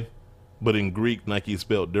same way, but in Greek, Nike is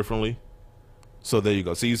spelled differently. So there you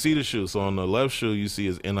go. So you see the shoe. So on the left shoe, you see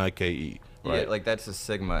is Nike. Right? Yeah, like that's a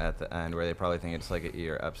sigma at the end where they probably think it's like an E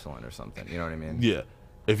or epsilon or something. You know what I mean? Yeah.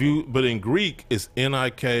 But in Greek it's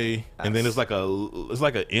Nik, and then it's like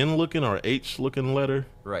an N looking or H looking letter.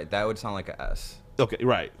 Right. That would sound like a S. Okay.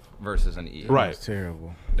 Right. Versus an E. Right. That's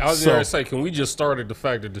terrible. I was going to say, can we just start at the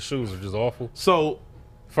fact that the shoes are just awful? So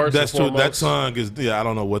First that's true. That tongue is, I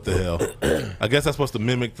don't know what the hell. I guess that's supposed to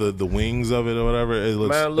mimic the wings of it or whatever. It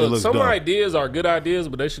looks, man, look, it looks some dumb. ideas are good ideas,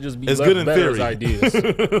 but they should just be It's left good in better theory. as ideas. You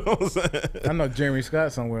know what I'm saying? I know Jeremy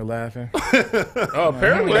Scott somewhere laughing.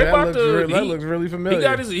 Apparently, they about to. That looks really familiar.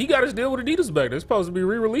 He got his deal with Adidas back. They're supposed to be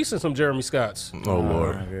re-releasing some Jeremy Scotts. Oh,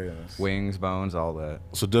 Lord. my goodness. Wings, bones, all that.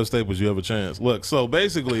 So Dub Staples, you have a chance. Look, so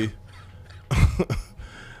basically,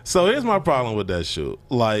 so here's my problem with that shoe.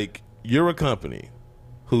 Like, you're a company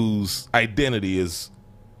whose identity is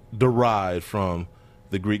derived from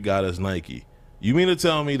the Greek goddess Nike. You mean to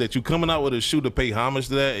tell me that you coming out with a shoe to pay homage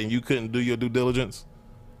to that and you couldn't do your due diligence?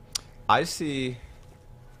 I see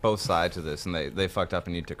both sides of this, and they fucked up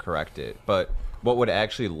and need to correct it. But what would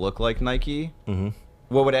actually look like Nike,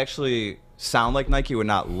 what would actually sound like Nike would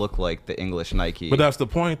not look like the English Nike. But that's the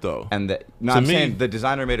point, though. And I'm saying the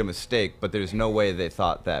designer made a mistake, but there's no way they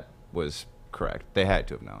thought that was correct. They had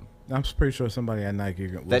to have known. I'm pretty sure somebody at Nike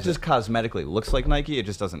that just cosmetically looks like Nike. It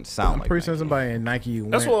just doesn't sound like. I'm pretty sure Nike. somebody in Nike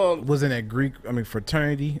was in a Greek,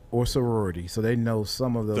 fraternity or sorority, so they know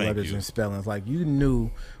some of the letters and spellings. Like you knew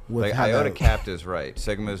with like how iota capt is right,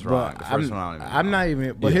 sigma is wrong. The first one I don't even I'm know. not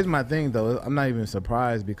even. But here's my thing though. I'm not even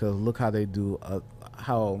surprised because look how they do.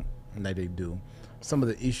 They do some of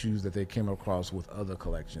the issues that they came across with other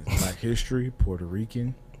collections, Black history, Puerto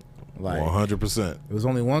Rican. Like 100%. It was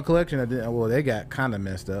only one collection that didn't. Well, they got kind of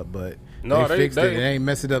messed up, but No, they fixed it. They ain't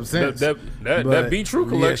messed it up since. That Be True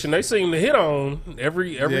collection, they seem to hit on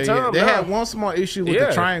every time. They had one small issue with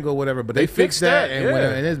the triangle, whatever, but they fixed that,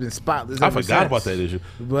 and it's been spotless. I forgot about that issue.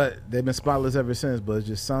 But they've been spotless ever since. But it's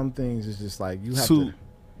just some things. It's just like you have to.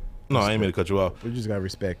 No, I ain't mean to cut you off. We just gotta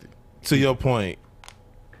respect it. To your point,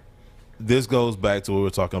 this goes back to what we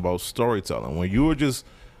were talking about storytelling. When you were just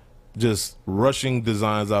rushing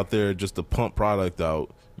designs out there just to pump product out,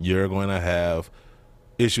 you're going to have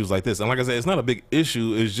issues like this. And like I said, it's not a big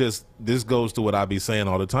issue. It's just this goes to what I be saying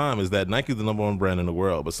all the time is that Nike's the #1 brand in the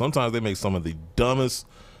world, but sometimes they make some of the dumbest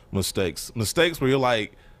mistakes where you're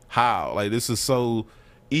like, how? Like, this is so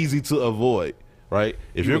easy to avoid, right?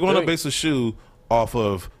 If you're going to base a shoe off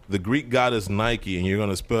of the Greek goddess Nike and you're going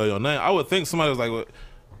to spell your name, I would think somebody was like,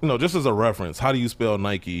 well, just as a reference, how do you spell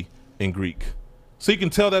Nike in Greek? So you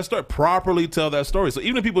can properly tell that story. So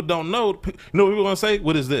even if people don't know, you know what people are going to say?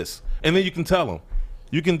 What is this? And then you can tell them.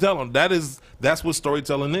 You can tell them that's what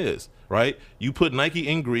storytelling is, right? You put Nike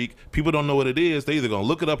in Greek, people don't know what it is. They're either going to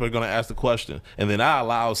look it up or they're going to ask the question. And then I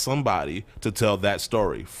allow somebody to tell that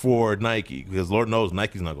story for Nike because Lord knows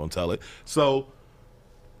Nike's not going to tell it. So,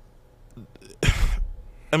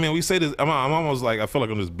 I mean, we say this, I'm almost like, I feel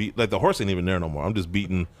like I'm just like the horse ain't even there no more. I'm just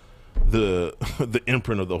beating the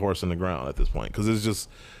imprint of the horse in the ground at this point because it's just,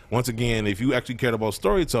 once again, if you actually cared about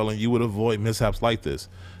storytelling, you would avoid mishaps like this.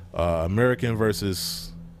 American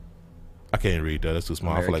versus, I can't read that, that's too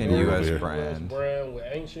small. American, I feel like U.S. brand with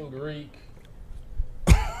ancient Greek.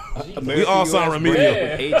 We all sound remedial.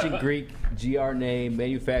 Ancient Greek, GR name,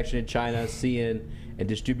 manufactured in China, CN, and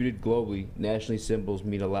distributed globally. Nationally, symbols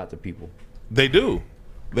mean a lot to people. They do.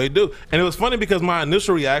 And it was funny because my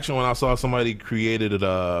initial reaction when I saw somebody created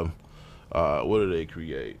what did they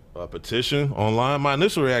create? A petition online. My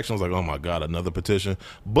initial reaction was like, oh my God, another petition.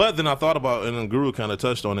 But then I thought about, and then Guru kind of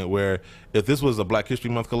touched on it, where if this was a Black History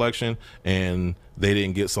Month collection and they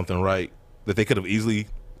didn't get something right, that they could have easily,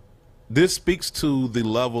 this speaks to the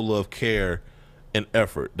level of care and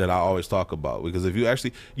effort that I always talk about. Because if you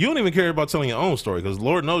actually, you don't even care about telling your own story, because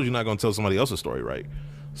Lord knows you're not going to tell somebody else's story right.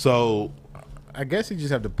 So I guess you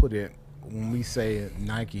just have to put it, when we say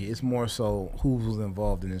Nike, it's more so who was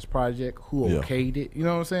involved in this project, who okayed it. You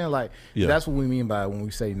know what I'm saying? Like, that's what we mean by when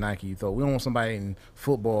we say Nike. So we don't want somebody in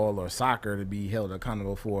football or soccer to be held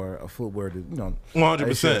accountable for a footwear to,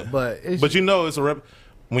 100%. But you know, it's a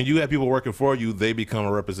when you have people working for you, they become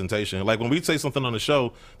a representation. Like when we say something on the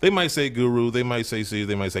show, they might say Guru, they might say C's,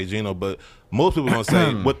 they might say Geeno, but most people are going to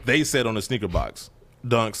say what they said on the sneaker box,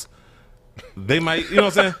 dunks. They might, you know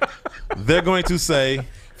what I'm saying? They're going to say,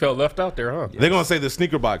 felt left out there, huh? They're gonna say the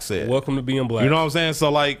sneaker box said. Welcome to being Black. You know what I'm saying? So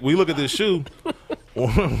like, we look at this shoe.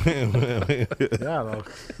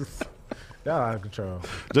 Y'all out of control.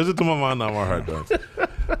 Just to my mind, not my heart does.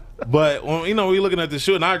 But when, we looking at this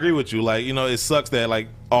shoe, and I agree with you. Like, it sucks that like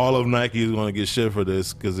all of Nike is gonna get shit for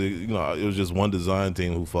this because it was just one design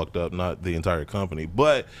team who fucked up, not the entire company.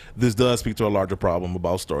 But this does speak to a larger problem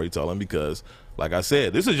about storytelling because, like I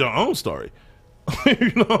said, this is your own story.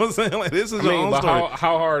 You know what I'm saying? Like, this is your own story.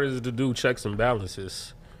 How hard is it to do checks and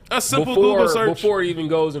balances? A simple Google search before it even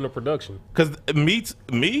goes into production. Because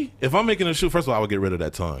me, if I'm making a shoe, first of all, I would get rid of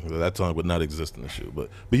that tongue. That tongue would not exist in the shoe. But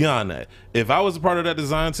beyond that, if I was a part of that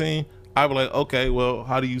design team, I would like, okay, well,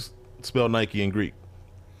 how do you spell Nike in Greek?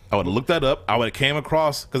 I would have looked that up. I would have came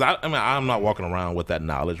across, because I'm not walking around with that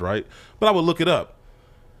knowledge, right? But I would look it up.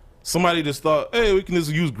 Somebody just thought, hey, we can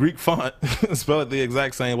just use Greek font and spell it the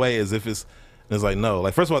exact same way as if it's like, no.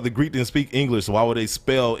 Like, first of all, the Greek didn't speak English, so why would they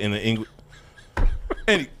spell in the English?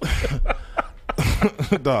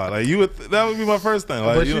 Dog, like that would be my first thing.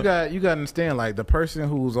 Like, but you got to understand, like the person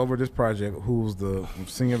who's over this project, who's the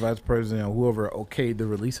senior vice president or whoever okayed the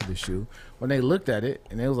release of the shoe, when they looked at it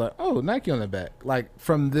and they was like, oh, Nike on the back. Like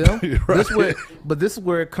from them, right. This is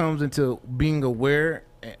where it comes into being aware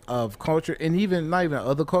of culture, and not even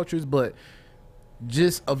other cultures, but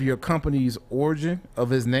just of your company's origin,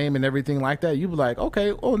 of his name and everything like that. You be like,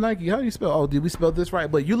 okay, oh, Nike, how do you spell? Oh, did we spell this right?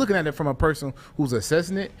 But you're looking at it from a person who's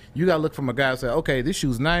assessing it. You got to look from a guy who say, okay, this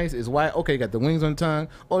shoe's nice, it's white, okay, got the wings on the tongue.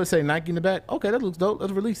 Oh, they say Nike in the back. Okay, that looks dope,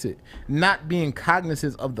 let's release it. Not being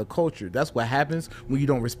cognizant of the culture. That's what happens when you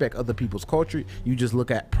don't respect other people's culture. You just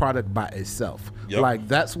look at product by itself. Yep. Like,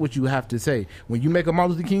 that's what you have to say. When you make a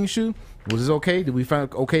Martin Luther King shoe, was this okay? Did we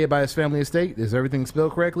find okay by his family estate? Is everything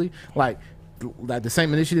spelled correctly? Like the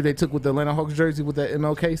same initiative they took with the Atlanta Hawks jersey with that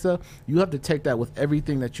MLK stuff, you have to take that with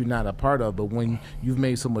everything that you're not a part of. But when you've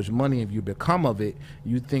made so much money and you become of it,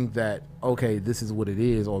 you think that, okay, this is what it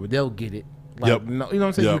is, or they'll get it. Like, no, you know what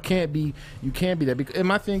I'm saying? Yep. You can't be that. Because, and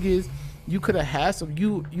my thing is, you could have had some.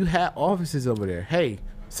 You had offices over there. Hey,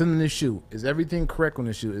 send them this shoe. Is everything correct on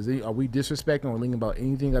the shoe? Are we disrespecting or linking about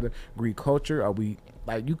anything out of Greek culture? Are we?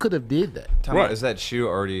 Like, you could have did that. Right. Is that shoe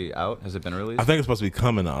already out? Has it been released? I think it's supposed to be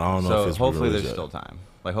coming out. I don't know if it's hopefully there's still time.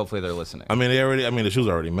 Like, hopefully they're listening. I mean, the shoes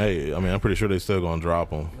are already made. I mean, I'm pretty sure they're still going to drop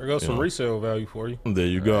them. There goes some resale value for you. There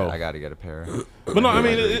you go. I got to get a pair. But no, I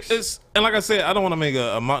mean, it's, and like I said, I don't want to make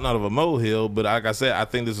a mountain out of a molehill, but like I said, I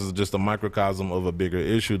think this is just a microcosm of a bigger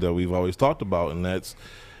issue that we've always talked about, and that's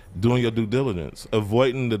doing your due diligence,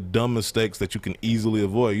 avoiding the dumb mistakes that you can easily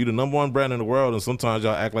avoid. You're the number one brand in the world, and sometimes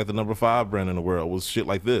y'all act like the number 5 brand in the world with shit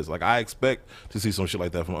like this. Like, I expect to see some shit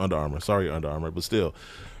like that from Under Armour. Sorry, Under Armour, but still.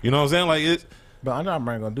 You know what I'm saying? Like, it. But Under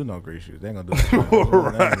Armour ain't gonna do no grease shoes. They ain't gonna do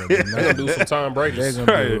They're gonna do some Tom Brady. They're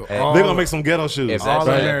gonna make some ghetto shoes. If that's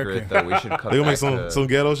accurate, though, we should cut back. They're gonna make some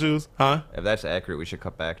ghetto shoes, huh? If that's accurate, we should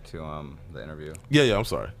cut back to the interview. Yeah, I'm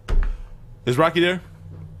sorry. Is Rocky there?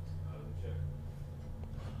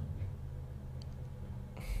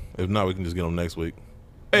 If not, we can just get him next week.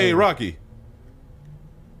 Hey, Rocky.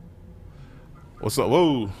 What's up?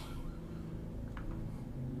 Whoa.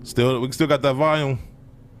 We still got that volume.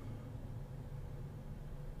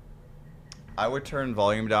 I would turn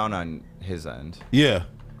volume down on his end. Yeah.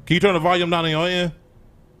 Can you turn the volume down on your end?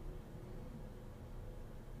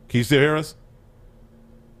 Can you still hear us?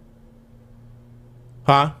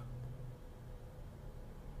 Huh?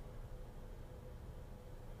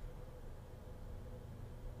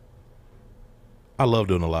 I love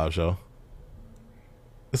doing a live show.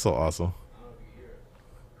 It's so awesome.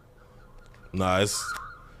 Nah,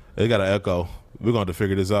 it got an echo. We're going to have to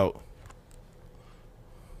figure this out.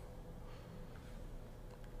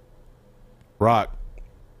 Rock.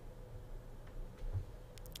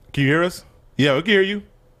 Can you hear us? Yeah, we can hear you.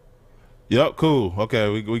 Yep, cool. Okay,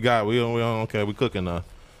 we on. Okay, we cooking now.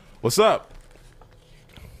 What's up?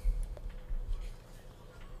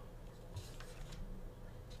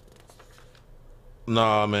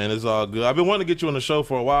 Nah, man, it's all good. I've been wanting to get you on the show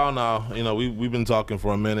for a while now. You know, we've been talking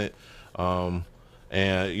for a minute, and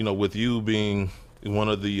you know, with you being one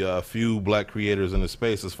of the few black creators in the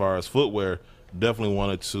space as far as footwear, definitely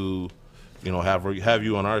wanted to, you know, have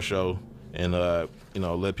you on our show and you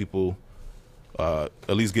know, let people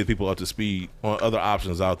at least get people up to speed on other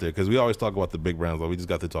options out there, because we always talk about the big brands. Like we just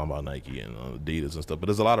got to talk about Nike and Adidas and stuff, but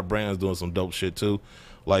there's a lot of brands doing some dope shit too,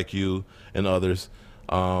 like you and others.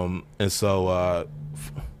 And so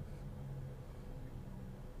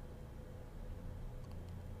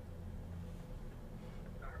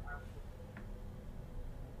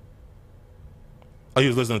you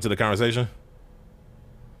was listening to the conversation?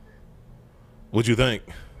 What'd you think?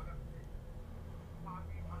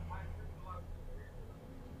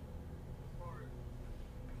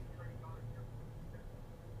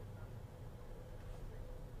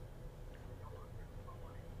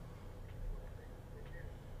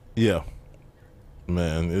 Yeah,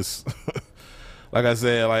 man, it's like I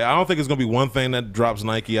said, like I don't think it's gonna be one thing that drops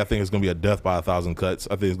Nike. I think it's gonna be a death by 1,000 cuts.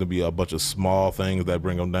 I think it's gonna be a bunch of small things that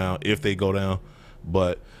bring them down if they go down.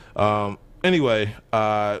 But anyway,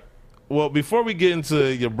 well, before we get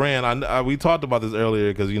into your brand, we talked about this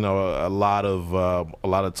earlier because you know a lot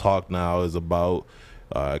of talk now is about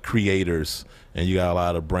creators, and you got a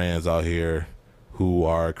lot of brands out here who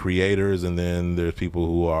are creators, and then there's people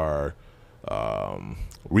who are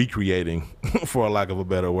recreating, for a lack of a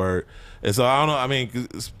better word. And so I don't know. I mean,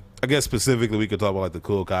 I guess specifically we could talk about like the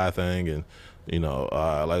Cool Kai thing, and you know,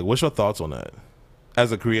 like what's your thoughts on that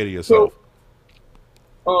as a creator yourself?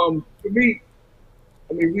 So, for me,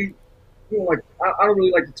 I mean, you know, like I don't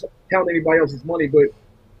really like to count anybody else's money, but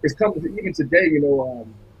it's come to even today, you know,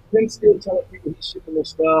 him still telling people he's shipping their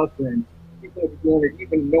stuff and people are doing it,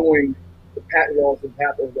 even knowing the patent laws that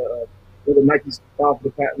happen, the Nike's filed for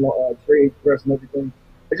the patent law, trade press and everything.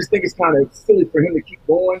 I just think it's kind of silly for him to keep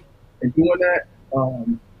going and doing that,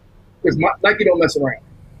 because Nike don't mess around.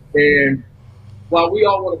 And while we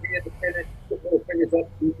all want to be independent, put little fingers up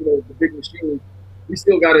to, you know, the big machine, we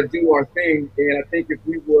still got to do our thing. And I think if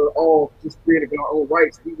we were all just creating our own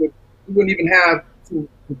rights, we wouldn't even have to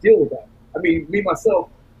deal with that. I mean, me myself,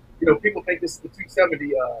 you know, people think this is the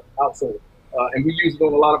 270 outsole, and we use it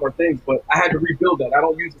on a lot of our things. But I had to rebuild that. I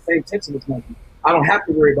don't use the same tension as Nike. I don't have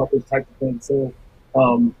to worry about those types of things. So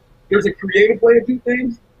there's a creative way to do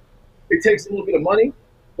things. It takes a little bit of money,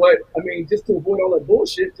 but I mean, just to avoid all that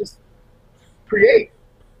bullshit, just create.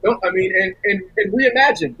 No, I mean, and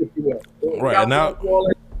reimagine, if you will. Right now, I'm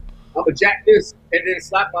gonna jack this and then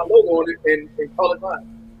slap my logo on it and call it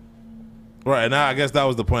mine. Right now, I guess that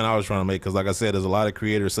was the point I was trying to make, because, like I said, there's a lot of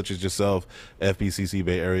creators such as yourself, FBCC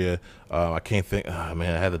Bay Area. I can't think.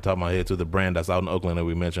 Man, I had to top of my head to the brand that's out in Oakland that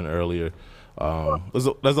we mentioned earlier. There's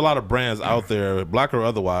a lot of brands out there, black or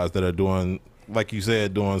otherwise, that are doing, like you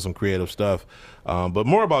said, doing some creative stuff. But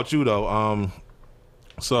more about you though.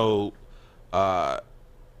 So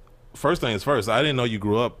first things first, I didn't know you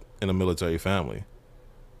grew up in a military family.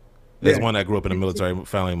 There's one that grew up in a military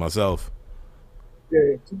family myself.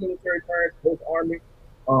 Yeah, 2 military parents, both Army.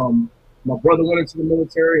 My brother went into the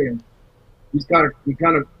military, and we kind of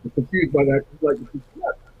confused by that. He's like,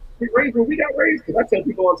 we raised where we got raised. Because I tell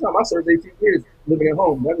people all the time, I served 18 years living at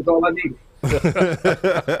home. That was all I needed.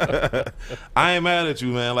 I ain't mad at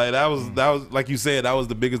you, man. Like that was like you said, that was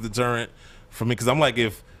the biggest deterrent for me. Because I'm like,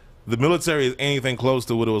 if the military is anything close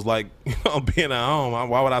to what it was like, you know, being at home,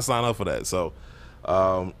 why would I sign up for that? So,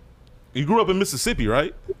 you grew up in Mississippi,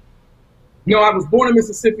 right? No, I was born in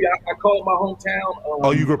Mississippi. I call it my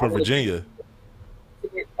hometown. You grew up in Virginia.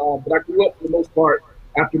 But I grew up for the most part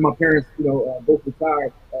after my parents, you know, both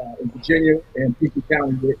retired in Virginia and Peachtree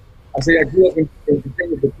County. But I say I grew up in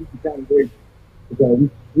Virginia, but Peachtree County raised.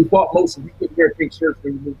 We fought mostly. We couldn't wear pink shirts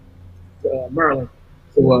when we moved to Maryland.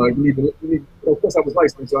 So of course I was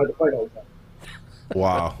licensed, so I had to fight all the time.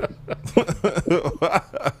 Wow.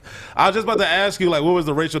 I was just about to ask you, like, what was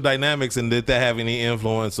the racial dynamics, and did that have any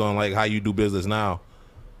influence on like how you do business now?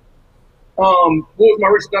 What was my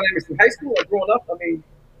racial dynamics in high school or growing up? I mean,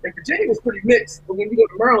 in Virginia it was pretty mixed, but when you go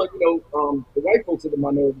to Maryland, you know, the white folks are the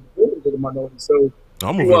minority, the Puerto are the minority. So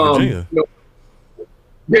I'm moving to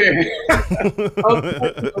Virginia.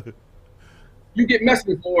 You get messed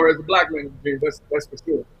with more as a black man in Virginia. That's for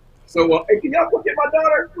sure. So, hey, can y'all look at my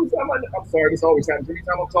daughter? I'm sorry, this always happens.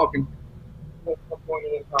 Anytime I'm talking, I'm going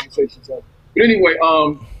in a conversation. So, but anyway,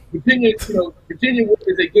 Virginia, you know, Virginia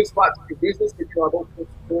is a good spot to do business because, you know, I both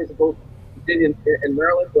stores in both Virginia and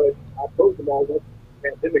Maryland, but I closed them all.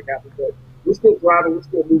 pandemic happened, but we're still thriving, we're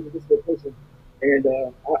still moving, we're still pushing, and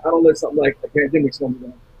I don't let something like a pandemic slow me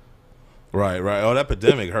down. Right. Oh, that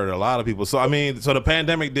pandemic hurt a lot of people. So I mean, so the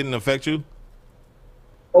pandemic didn't affect you?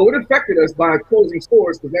 Oh, it affected us by closing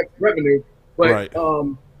stores because that's revenue. But right.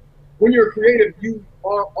 When you're creative, you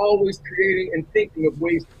are always creating and thinking of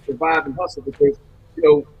ways to survive and hustle because,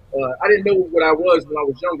 I didn't know what I was when I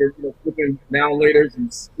was younger, flipping now and laters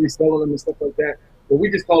and reselling them and stuff like that. But we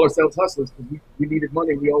just call ourselves hustlers because we needed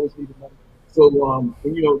money. We always needed money. So,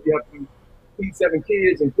 when, you have to feed 7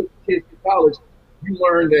 kids and put kids through college, you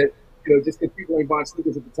learn that, just because people ain't buying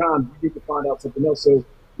sneakers at the time, you need to find out something else. So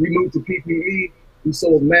we moved to PPE. We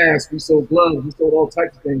sold masks, we sold gloves, we sold all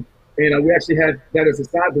types of things. And we actually had that as a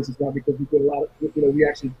side business now because we did a lot of, we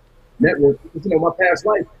actually networked. Because, my past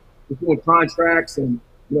life was doing contracts and,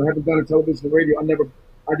 having done in television and radio, I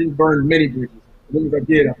didn't burn many bridges. As long as I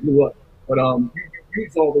did, I blew up. But you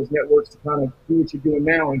use all those networks to kind of do what you're doing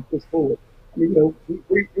now and push forward. I mean,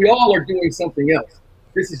 we all are doing something else.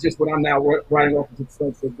 This is just what I'm now riding off into the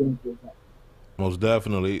sunset doing for now. Most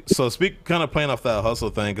definitely. So kind of playing off that hustle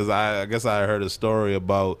thing, because I guess I heard a story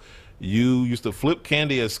about you used to flip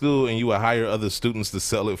candy at school and you would hire other students to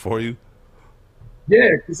sell it for you. Yeah,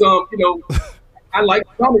 because I liked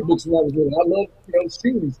comic books when I was little. I loved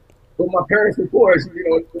shoes. But my parents were poor.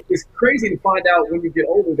 It's crazy to find out when you get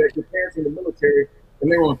older that your parents are in the military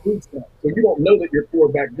and they were on food stamps. So you don't know that you're poor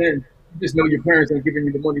back then. You just know your parents aren't giving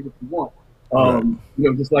you the money that you want.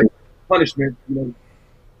 Just like punishment.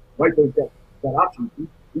 White folks got options.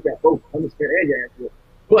 You got both, understand and your ass.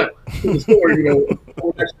 But to the story, I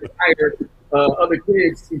would actually hire other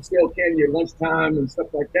kids to sell candy at lunchtime and stuff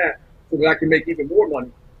like that so that I can make even more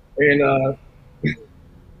money. And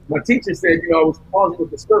my teacher said, I was causing a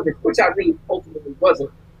disturbance, which I really ultimately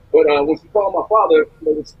wasn't. But when she called my father,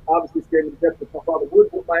 which obviously scared me to death, because my father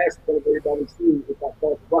would whip my ass in front of everybody in school if I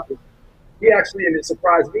called the bucket. He actually, and it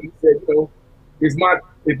surprised me, he said, is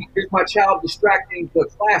my child distracting the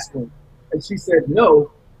classroom? And she said,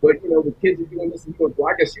 no, but, the kids are doing this. And he goes,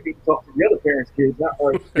 well, I guess you need to talk to the other parents' kids,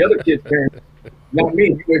 or the other kids' parents, not me.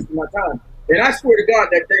 You wasting my time. And I swear to God,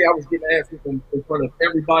 that day I was getting ass in front of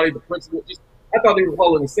everybody, the principal. I thought they were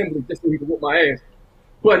calling assembly just so he could whip my ass.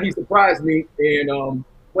 But he surprised me, and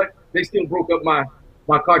but they still broke up my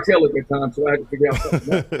cartel at that time, so I had to figure out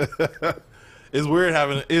something else. It's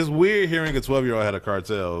weird hearing a 12-year-old had a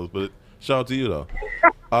cartel, but shout out to you though.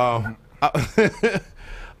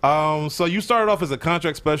 So you started off as a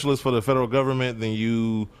contract specialist for the federal government, then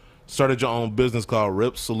you started your own business called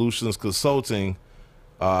RIP Solutions Consulting,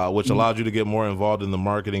 which allowed you to get more involved in the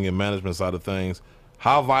marketing and management side of things.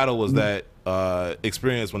 How vital was that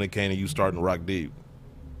experience when it came to you starting RockDeep?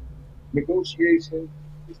 Negotiation,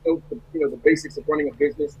 just the basics of running a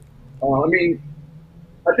business.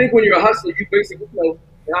 I think when you're a hustler, you basically,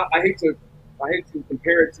 and I hate to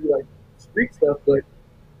compare it to like street stuff, but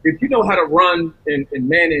if you know how to run and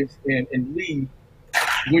manage and lead,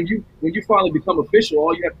 when you finally become official,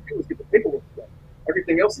 all you have to do is get the paperwork done.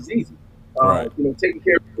 Everything else is easy. Right. Taking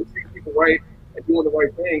care of people, treating people right, and doing the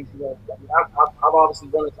right things. I've obviously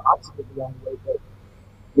run into obstacles along the way, but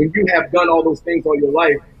when you have done all those things all your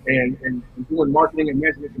life and doing marketing and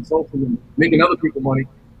management consulting and making other people money,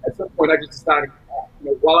 at some point I just decided,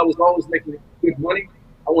 while I was always making good money,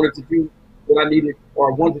 I wanted to do what I needed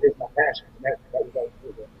or I wanted as my passion. And that was always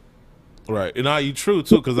good. Right. And you true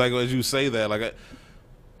too, because like as you say that, like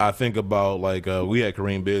I think about like we had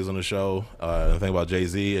Kareem Biggs on the show. I think about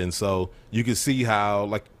Jay-Z, and so you can see how,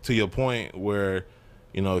 like, to your point, where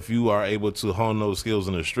if you are able to hone those skills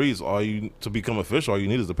in the streets, to become official, all you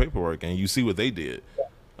need is the paperwork, and you see what they did.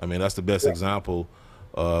 I mean, that's the best example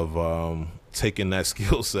of taking that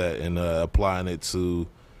skill set and applying it to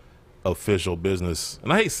official business.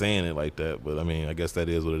 And I hate saying it like that, but I mean, I guess that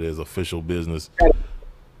is what it is, official business.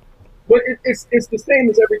 But it's the same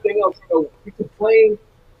as everything else. We complain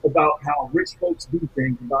about how rich folks do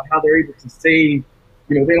things, about how they're able to save,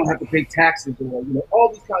 they don't have to pay taxes or, all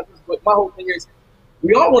these kinds of things. But my whole thing is,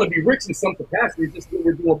 we all want to be rich in some capacity, just what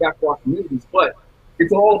we're doing back to our communities. But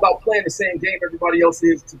it's all about playing the same game everybody else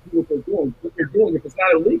is to do what they're doing. What they're doing, if it's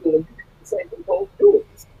not illegal, and you can do the same thing, don't do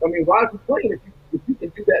it. I mean, why complain if you can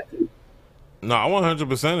do that too? No, I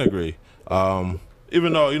 100% agree.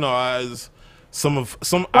 Even though, as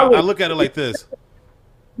I look at it like this.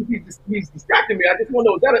 He's distracting me. I just want to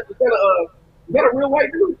know, is that a real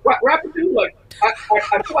white dude? Rapper dude? Like, I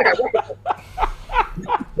feel like I recognize.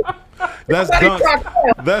 That's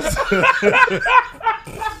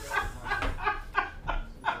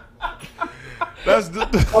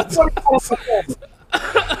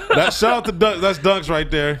That shout out to Dunks. That's Dunks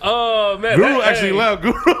right there. Oh man, Guru actually left.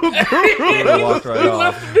 Guru walked right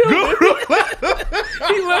off. He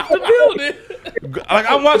left the building. Like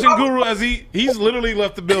I'm watching Guru as he's literally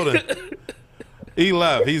left the building. He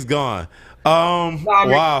left. He's gone.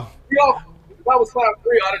 Wow. If I was 5'3",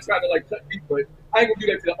 I'd have tried to like cut deep, but I ain't gonna do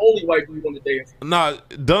that to the only white dude on the dance. Nah,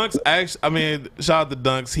 Dunks actually. I mean, shout out to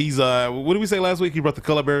Dunks. He's what did we say last week? He brought the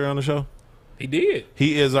color barrier on the show. He did.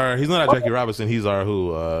 He is our. He's not our Jackie Robinson. He's our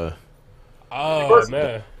who? Oh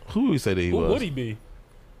man, who would we say that he was? Who would he be?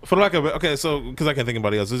 For like okay, so because I can't think of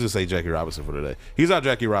anybody else, let's just say Jackie Robinson for today. He's our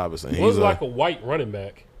Jackie Robinson. He was like a white running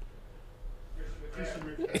back.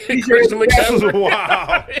 Christian McCaffrey.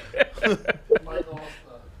 Wow.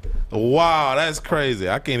 Wow, that's crazy.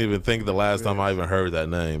 I can't even think the last time I even heard that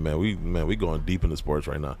name, man. We going deep into sports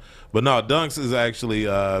right now. But no, Dunks is actually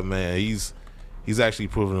man, he's actually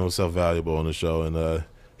proven himself valuable on the show, and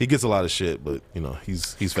he gets a lot of shit, but you know,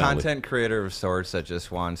 he's family. Content creator of sorts that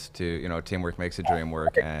just wants to, you know, teamwork makes a dream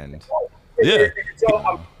work, and yeah.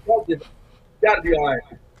 Gotta be all right.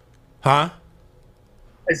 Huh?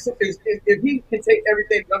 If he can take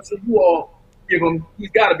everything, I'm sure you all give him,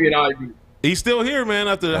 he's got to be an IB. He's still here, man.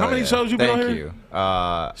 After how many shows you been on here? Thank you.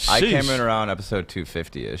 I came in around episode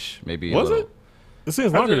 250-ish, maybe. Was it? It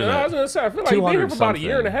seems longer than that. I was gonna say, I feel like he's been here for about a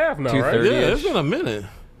year and a half now, right? Yeah, it's been a minute.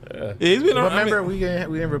 Yeah, he's been. Remember, we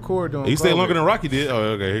didn't record during. He stayed longer than Rocky did. Oh,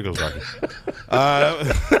 okay. Here goes Rocky.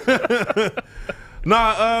 But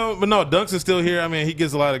no, Dunks is still here. I mean, he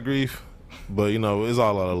gets a lot of grief, but you know, it's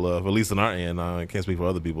all a lot of love. At least on our end. I can't speak for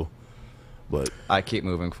other people, but I keep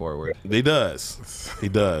moving forward. He does. He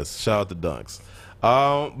does. Shout out to Dunks.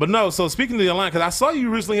 But no. So speaking to the line, because I saw you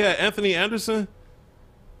recently had Anthony Anderson,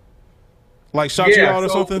 like shot you out or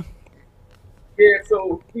something. Yeah.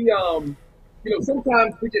 So he you know,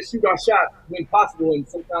 sometimes we just shoot our shot when possible, and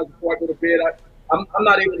sometimes before I go to bed, I'm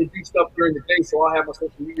not able to do stuff during the day, so I have my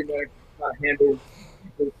social media man handle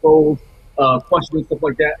people's goals, questions, stuff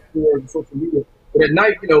like that for the social media. But at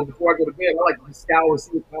night, you know, before I go to bed, I like to just scour,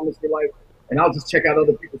 see what comments are like, and I'll just check out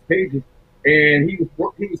other people's pages. And he was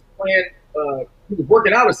working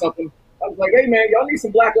out or something. I was like, hey man, y'all need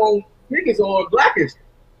some black-owned niggas on Blackish.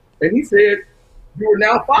 And he said, you are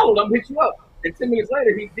now followed. I'm gonna hit you up. And 10 minutes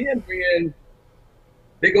later, he DM'd me, and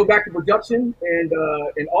they go back to production and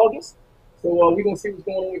in August. So we're going to see what's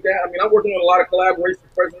going on with that. I mean, I'm working on a lot of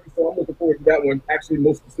collaborations presently, so I'm looking forward to that one, actually,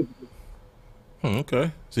 most specifically.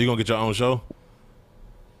 Okay. So you're going to get your own show?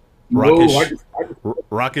 Rockish? No, I just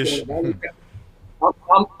Rockish? I'm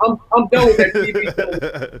done with that TV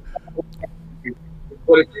show.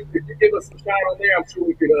 But if you give us some shine on there, I'm sure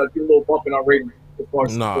we could get a little bump in our ratings as far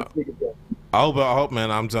as I hope,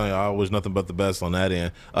 man. I'm telling you, I wish nothing but the best on that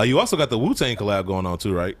end. You also got the Wu-Tang collab going on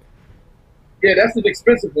too, right? Yeah, that's an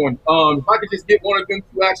expensive one. If I could just get one of them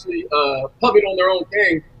to actually pub it on their own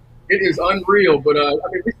thing, it is unreal. But I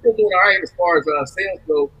mean, we're still doing all right as far as sales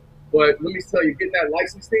go. But let me tell you, getting that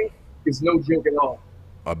licensing is no joke at all.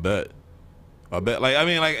 I bet. Like, I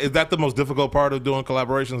mean, like, is that the most difficult part of doing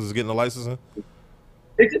collaborations? Is getting the licensing?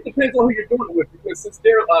 It just depends on who you're doing it with, because since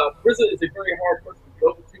RZA is a very hard person to go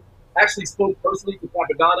over to. I actually spoke personally to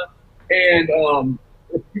Capadonna, and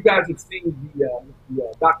if you guys have seen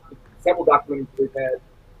several documentaries they've had,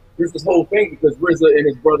 there's this whole thing because RZA and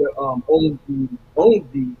his brother owned the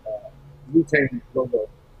Wu-Tang logo,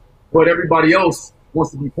 but everybody else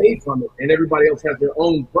wants to be paid from it, and everybody else has their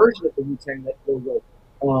own version of the Wu-Tang logo.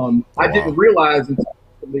 I didn't realize until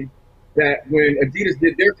that when Adidas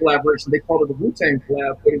did their collaboration, they called it the Wu-Tang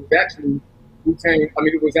collab, but it was actually Wu-Tang. I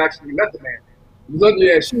mean, it was actually Method Man. It was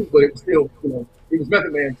ugly ass shoes, but it was still, you know, it was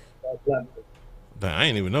Method Man's collaboration. I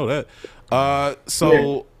didn't even know that.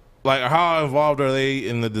 Like, how involved are they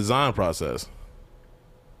in the design process?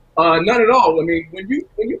 None at all. I mean, when you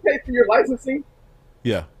pay for your licensing,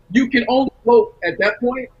 yeah, you can only hope at that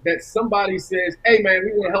point that somebody says, "Hey, man,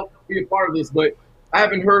 we want to help be a part of this." But I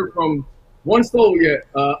haven't heard from one soul yet,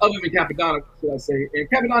 other than Capadonna, should I say? And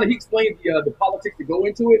Capadonna, he explained the politics that go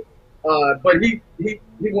into it, but he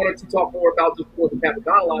wanted to talk more about just for the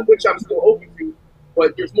Capadonna line, which I'm still open to.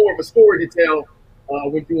 But there's more of a story to tell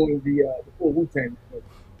when doing the full Wu-Tang.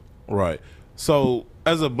 Right. So,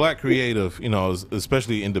 as a black creative, you know,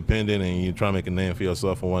 especially independent, and you try to make a name for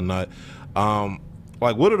yourself and whatnot,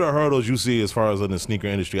 like, what are the hurdles you see as far as in the sneaker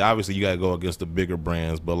industry? Obviously, you got to go against the bigger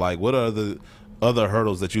brands, but like, what are the other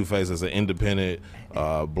hurdles that you face as an independent,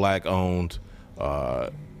 black-owned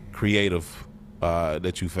creative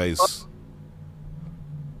that you face?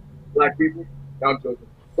 Black people? No, I'm joking.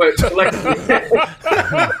 But collectively,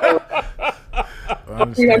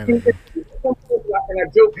 and I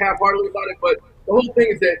joke half-heartedly about it, but the whole thing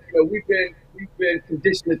is that, you know, we've been been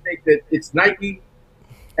conditioned to think that it's Nike,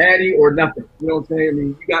 Addy, or nothing. You know what I'm saying? I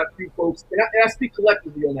mean, you got a few folks, and I speak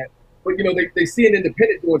collectively on that. But, you know, they see an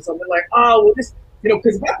independent doing something. They're like, oh, well, this, you know,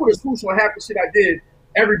 because if I put a swoosh on half the shit I did,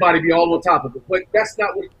 everybody be all on top of it. But that's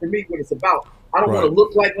not what, for me, what it's about. I don't want to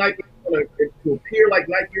look like Nike, I want to appear like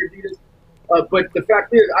Nike or Adidas. But the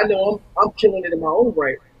fact is, I know I'm killing it in my own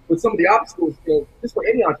right. But some of the obstacles, you know, just for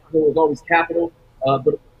any entrepreneur is always capital.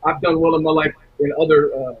 But I've done well in my life in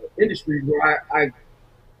other industries where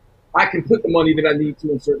I can put the money that I need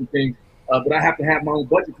to in certain things, but I have to have my own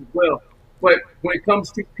budget as well. But when it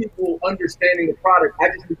comes to people understanding the product, I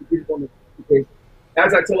just need to get it on the, because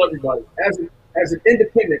as I tell everybody, as an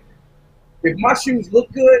independent, if my shoes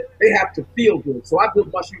look good, they have to feel good. So I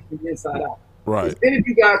build my shoes from the inside out. Right. If any of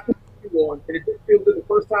you guys put your shoe on and it didn't feel good the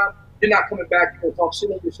first time, you're not coming back and talk shit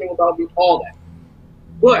on the show about me, all that.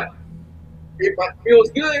 But if it feels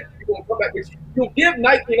good, you're going to come back. You'll give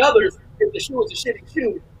Nike and others, if the shoe is a shitty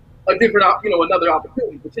shoe, a different, you know, another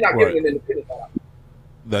opportunity. But you're not giving an independent opportunity.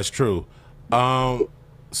 That's true.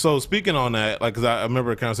 So speaking on that, like, cause I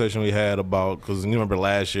remember a conversation we had about, cause you remember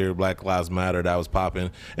last year, Black Lives Matter, that was popping,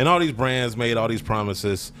 and all these brands made all these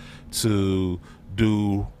promises to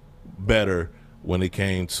do better when it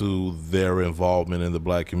came to their involvement in the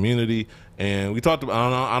Black community. And we talked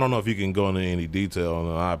about, I don't know if you can go into any detail,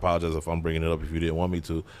 and I apologize if I'm bringing it up if you didn't want me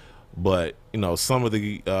to, but you know, some of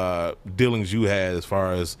the dealings you had as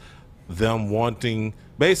far as them wanting,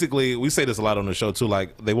 basically, we say this a lot on the show too,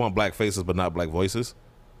 like they want black faces but not black voices.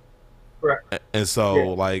 Correct. And so,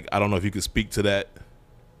 like, I don't know if you could speak to that.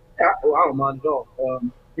 Yeah, well, I don't mind at all.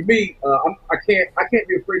 For me, I can't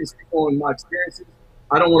be afraid to speak on my experiences.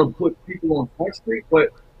 I don't want to put people on Front Street, but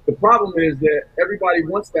the problem is that everybody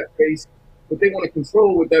wants that face, but they want to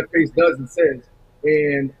control what that face does and says.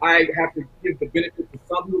 And I have to give the benefit to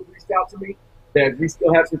some who have reached out to me that we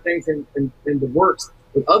still have some things in the works.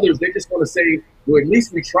 With others, they just want to say, well, at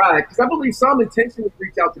least we tried. Because I believe some intentionally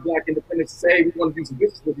reach out to Black independents to say, hey, we want to do some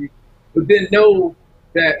business with you. But then know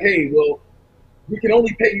that, hey, well, we can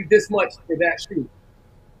only pay you this much for that shoe.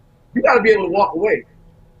 You got to be able to walk away.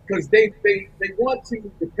 Because they want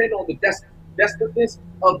to depend on the desperateness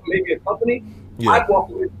of maybe a company. Yeah. I'd walk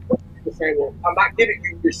away from people saying, well, I'm not giving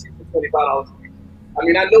you your shoe for $25 a piece. I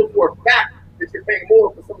mean, I know for a fact that you're paying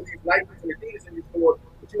more for some of these Nikes and Adidas in your store,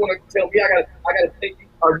 but you want to tell me I gotta pay you,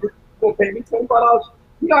 or you're gonna pay me $25?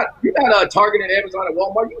 You're not Target and Amazon and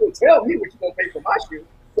Walmart. You gonna tell me what you're gonna pay for my shoe.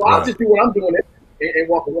 So I'll just do what I'm doing and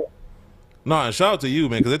walk away. No, and shout out to you,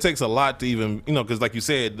 man, because it takes a lot to even, you know, because like you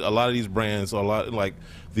said, a lot of these brands, or a lot like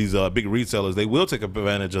these big retailers, they will take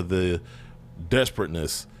advantage of the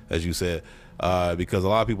desperateness, as you said, because a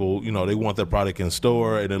lot of people, you know, they want their product in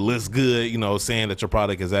store and it looks good, you know, saying that your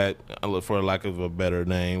product is at, for lack of a better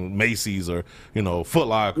name, Macy's or, you know, Foot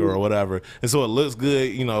Locker or whatever. And so it looks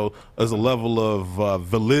good, you know, there's a level of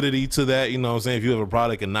validity to that, you know what I'm saying? If you have a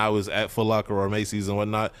product and now it's at Foot Locker or Macy's and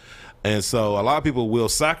whatnot. And so a lot of people will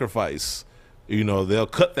sacrifice, you know, they'll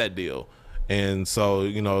cut that deal. And so,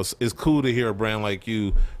 you know, it's cool to hear a brand like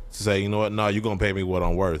you say, you know what, no, you're going to pay me what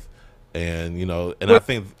I'm worth. And, you know, and I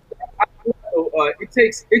think it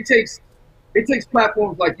takes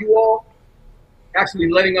platforms like you all actually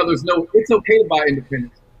letting others know it's okay to buy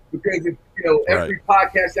independence, because if, you know, every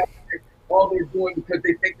podcast out there, all they're doing because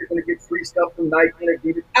they think they're going to get free stuff from Nike and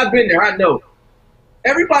Adidas. I've been there, I know.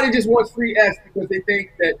 Everybody just wants free S because they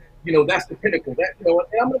think that, you know, that's the pinnacle. That, you know,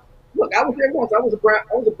 and look, I was there once. I was a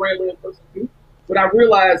brand loyal person too, but I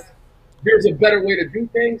realized there's a better way to do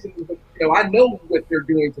things, and you know, I know what they're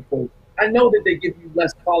doing to folks. I know that they give you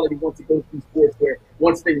less quality once it goes through sportswear,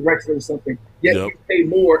 once they retro something. Yet you pay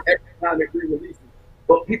more every time it re-releases.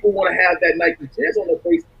 But people want to have that Nike jizz on their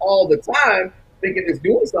face all the time, thinking it's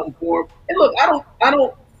doing something for them. And look, I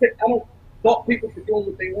don't fault people for doing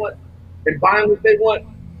what they want and buying what they want.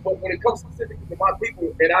 But when it comes specifically to my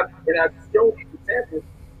people, and I've shown these examples,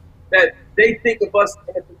 that they think of us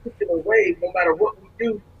in a particular way, no matter what we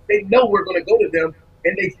do, they know we're going to go to them,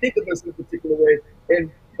 and they think of us in a particular way.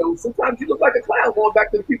 And you know, sometimes you look like a clown, going back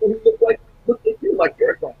to the people who look at you like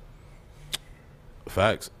you're a clown.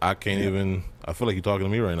 Facts. I can't even. I feel like you're talking to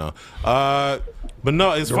me right now. But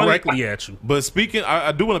no, it's directly funny. At you. But speaking,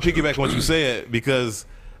 I do want to piggyback on what you said, because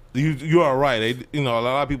you are right. You know, a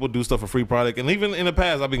lot of people do stuff for free product, and even in the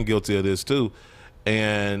past, I've been guilty of this too.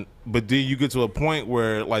 But then you get to a point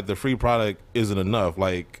where like the free product isn't enough.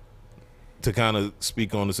 Like, to kind of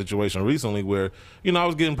speak on the situation recently where, you know, I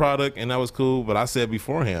was getting product and that was cool, but I said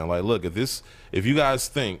beforehand, like, look, if you guys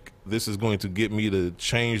think this is going to get me to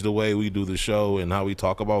change the way we do the show and how we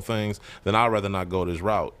talk about things, then I'd rather not go this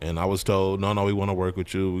route. And I was told, no, we want to work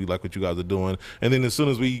with you. We like what you guys are doing. And then as soon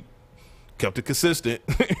as we kept it consistent,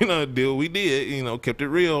 deal we did, kept it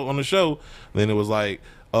real on the show, then it was like,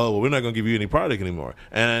 oh, well, we're not going to give you any product anymore.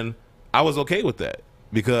 And I was okay with that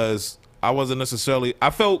because I wasn't necessarily, I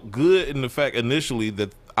felt good in the fact initially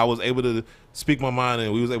that I was able to speak my mind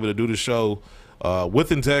and we was able to do the show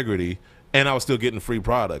with integrity, and I was still getting free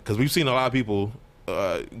product. Because we've seen a lot of people,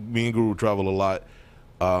 me and Guru travel a lot,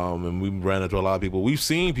 and we ran into a lot of people. We've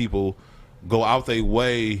seen people go out their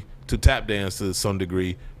way to tap dance to some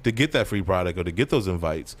degree to get that free product or to get those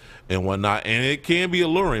invites and whatnot. And it can be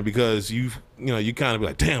alluring because you kind of be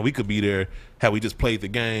like, damn, we could be there had we just played the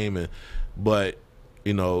game. But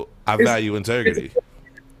I value integrity.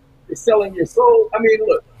 It's selling your soul. I mean,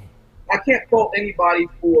 look, I can't fault anybody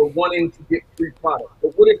for wanting to get free product.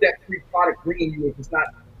 But what is that free product bringing you if it's not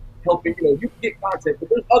helping? You can get content, but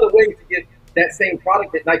there's other ways to get that same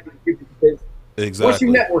product that Nike can give you because once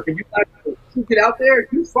you network and you get out there,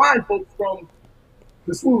 you find folks from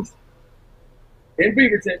the swoosh in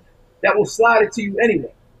Beaverton that will slide it to you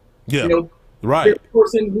anyway. Yeah, right. There's a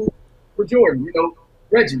person who, for Jordan,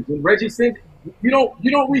 Reggie. When Reggie sends, you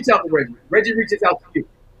don't reach out to Reggie. Reggie reaches out to you.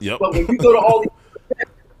 Yep. But when you go to all these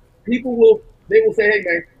people will say, hey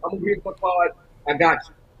man, I'm gonna give my card. I got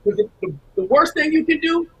you. Because the worst thing you can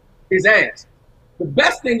do is ask. The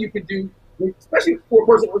best thing you can do, especially for a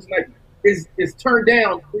person who's Nike, is turn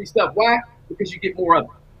down free stuff. Why? Because you get more of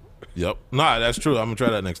it. Yep. Nah, that's true. I'm gonna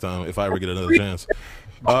try that next time if I ever get another chance.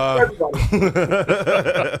 But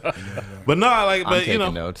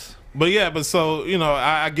notes. But yeah, but so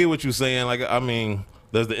I get what you're saying. Like, I mean,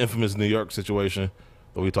 there's the infamous New York situation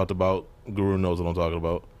that we talked about. Guru knows what I'm talking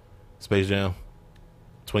about. Space Jam,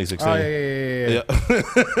 2016. Oh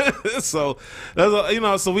yeah. So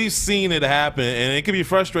that's so we've seen it happen, and it can be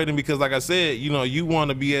frustrating because, like I said, you want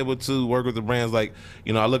to be able to work with the brands. Like,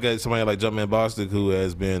 I look at somebody like Jumpman Bostic, who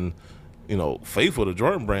has been, faithful to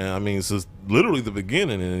Jordan Brand. I mean, since literally the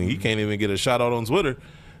beginning, and he can't even get a shout out on Twitter.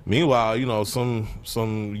 Meanwhile, some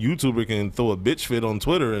YouTuber can throw a bitch fit on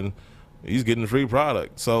Twitter and he's getting free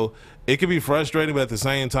product. So it can be frustrating, but at the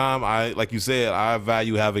same time, like you said, I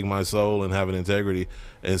value having my soul and having integrity.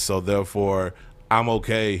 And so therefore I'm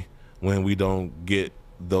okay when we don't get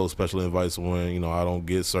those special invites, when, I don't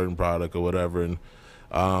get certain product or whatever. And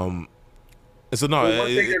so no,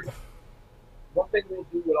 one thing we'll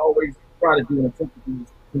do and always try to do and attempt to do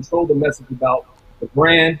is control the message about the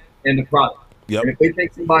brand and the product. Yep. And if they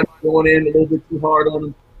think somebody's going in a little bit too hard on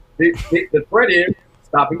them, the threat is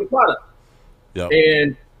stopping the product. Yep.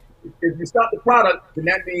 And if you stop the product, then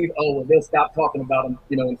that means, they'll stop talking about them,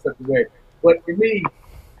 in such a way. But for me,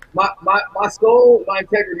 my soul, my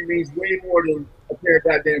integrity means way more than a pair of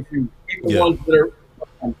goddamn shoes. Even the ones that are,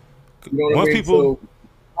 what I mean? People,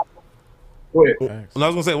 go ahead. And I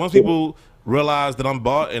was gonna say, once people realize that I'm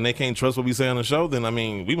bought and they can't trust what we say on the show, then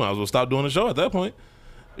we might as well stop doing the show at that point.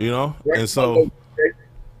 And so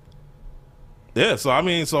yeah, so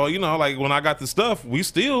like when I got the stuff, we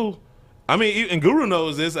still, and Guru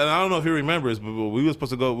knows this, and I don't know if he remembers, but we were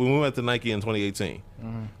supposed to go when we went to Nike in 2018.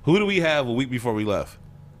 Mm-hmm. Who do we have a week before we left?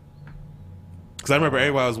 Because I remember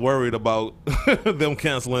everybody was worried about them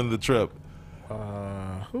canceling the trip.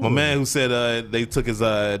 My man who said they took his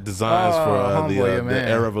designs for the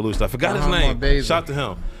Air Revolution. I forgot his name. Shout to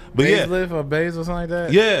him. But or Basil or something like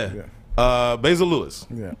that? Yeah. Basil Lewis.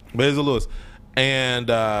 Yeah. Basil Lewis. And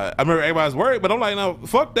I remember everybody's worried, but I'm like, no,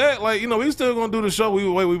 fuck that. Like, we still gonna do the show the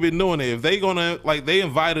way we've been doing it. If they gonna, they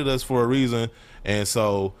invited us for a reason, and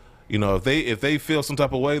so, if they feel some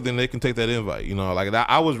type of way, then they can take that invite.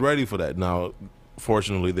 I was ready for that. Now,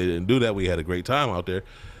 fortunately, they didn't do that. We had a great time out there.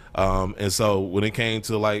 And so when it came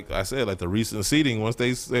to, like I said, like the recent seating, once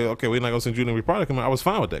they say, okay, we're not gonna send you any product, I was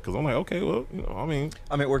fine with that because I'm like, okay, well,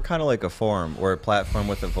 we're kind of like a forum. We're a platform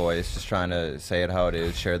with a voice, just trying to say it how it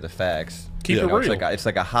is, share the facts. Keep it real. It's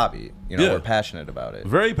like a hobby. We're passionate about it.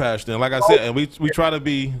 Very passionate. Like I said, and we try to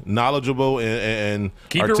be knowledgeable and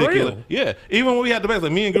keep articulate. It real. Yeah. Even when we had debates,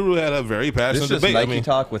 like me and Guru had a very passionate this is debate. Nike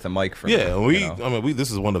talk with a mic for me.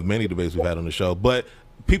 This is one of many debates we've had on the show, but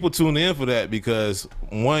people tune in for that because,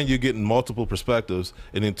 one, you're getting multiple perspectives,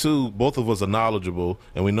 and then two, both of us are knowledgeable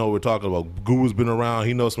and we know what we're talking about. Guru's been around,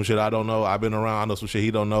 he knows some shit I don't know. I've been around, I know some shit he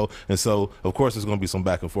don't know, and so of course there's going to be some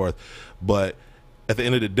back and forth. But at the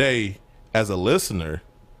end of the day, as a listener,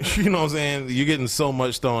 you know what I'm saying, you're getting so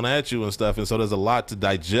much thrown at you and stuff, and so there's a lot to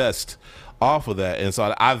digest off of that, and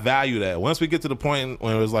so I value that. Once we get to the point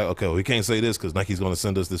when it's like, okay, well, we can't say this because Nike's going to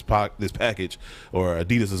send us this package, or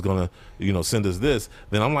Adidas is going to send us this,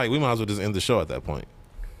 then I'm like, we might as well just end the show at that point.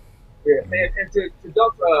 Yeah, and to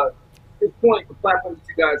Doug's his point, the platforms that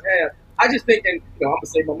you guys have, I just think, and I'm gonna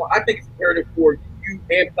say, I think it's imperative for you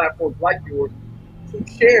and platforms like yours to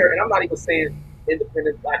share, and I'm not even saying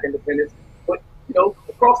independents, black independents, but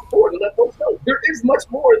across the board to let folks know there is much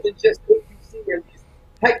more than just what you see in these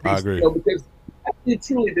hype beasts. I agree. Because I think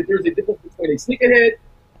truly that there's a difference between a sneakerhead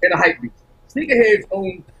and a hype beast. Sneakerheads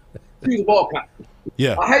own shoes of all kinds.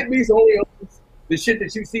 Yeah. A hype beast only owns the shit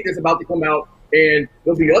that you see that's about to come out, and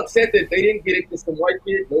they'll be upset that they didn't get it because some white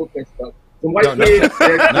kid. No offense, though. Some white kid.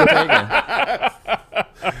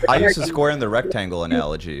 I used to score in the rectangle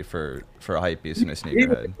analogy for a hype beast and a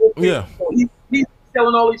sneakerhead. Yeah. He's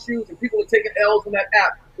selling all these shoes, and people are taking L's on that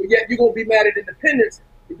app. But yet you're gonna be mad at independents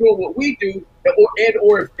for doing what we do,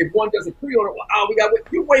 or if one does a pre-order,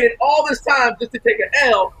 you waited all this time just to take an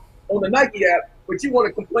L on the Nike app, but you want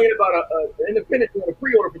to complain about an independent doing a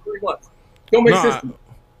pre-order for 3 months. Don't make sense to me.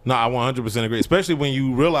 No, I 100% agree, especially when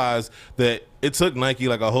you realize that it took Nike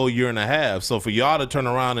like a whole year and a half. So for y'all to turn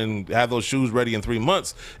around and have those shoes ready in 3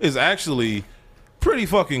 months is actually pretty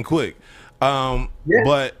fucking quick. Yeah.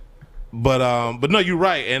 But no, you're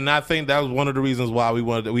right, and I think that was one of the reasons why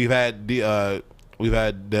we've had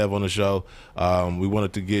Dev on the show. We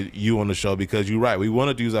wanted to get you on the show because you're right. We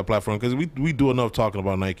wanted to use our platform because we do enough talking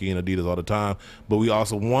about Nike and Adidas all the time, but we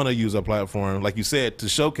also want to use our platform, like you said, to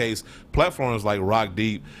showcase platforms like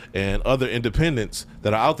RockDeep and other independents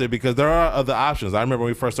that are out there because there are other options. I remember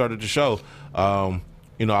when we first started the show, I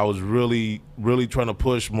was really, really trying to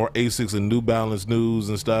push more ASICs and New Balance news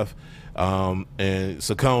and stuff, and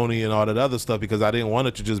Saucony and all that other stuff because I didn't want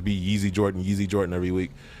it to just be Yeezy Jordan every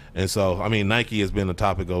week. And so, I mean, Nike has been a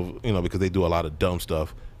topic of, because they do a lot of dumb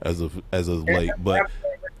stuff as of late. But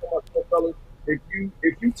if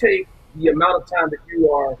you take the amount of time that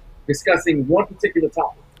you are discussing one particular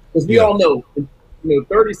topic, because we all know,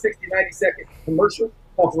 30, 60, 90-second commercial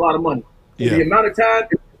costs a lot of money. So the amount of time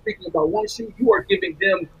if you're speaking about one shoe, you are giving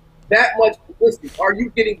them that much publicity. Are you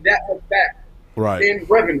getting that much back in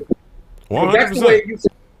revenue? 100%. That's the way you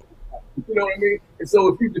know what I mean? And so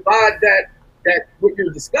if you divide that what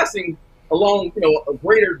you're discussing along, a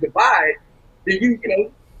greater divide, then you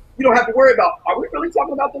don't have to worry about, are we really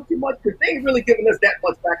talking about them too much? Because they ain't really giving us that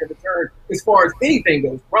much back in return as far as anything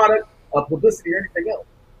goes, product, publicity, or anything else.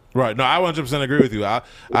 Right. No, I 100% agree with you. I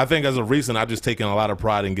think as of recent, I've just taken a lot of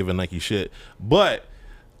pride in giving Nike shit. But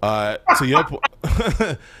to your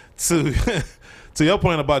to your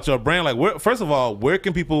point about your brand, like, first of all, where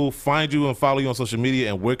can people find you and follow you on social media,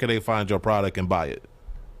 and where can they find your product and buy it?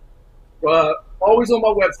 Always on my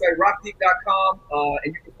website, rockdeep.com,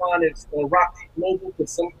 and you can find it on RockDeep Global,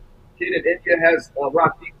 because some kid in India has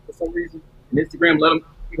RockDeep for some reason, and Instagram let them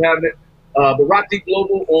keep having it. But RockDeep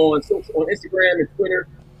Global on Instagram and Twitter,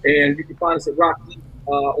 and you can find us at RockDeep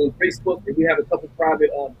on Facebook, and we have a couple private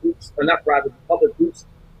groups, or not private, public groups,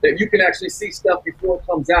 that you can actually see stuff before it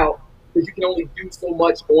comes out, because you can only do so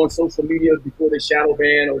much on social media before they shadow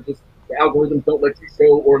ban, or just the algorithms don't let you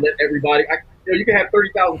show or let everybody. You can have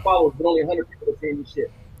 30,000 followers, but only 100 people are seeing your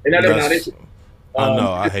shit, and that is not interesting. I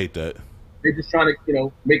know, I hate that. They're just trying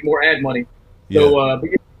to, make more ad money. So, but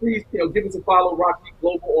please, give us a follow, RockDeep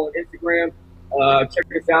Global on Instagram. Check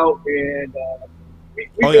us out, and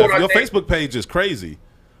your Facebook page is crazy.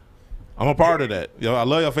 I'm a part of that. I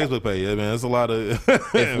love your Facebook page. Yeah, man, it's a lot of.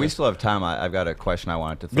 If we still have time, I've got a question I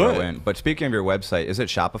wanted to throw in. But speaking of your website, is it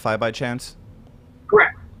Shopify by chance?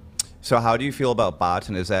 Correct. So how do you feel about bots,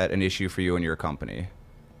 and is that an issue for you and your company?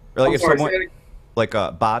 Or like, if someone, like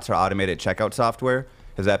bots or automated checkout software,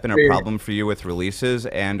 has that been a problem for you with releases,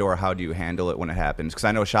 and or how do you handle it when it happens? Because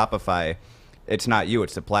I know Shopify, it's not you,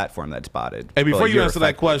 it's the platform that's botted. Hey, before you answer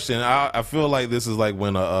that question, I feel like this is like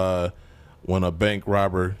when a bank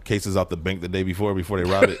robber cases out the bank the day before they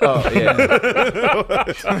rob it. Oh, yeah.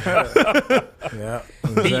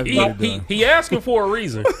 Yeah. He asking for a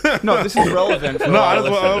reason. No, this is relevant. For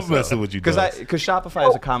I was messing with you. Because Shopify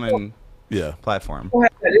is a common platform. We don't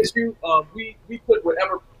have that issue. We put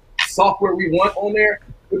whatever software we want on there.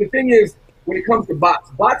 But the thing is, when it comes to bots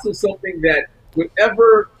are something that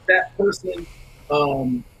whenever that person,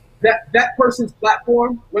 that person's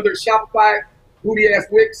platform, whether it's Shopify, booty-ass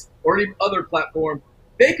Wix, or any other platform,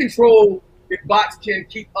 they control if bots can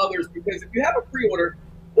keep others, because if you have a pre-order,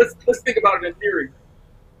 let's think about it in theory,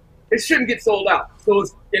 it shouldn't get sold out. So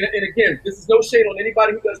and again, this is no shade on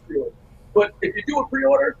anybody who does pre-order, but if you do a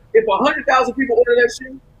pre-order, if 100,000 people order that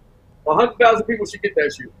shoe, 100,000 people should get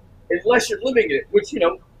that shoe, unless you're limiting it, which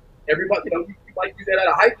everybody, you might do that out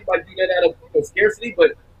of hype, you might do that out of scarcity,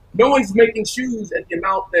 but no one's making shoes at the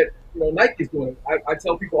amount that Nike's doing. I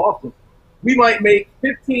tell people often, we might make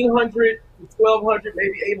 1,500 to 1,200,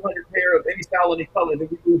 maybe 800 pair of any style, any color, and then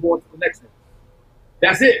we move on to the next one.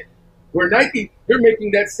 That's it. Where Nike, they're making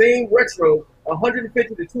that same retro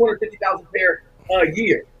 150 to 250,000 pair a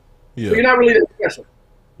year. Yeah. So you're not really that special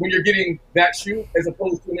when you're getting that shoe as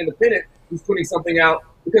opposed to an independent who's putting something out.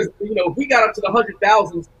 Because, you know, if we got up to the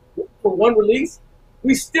 100,000s for one release,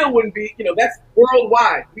 we still wouldn't be, you know, that's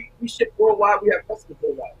worldwide. We ship worldwide. We have customers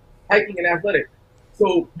worldwide, hiking and athletic.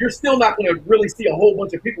 So you're still not going to really see a whole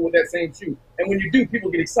bunch of people with that same shoe. And when you do, people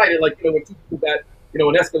get excited. Like, you know, when two people got, you know,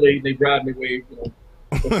 an Escalade, they drive and they wave, you know.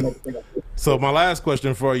 So my last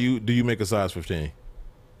question for you, do you make a size 15?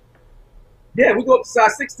 Yeah, we go up to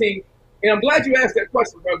size 16. And I'm glad you asked that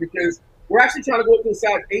question, bro, because we're actually trying to go up to a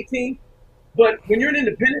size 18. But when you're an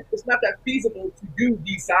independent, it's not that feasible to do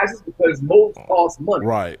these sizes because molds cost money.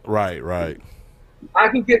 Right. I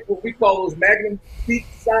can get what we call those Magnum feet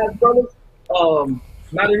size brothers.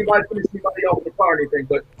 Not anybody finish anybody off with the car or anything,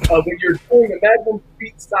 but when you're doing the Magnum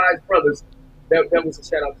feet size brothers, that was a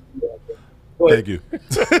shout out to you. But thank you.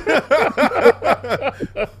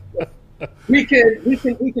 we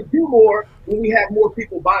can do more when we have more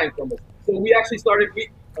people buying from us. So we actually started.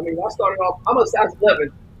 I started off. I'm a size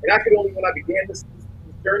 11, and I could only, when I began this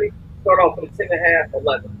journey, start off with a 10.5,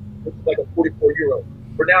 11, which is like a 44-year-old.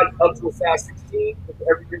 We're now up to a size 16.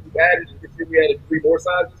 Every year we've added, and this year we added 3 more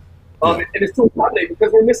sizes. And it's too accommodating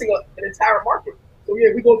because we're missing an entire market. So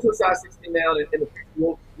yeah, we go to a size 16 now, and in the future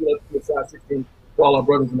we'll go to a size 16 for all our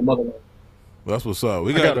brothers in the motherland. That's what's up.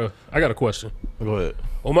 I got a question. Go ahead.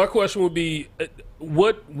 Well, my question would be,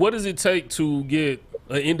 what does it take to get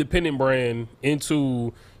an independent brand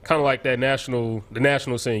into kind of like the national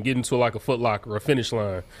scene, get into like a Foot Locker or a Finish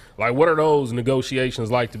Line? Like, what are those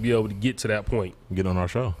negotiations like to be able to get to that point? Get on our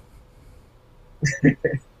show.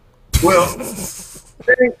 Well,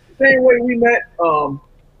 same way we met,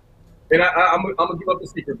 and I'm gonna give up the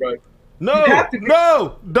secret, bro.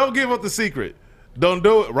 No, don't give up the secret. Don't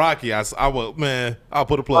do it, Rocky. I will, man. I'll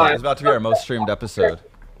put a plug. It's about to be our most streamed episode.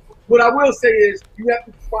 What I will say is, you have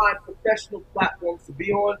to find professional platforms to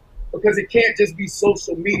be on because it can't just be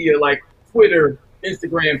social media like Twitter,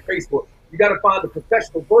 Instagram, Facebook. You got to find the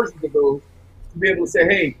professional versions of those to be able to say,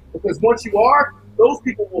 hey, because once you are, those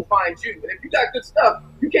people will find you. And if you got good stuff,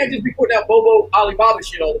 you can't just be putting out Bobo, Alibaba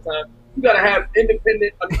shit all the time. You got to have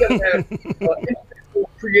independent, you got to have individual,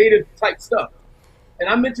 creative type stuff. And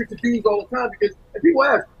I mentor to dudes all the time because and people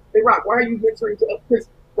ask, hey, Rock, why are you mentoring to others?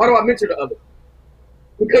 Why do I mentor to others?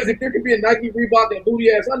 Because if there could be a Nike, Reebok, and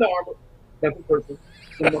booty ass Under Armour, that's the person.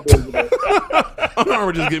 Under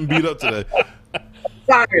Armour just getting beat up today.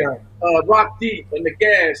 Fire, RockDeep, and the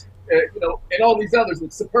Gas, and all these others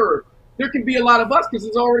with Superb. There can be a lot of us because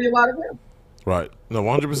there's already a lot of them. Right. No,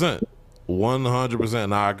 100%. 100%.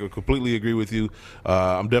 Now I completely agree with you.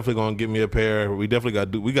 I'm definitely gonna get me a pair. We definitely got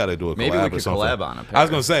to do a collab. Maybe we could or something. collab on a pair. I was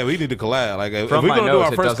gonna say we need to collab. Like if we're gonna do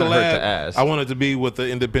our first collab, I want it to be with the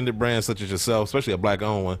independent brands such as yourself, especially a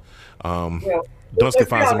black-owned one. Dunce can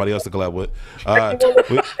find somebody else to collab with. I'm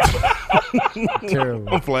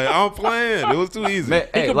playing. It was too easy. Man,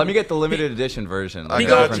 hey, let me get the limited edition version. He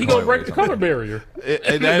gonna break the color barrier.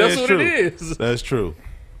 That's what true. it is. That's true.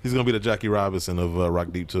 He's gonna be the Jackie Robinson of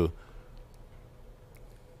RockDeep too.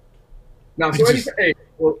 Now, so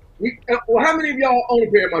how many of y'all own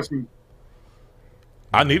a pair of my shoes?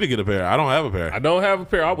 I need to get a pair. I don't have a pair. I don't have a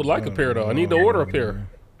pair. I would like a pair though. I need to order a pair.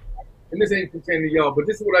 And this ain't pertaining to y'all, but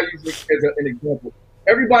this is what I use as an example.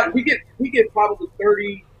 Everybody, we get probably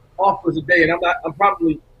 30 offers a day, and I'm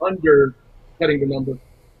probably undercutting the number.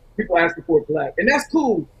 People asking for a collab, and that's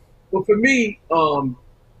cool. But for me,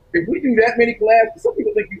 if we do that many collabs, some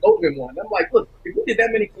people think you owe them one. I'm like, look, if we did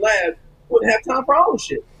that many collabs, we wouldn't have time for our own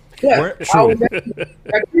shit. But have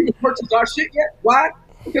we even purchased our shit yet? Why?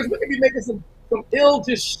 Because we could be making some ill,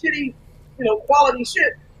 just shitty, quality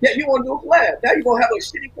shit. Yeah, you want to do a collab. Now you're going to have a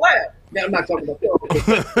shitty collab. Now, I'm not talking about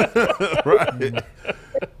that. Right.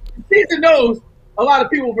 Caesar knows a lot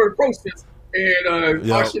of people have approached this,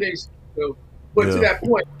 and our shit ain't But to that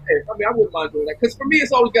point, I wouldn't mind doing that. Because for me,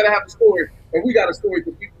 it's always got to have a story, and we got a story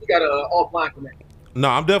because we got an offline connect. No,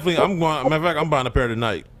 I'm going, matter of fact, I'm buying a pair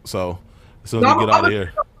tonight. So, as soon as we get out of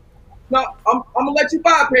here. No, I'm going to let you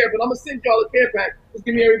buy a pair, but I'm going to send y'all a pair pack. Just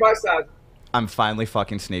give me everybody's size. I'm finally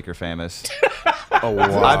fucking sneaker famous. Oh,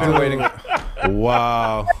 wow. I've been waiting.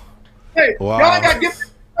 Wow. Hey, y'all ain't got gifted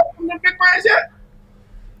from the big brands yet?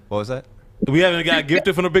 What was that? We haven't got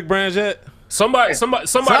gifted from the big brands yet? Somebody else on the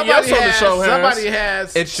show has. Somebody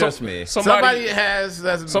has. It's just me. Somebody has.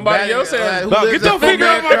 Somebody else has. Get your finger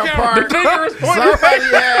on my camera. Somebody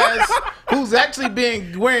has. Who's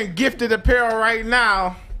actually wearing gifted apparel right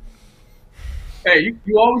now. Hey,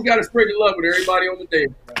 you always got to spread the love with everybody on the day.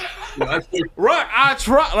 Rock, I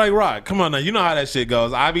try. Like, Rock, come on now. You know how that shit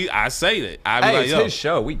goes. I say that. I be like, it's yo. his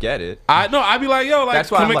show. We get it. I be like, yo, like, that's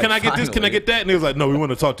why can I get this? Can I get that? And he was like, no, we want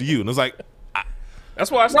to talk to you. And it's like,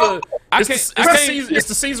 That's why it's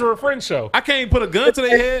the Caesar and Friends show. I can't put a gun to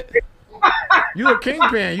their head. You a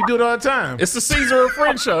kingpin. You do it all the time. It's the Caesar and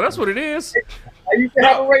Friends show. That's what it is. I used to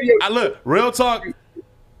have a radio. Look, real talk.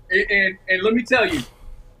 And let me tell you,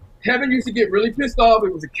 Kevin used to get really pissed off.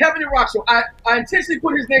 It was a Kevin and Rock show. I intentionally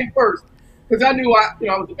put his name first because I knew I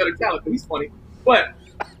was a better talent, but he's funny. But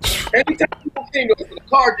anytime people came to us for the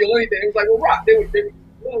car deal or anything, it was like, well, Rock, they would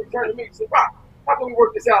turn to me and say, Rock, how can we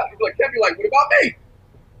work this out? He'd be like, Kevin, like, what about me?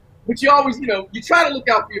 But you always, you try to look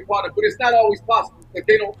out for your partner, but it's not always possible because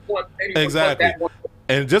they don't want anyone exactly. like that one.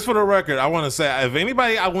 And just for the record, I want to say, if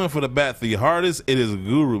anybody I went for the bat the hardest, it is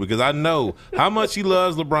Guru, because I know how much he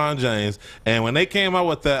loves LeBron James. And when they came out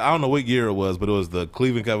with that, I don't know what year it was, but it was the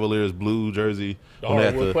Cleveland Cavaliers blue jersey.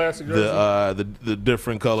 The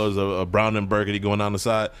different colors of brown and burgundy going down the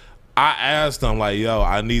side. I asked them, like, yo,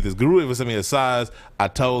 I need this. Guru even sent me a size. I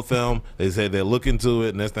told them. They said they're looking to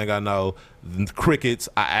it. Next thing I know, crickets.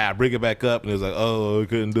 I bring it back up, and it was like, oh, I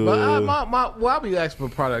couldn't do it. I'll be asking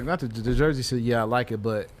for a product. Not the jersey said, yeah, I like it,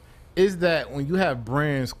 but is that when you have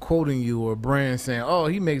brands quoting you or brands saying, oh,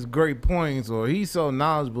 he makes great points or he's so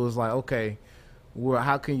knowledgeable, it's like, okay, well,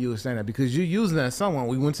 how can you understand that? Because you're using that someone.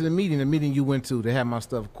 We went to the meeting you went to, they had my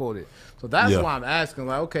stuff quoted. So that's why I'm asking,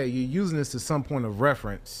 like, okay, you're using this to some point of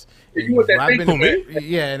reference. You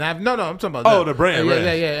and I'm talking about the brand.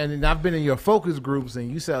 Yeah. And I've been in your focus groups, and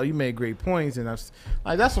you said, oh, you made great points, and that's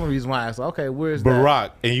one reason why I asked, okay, where's that?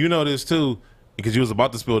 Barack, and you know this too, because you was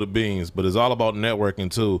about to spill the beans, but it's all about networking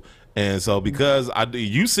too. And so because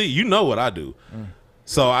you know what I do.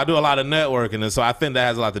 So I do a lot of networking, and so I think that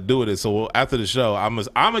has a lot to do with it. So after the show, I'm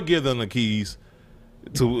gonna give them the keys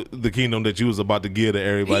to the kingdom that you was about to give to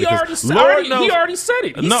everybody. He already said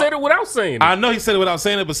it. He said it without saying it. I know he said it without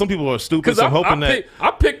saying it, but some people are stupid. So I'm hoping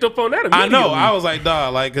I picked up on that immediately. I know. I was like,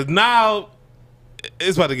 dog, like, because now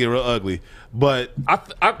it's about to get real ugly. But I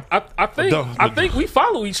think we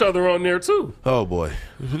follow each other on there too. Oh boy,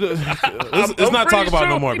 let's not talk about it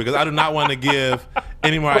no more, because I do not want to give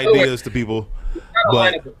any more ideas to people.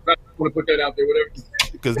 But I want to put that out there, whatever.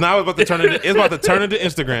 Because now it's about to turn into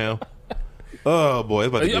Instagram. Oh boy, it's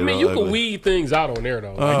about to get real you ugly. can weed things out on there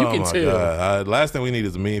though. Like, you can tell. God. Last thing we need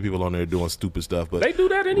is a million people on there doing stupid stuff. But they do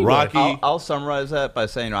that anyway. Rocky, I'll summarize that by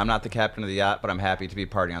saying, I'm not the captain of the yacht, but I'm happy to be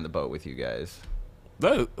partying on the boat with you guys.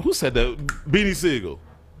 Who said that? Beanie Siegel.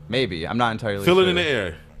 Maybe. I'm not entirely Feel sure. it in the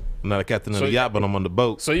air. I'm not a captain of the yacht, but I'm on the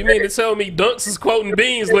boat. So you mean to tell me Dunks is quoting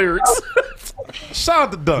Beans lyrics? Shout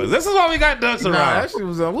out to Dunks. This is why we got Dunks around. That shit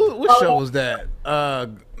was what show was that?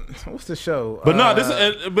 What's the show? But no, this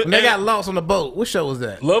is. When they got lost on the boat. What show was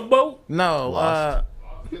that? Love Boat? No.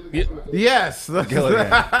 Yes.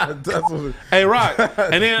 Hey, Rock.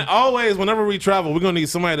 And then always, whenever we travel, we're gonna need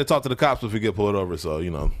somebody to talk to the cops if we get pulled over. So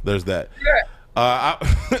there's that.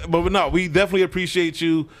 But no, we definitely appreciate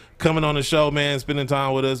you coming on the show, man, spending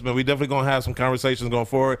time with us, man. We definitely gonna have some conversations going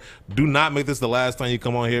forward. Do not make this the last time you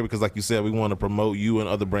come on here, because like you said, we want to promote you and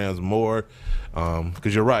other brands more.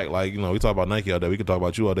 Because you're right, like, we talk about Nike all day, we can talk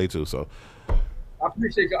about you all day too. So I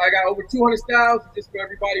appreciate you. I got over 200 styles. Just for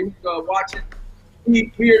everybody who's watching,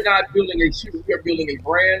 we are not building a shoe, we are building a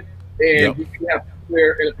brand, and we do have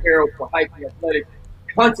footwear and apparel for hiking, athletic,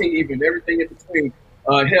 hunting, even everything in between.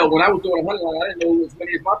 Hell, when I was doing a hunting line, I didn't know as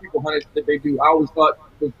many as my people hunted that they do. I always thought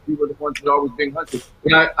that we were the ones that always being hunted.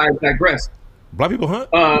 But I digress. Black people hunt?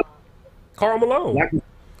 Karl Malone.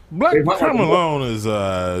 Karl Malone is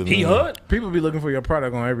he hunt. People be looking for your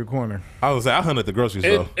product on every corner. I was say I hunt at the grocery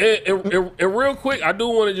store. And real quick, I do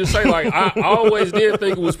want to just say, like, I always did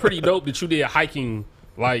think it was pretty dope that you did hiking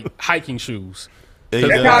shoes. Exactly.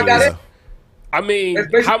 That's how I got it. I mean,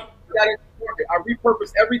 I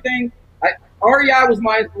repurposed everything. REI was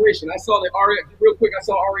my inspiration. I saw that real quick. I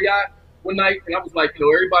saw REI one night, and I was like,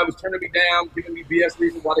 everybody was turning me down, giving me BS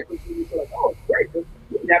reasons why they couldn't do this. Like, oh, great, you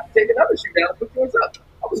have to take another shoe down and put yours up.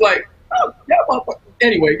 I was like, oh, yeah, motherfucker.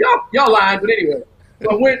 Anyway, y'all lying, but anyway.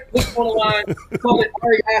 So I went, looked online, saw that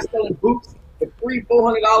REI selling boots for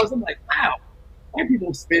 $300-$400. I'm like, wow, white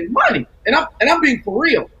people spend money, and I'm being for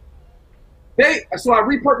real. So I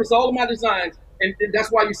repurposed all of my designs, and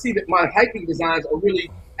that's why you see that my hiking designs are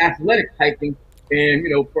really athletic hiking,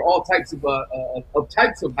 and for all types of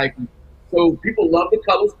hiking. So people love the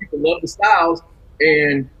colors, people love the styles,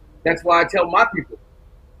 and that's why I tell my people,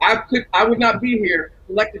 I would not be here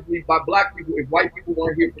collectively by black people if white people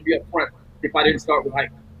weren't here to be up front if I didn't start with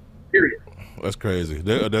hiking. Period. That's crazy.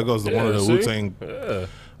 There goes one of the Wu-Tang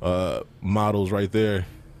models right there.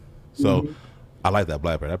 So I like that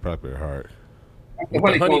black pair. That black pair hard.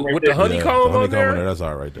 With the honeycomb on there. That's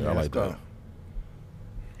all right there. I like that.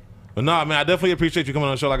 But nah, man, I definitely appreciate you coming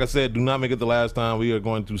on the show. Like I said, do not make it the last time. We are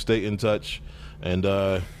going to stay in touch. And,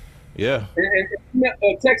 yeah.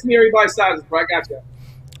 And text me everybody's sizes, bro. I got you.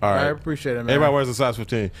 All right. I appreciate it, man. Everybody wears a size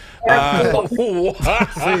 15. See, that's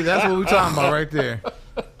what we're talking about right there.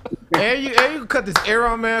 And you cut this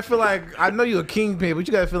arrow, man. I feel like, I know you're a kingpin, but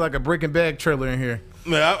you gotta feel like a Breaking Bad trailer in here.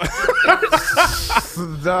 Man,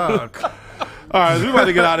 Dog. all right, we about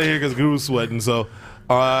to get out of here because Guru's sweating. So,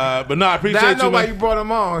 but no, I appreciate I know you, why man. you brought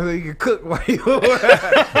him on, so you can cook while you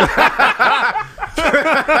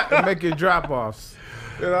make your drop-offs.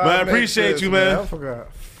 You know, Man, I appreciate you, man. I forgot.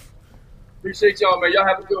 Appreciate y'all, man. Y'all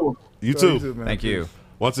have a good one. You too. Man. Thank you.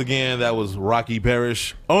 Once again, that was Rocky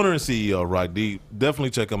Parrish, owner and CEO of RockDeep.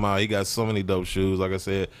 Definitely check him out. He got so many dope shoes. Like I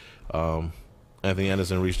said, Anthony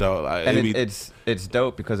Anderson reached out. It's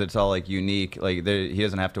dope because it's all like unique. Like he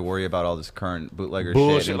doesn't have to worry about all this current bootlegger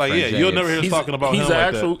bullshit. shit. Like you'll never hear us talking about him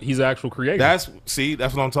like that. He's actual creator. That's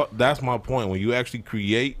what I'm talking. That's my point. When you actually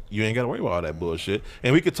create, you ain't got to worry about all that bullshit.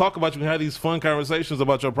 And we could talk about you and have these fun conversations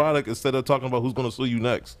about your product instead of talking about who's going to sue you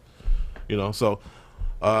next. You know. So,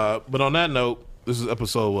 but on that note. This is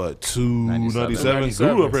episode what 297.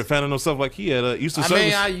 Guru up here fanning himself like he had a Easter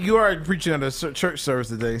service. You are preaching at a church service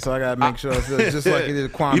today, so I gotta make sure it feels just like it is.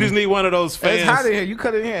 Kwame. You just need one of those fans. It's hot in here. You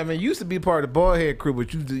cut it in here. I mean, you used to be part of the bald head crew,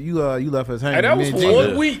 but you left us hanging. Hey, that was for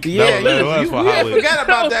 1 week. Yeah, you ain't forgot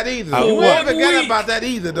about that either. You ain't forgot about that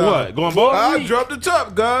either, though. What going bald? I dropped the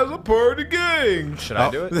top, guys. I'm part of the gang. Should I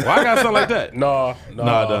do it? Why I got something like that? Nah,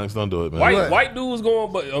 Dunks, don't do it, man. White dude was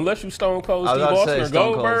going, but unless you Stone Cold I Steve was about Austin to or say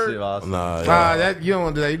Stone Cold Steve Goldberg. Austin. That you don't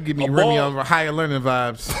want to do that. You give me Remy on higher learning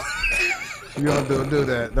vibes. You don't do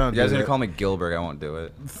that. Don't You guys do gonna that. call me Gilbert? I won't do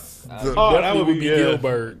it. That would be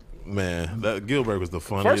Gilbert. Man, that Gilbert was the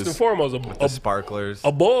funniest. First and foremost, The sparklers.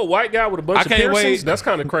 a bald white guy with a bunch I of can't piercings. wait. That's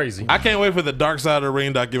kind of crazy. I can't wait for the Dark Side of the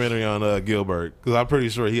Ring documentary on Gilbert because I'm pretty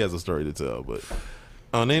sure he has a story to tell. But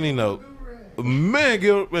on any note, man,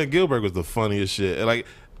 Gilbert was the funniest shit. And like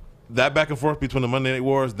that back and forth between the Monday Night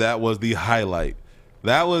Wars, that was the highlight.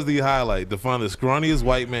 That was the highlight. To find the scrawniest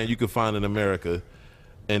white man you could find in America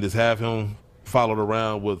and just have him followed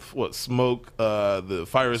around with smoke, the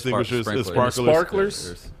fire extinguishers,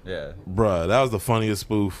 sparklers. Yeah. Bruh, that was the funniest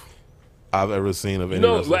spoof I've ever seen of any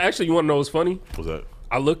wrestler. Actually, you want to know what's funny? What's that?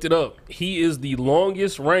 I looked it up. He is the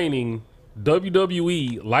longest reigning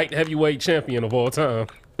WWE light heavyweight champion of all time.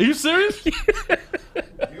 Are you serious?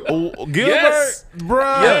 Gilbert, Yes.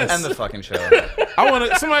 bruh. Yes. And the fucking show. I want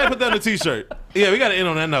to. Somebody put that on a T-shirt. Yeah, we got to end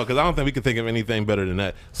on that note because I don't think we can think of anything better than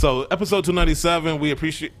that. So, episode 297. We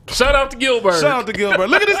appreciate. Shout out to Gilbert. Shout out to Gilbert.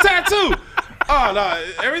 Look at this tattoo. Oh no,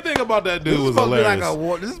 everything about that dude was hilarious.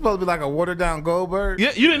 This is supposed to be like a watered down Goldberg.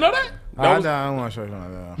 Yeah, you didn't know that? I don't want to show you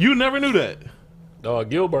that. You never knew that.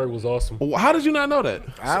 Gilbert was awesome. Well, how did you not know that?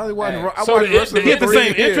 I only watched. So He had the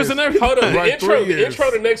same interest in everything. Hold on, Like the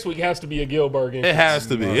intro to next week has to be a Gilbert. It has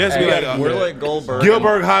to be. It has to be like We're like Goldberg.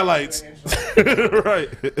 Gilbert highlights. Right.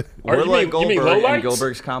 We're like you mean Goldberg and lowlights?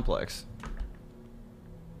 Goldberg's complex.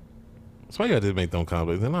 So you got to make them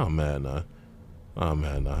complex. And I'm mad now.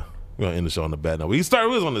 We're gonna end the show on the bad note. We started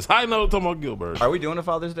with on this high note talking about Gilbert. Are we doing a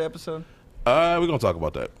Father's Day episode? We're gonna talk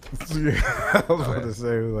about that. I was about to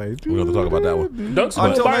say, like, We're gonna talk about that one.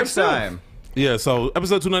 Until next time. Yeah, so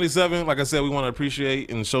episode 297, like I said, we want to appreciate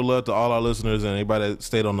and show love to all our listeners and anybody that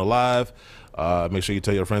stayed on the live. Make sure you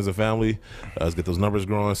tell your friends and family. Let's get those numbers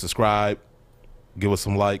growing. Subscribe. Give us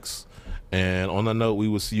some likes. And on that note, we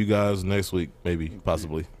will see you guys next week, maybe,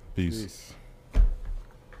 possibly. Peace.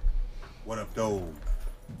 What up, though?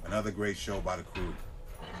 Another great show by the crew.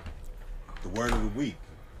 The word of the week.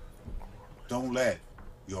 Don't let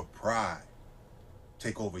your pride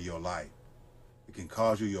take over your life. It can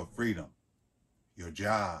cause you your freedom, your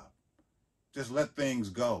job. Just let things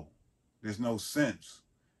go. There's no sense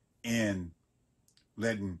in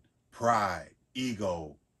letting pride,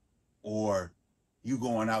 ego, or you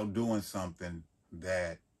going out doing something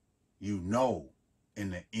that you know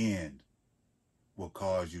in the end will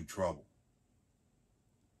cause you trouble.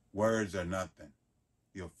 Words are nothing.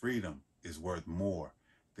 Your freedom is worth more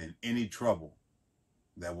than any trouble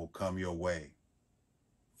that will come your way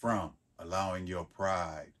from allowing your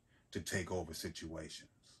pride to take over situations.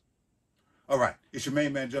 All right, it's your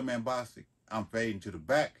main man, Jumpman Bostic. I'm fading to the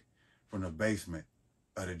back from the basement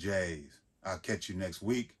of the J's. I'll catch you next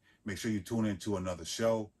week. Make sure you tune into another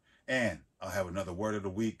show, and I'll have another word of the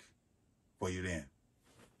week for you then.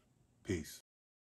 Peace.